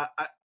said,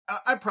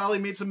 I probably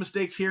made some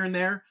mistakes here and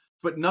there,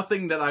 but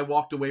nothing that I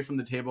walked away from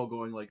the table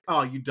going like,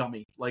 "Oh, you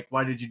dummy. Like,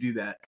 why did you do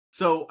that?"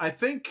 So I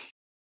think,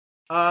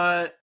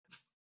 for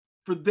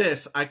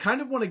this, I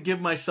kind of want to give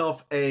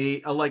myself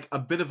a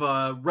bit of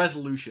a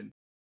resolution.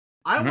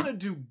 I want to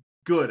do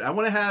good. I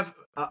want to have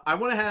I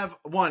want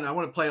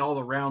to play all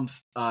the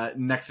rounds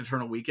next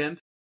Eternal Weekend,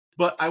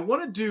 but I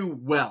want to do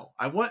well.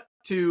 I want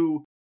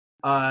to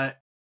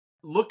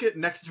look at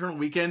next Eternal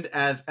Weekend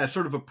as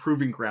sort of a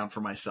proving ground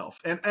for myself.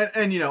 And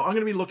I'm going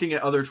to be looking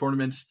at other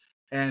tournaments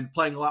and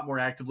playing a lot more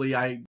actively.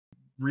 I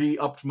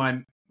re-upped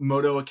my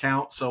Moto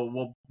account,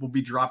 so we'll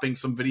be dropping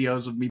some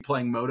videos of me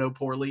playing Moto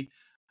poorly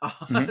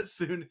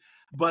soon.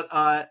 But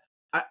I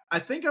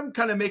think I'm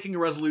kind of making a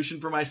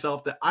resolution for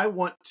myself that I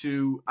want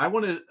to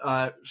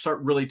start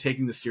really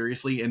taking this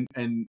seriously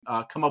and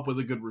come up with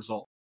a good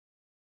result.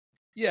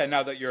 Yeah,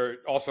 now that you're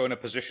also in a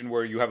position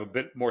where you have a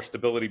bit more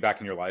stability back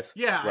in your life.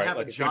 Yeah, right? I have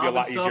a job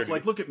and stuff.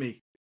 Like, look at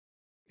me.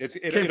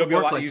 It'll be a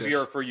lot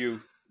easier for you.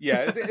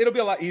 Yeah, it'll be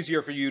a lot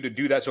easier for you to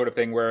do that sort of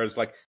thing. Whereas,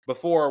 like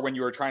before, when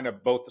you were trying to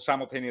both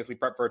simultaneously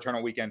prep for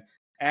Eternal Weekend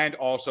and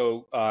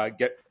also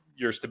get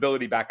your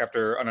stability back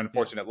after an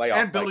unfortunate layoff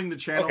and building the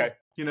channel. Okay.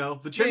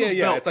 The channel's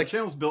built. It's like the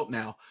channel's built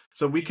now,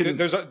 so we can.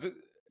 There's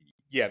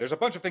a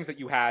bunch of things that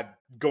you had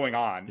going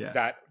on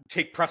that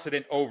take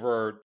precedent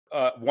over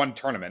one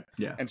tournament.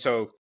 Yeah, and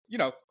so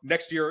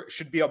next year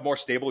should be a more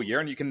stable year,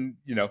 and you can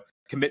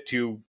commit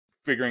to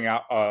figuring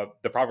out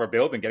the proper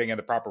build and getting in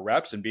the proper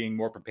reps and being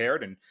more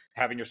prepared and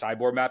having your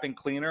sideboard mapping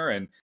cleaner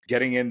and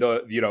getting in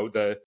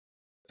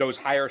those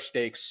higher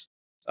stakes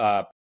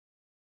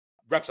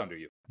reps under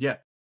you. Yeah.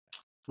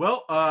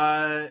 Well,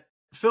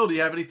 Phil, do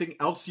you have anything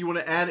else you want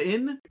to add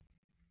in?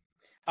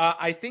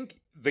 I think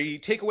the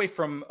takeaway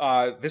from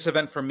this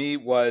event for me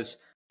was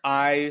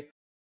I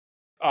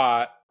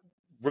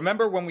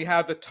remember when we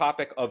had the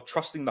topic of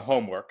trusting the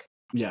homework.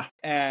 Yeah.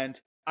 And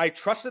I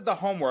trusted the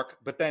homework,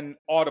 but then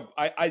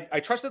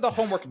I trusted the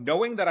homework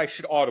knowing that I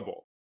should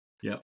audible.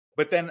 Yeah.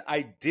 But then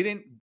I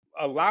didn't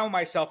allow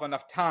myself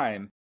enough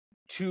time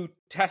to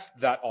test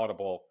that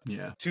audible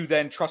to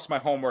then trust my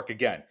homework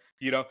again.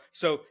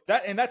 So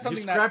that's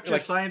something you scrapped your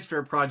science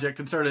fair project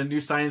and started a new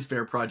science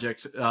fair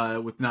project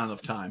with not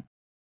enough time.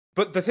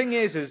 But the thing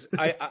is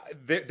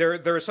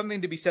there is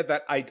something to be said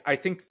that I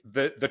think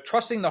the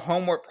trusting the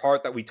homework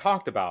part that we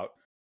talked about,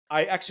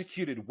 I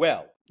executed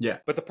well. Yeah.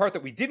 But the part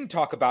that we didn't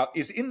talk about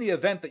is in the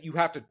event that you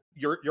have to,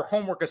 your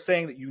homework is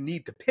saying that you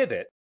need to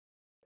pivot.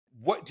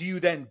 What do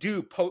you then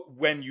do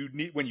when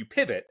you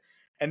pivot?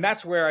 And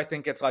that's where I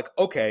think it's like,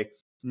 okay,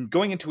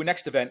 going into a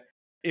next event,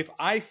 if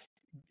I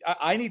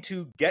need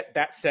to get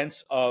that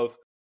sense of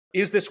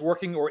is this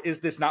working or is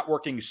this not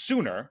working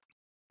sooner,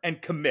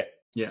 and commit.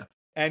 Yeah.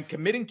 And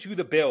committing to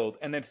the build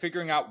and then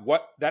figuring out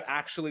what that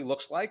actually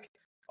looks like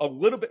a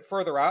little bit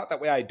further out.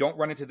 That way I don't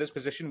run into this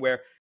position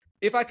where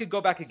if I could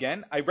go back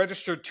again, I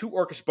registered 2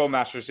 Orcish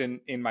Bowmasters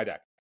in my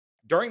deck.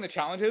 During the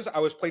challenges, I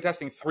was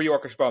playtesting 3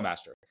 Orcish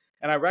Bowmaster.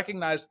 And I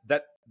recognized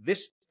that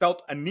this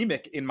felt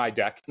anemic in my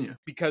deck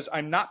because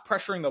I'm not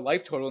pressuring the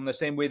life total in the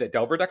same way that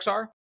Delver decks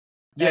are.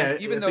 Yeah,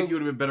 and even I think you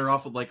would have been better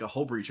off with like a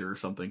Hull Breacher or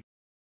something.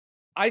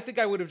 I think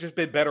I would have just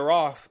been better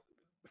off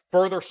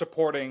further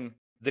supporting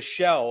the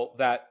shell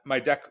that my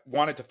deck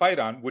wanted to fight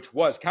on, which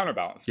was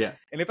Counterbalance. Yeah.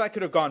 And if I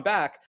could have gone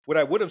back, what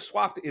I would have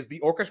swapped is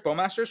the Orcish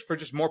Bowmasters for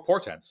just more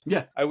Portents.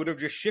 Yeah. I would have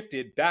just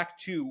shifted back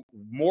to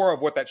more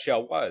of what that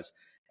shell was.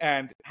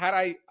 And had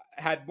I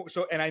had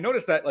and I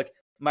noticed that like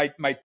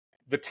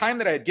the time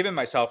that I had given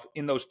myself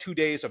in those 2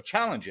 days of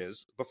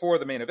challenges before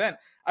the main event,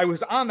 I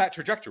was on that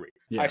trajectory.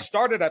 Yeah. I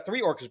started at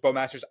 3 Orcish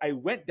Bowmasters. I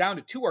went down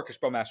to 2 Orcish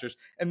Bowmasters.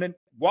 And then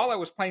while I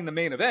was playing the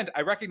main event,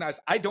 I recognized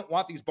I don't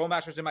want these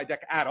Bowmasters in my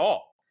deck at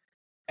all.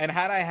 And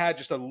had I had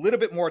just a little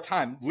bit more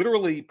time,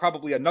 literally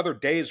probably another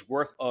day's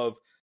worth of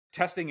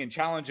testing in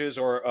challenges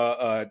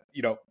or,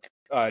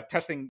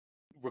 testing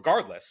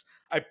regardless,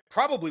 I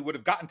probably would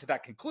have gotten to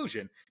that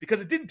conclusion because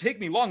it didn't take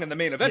me long in the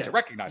main event to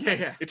recognize it.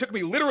 Yeah. It took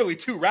me literally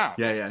 2 rounds.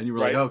 Yeah. And you were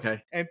like,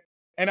 okay. And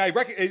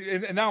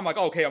now I'm like,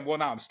 okay,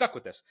 now I'm stuck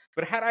with this.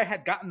 But had I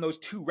had gotten those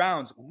 2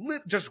 rounds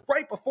just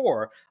right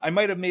before, I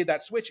might have made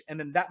that switch. And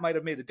then that might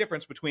have made the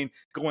difference between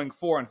going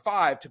 4 and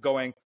 5 to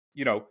going,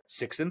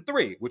 6 and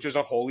 3, which is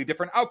a wholly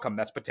different outcome.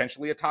 That's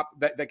potentially a top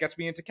that gets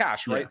me into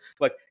cash, right? Yeah.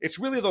 Like it's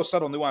really those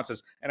subtle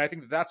nuances. And I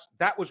think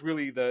that was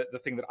really the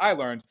thing that I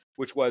learned,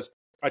 which was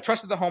I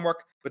trusted the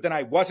homework, but then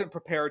I wasn't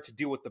prepared to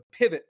deal with the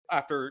pivot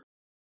after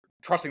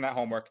trusting that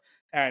homework.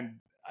 And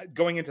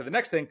going into the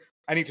next thing,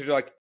 I need to do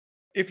like,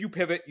 if you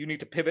pivot, you need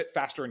to pivot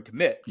faster and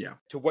commit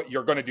to what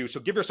you're going to do. So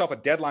give yourself a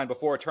deadline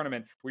before a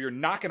tournament where you're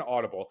not going to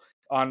audible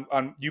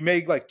on. You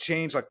may like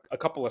change like a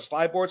couple of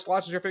slide board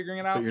slots as you're figuring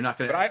it out. But you're not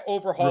going to. But I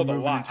overhauled a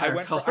lot.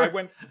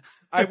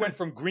 I went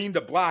from green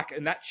to black,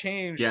 and that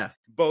changed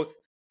both.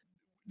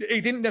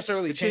 It didn't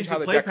necessarily change how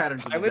the play deck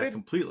patterns of the deck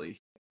completely.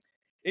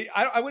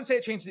 I wouldn't say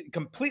it changed it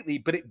completely,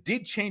 but it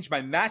did change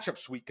my matchup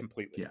suite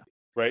completely. Yeah.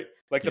 Right?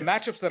 Like the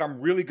matchups that I'm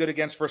really good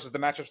against versus the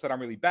matchups that I'm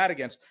really bad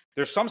against.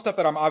 There's some stuff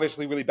that I'm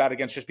obviously really bad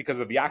against just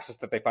because of the axis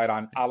that they fight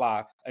on, a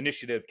la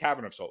Initiative,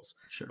 Cavern of Souls.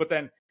 Sure. But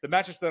then the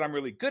matchups that I'm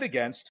really good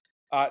against,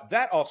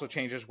 that also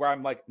changes where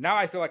I'm like, now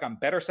I feel like I'm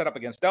better set up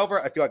against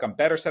Delver. I feel like I'm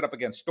better set up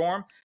against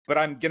Storm, but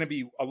I'm going to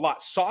be a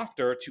lot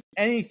softer to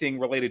anything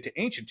related to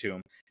Ancient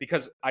Tomb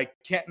because I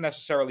can't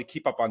necessarily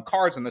keep up on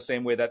cards in the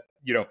same way that,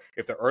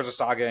 if they're Urza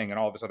Sagaing and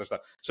all this other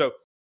stuff. So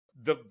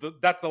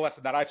that's the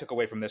lesson that I took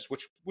away from this,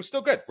 which was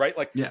still good, right?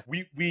 Like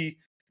we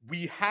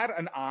had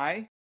an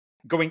eye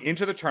going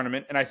into the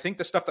tournament, and I think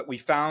the stuff that we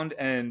found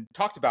and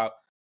talked about,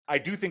 I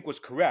do think was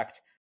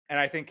correct. And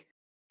I think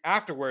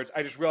afterwards,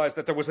 I just realized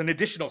that there was an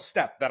additional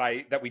step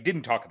that we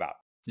didn't talk about,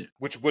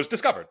 which was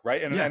discovered,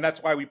 right? And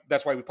that's why we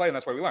play and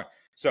that's why we learn.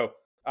 So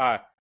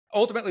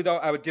ultimately, though,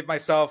 I would give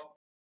myself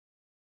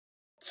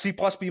C+, B-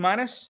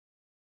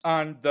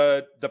 on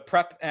the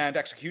prep and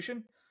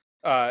execution.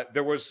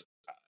 There was.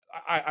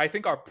 I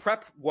think our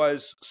prep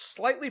was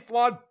slightly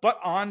flawed, but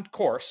on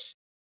course.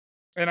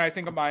 And I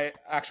think my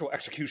actual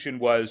execution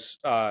was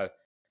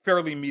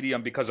fairly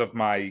medium because of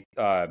my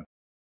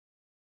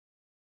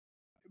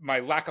my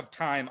lack of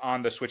time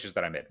on the switches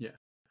that I made. Yeah,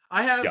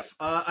 I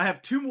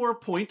have 2 more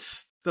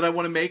points that I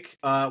want to make.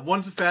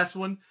 One's a fast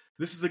one.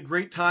 This is a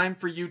great time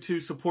for you to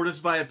support us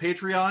via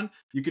Patreon.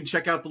 You can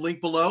check out the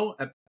link below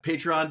at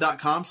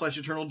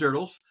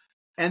patreon.com/eternaldurdles.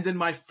 And then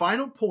my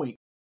final point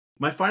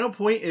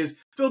is,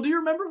 Phil, do you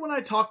remember when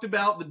I talked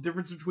about the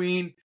difference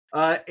between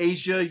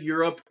Asia,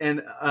 Europe,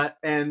 and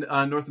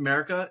North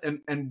America,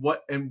 and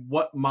what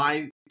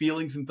my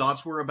feelings and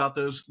thoughts were about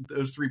those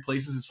 3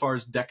 places as far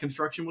as deck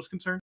construction was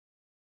concerned?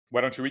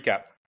 Why don't you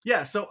recap?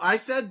 Yeah, so I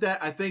said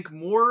that I think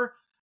more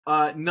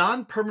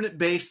non-permanent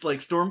based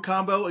like Storm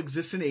combo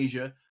exists in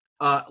Asia.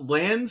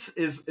 Lands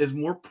is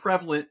more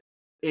prevalent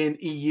in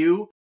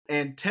EU,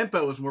 and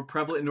tempo is more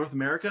prevalent in North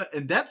America,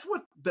 and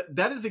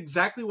that is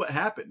exactly what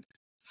happened.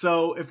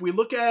 So if we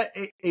look at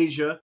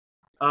Asia,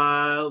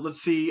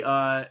 let's see,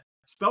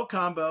 spell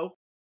combo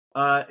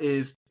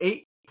is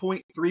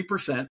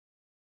 8.3%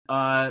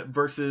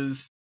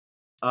 versus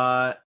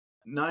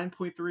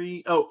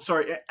 9.3. Oh,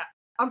 sorry,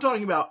 I'm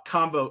talking about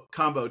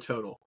combo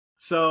total.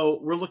 So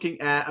we're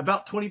looking at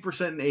about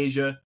 20% in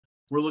Asia.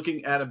 We're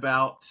looking at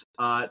about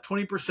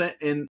 20%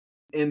 in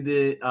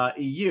the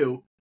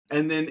EU,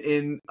 and then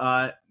in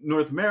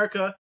North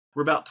America,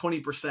 we're about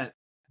 20%.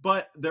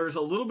 But there's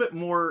a little bit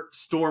more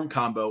Storm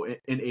combo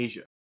in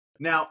Asia.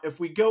 Now, if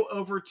we go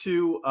over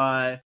to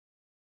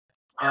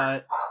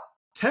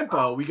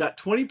tempo, we got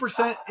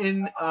 20%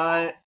 in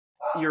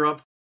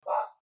Europe.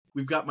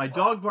 We've got my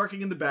dog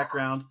barking in the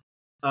background.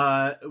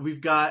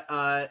 We've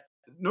got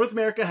North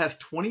America has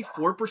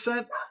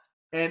 24%,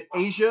 and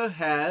Asia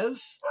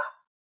has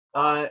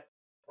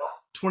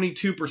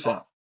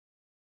 22%.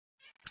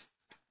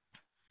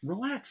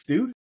 Relax,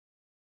 dude.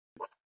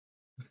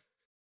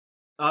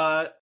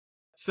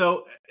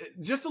 So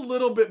just a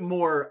little bit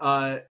more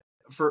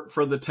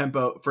for the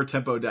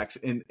tempo decks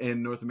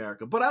in North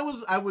America, but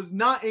I was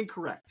not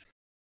incorrect.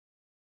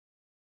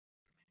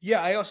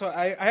 Yeah,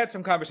 I had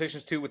some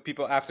conversations too with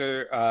people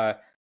after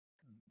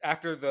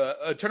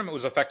the tournament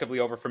was effectively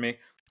over for me,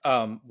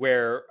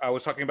 where I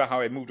was talking about how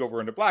I moved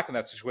over into black, and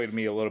that situated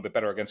me a little bit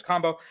better against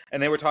combo.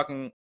 And they were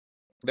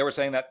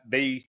saying that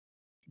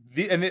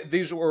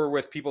these were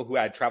with people who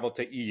had traveled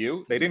to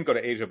EU. They didn't go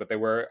to Asia, but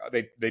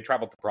they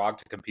traveled to Prague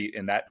to compete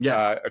in that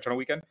tournament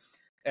weekend.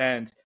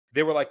 And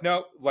they were like,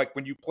 no, like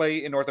when you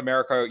play in North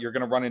America, you're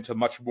going to run into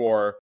much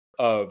more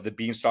of the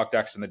Beanstalk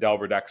decks and the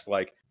Delver decks.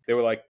 Like they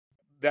were like,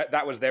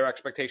 that was their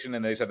expectation,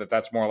 and they said that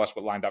that's more or less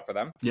what lined up for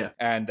them. Yeah.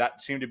 And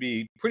that seemed to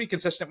be pretty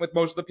consistent with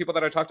most of the people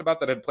that I talked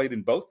about that had played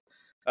in both.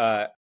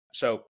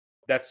 So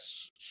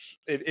that's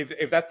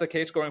if that's the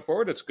case going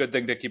forward, it's a good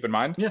thing to keep in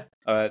mind. Yeah.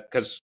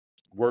 Because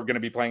we're going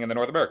to be playing in the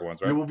North America ones,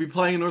 right? We will be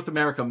playing in North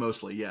America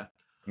mostly, yeah.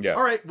 Yeah.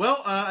 All right.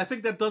 Well, I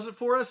think that does it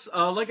for us.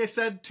 Like I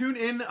said, tune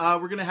in.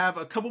 We're going to have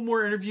a couple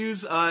more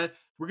interviews. We're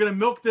going to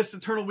milk this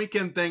Eternal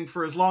Weekend thing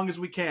for as long as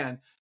we can.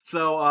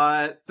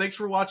 So thanks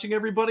for watching,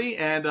 everybody,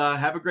 and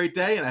have a great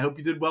day, and I hope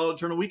you did well at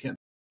Eternal Weekend.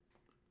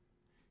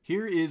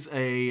 Here is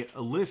a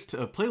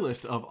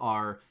playlist of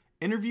our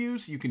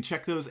interviews. You can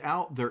check those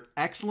out. They're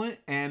excellent,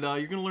 and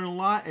you're going to learn a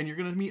lot, and you're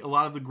going to meet a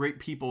lot of the great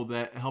people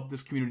that help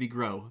this community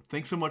grow.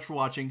 Thanks so much for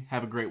watching.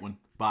 Have a great one.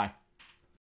 Bye.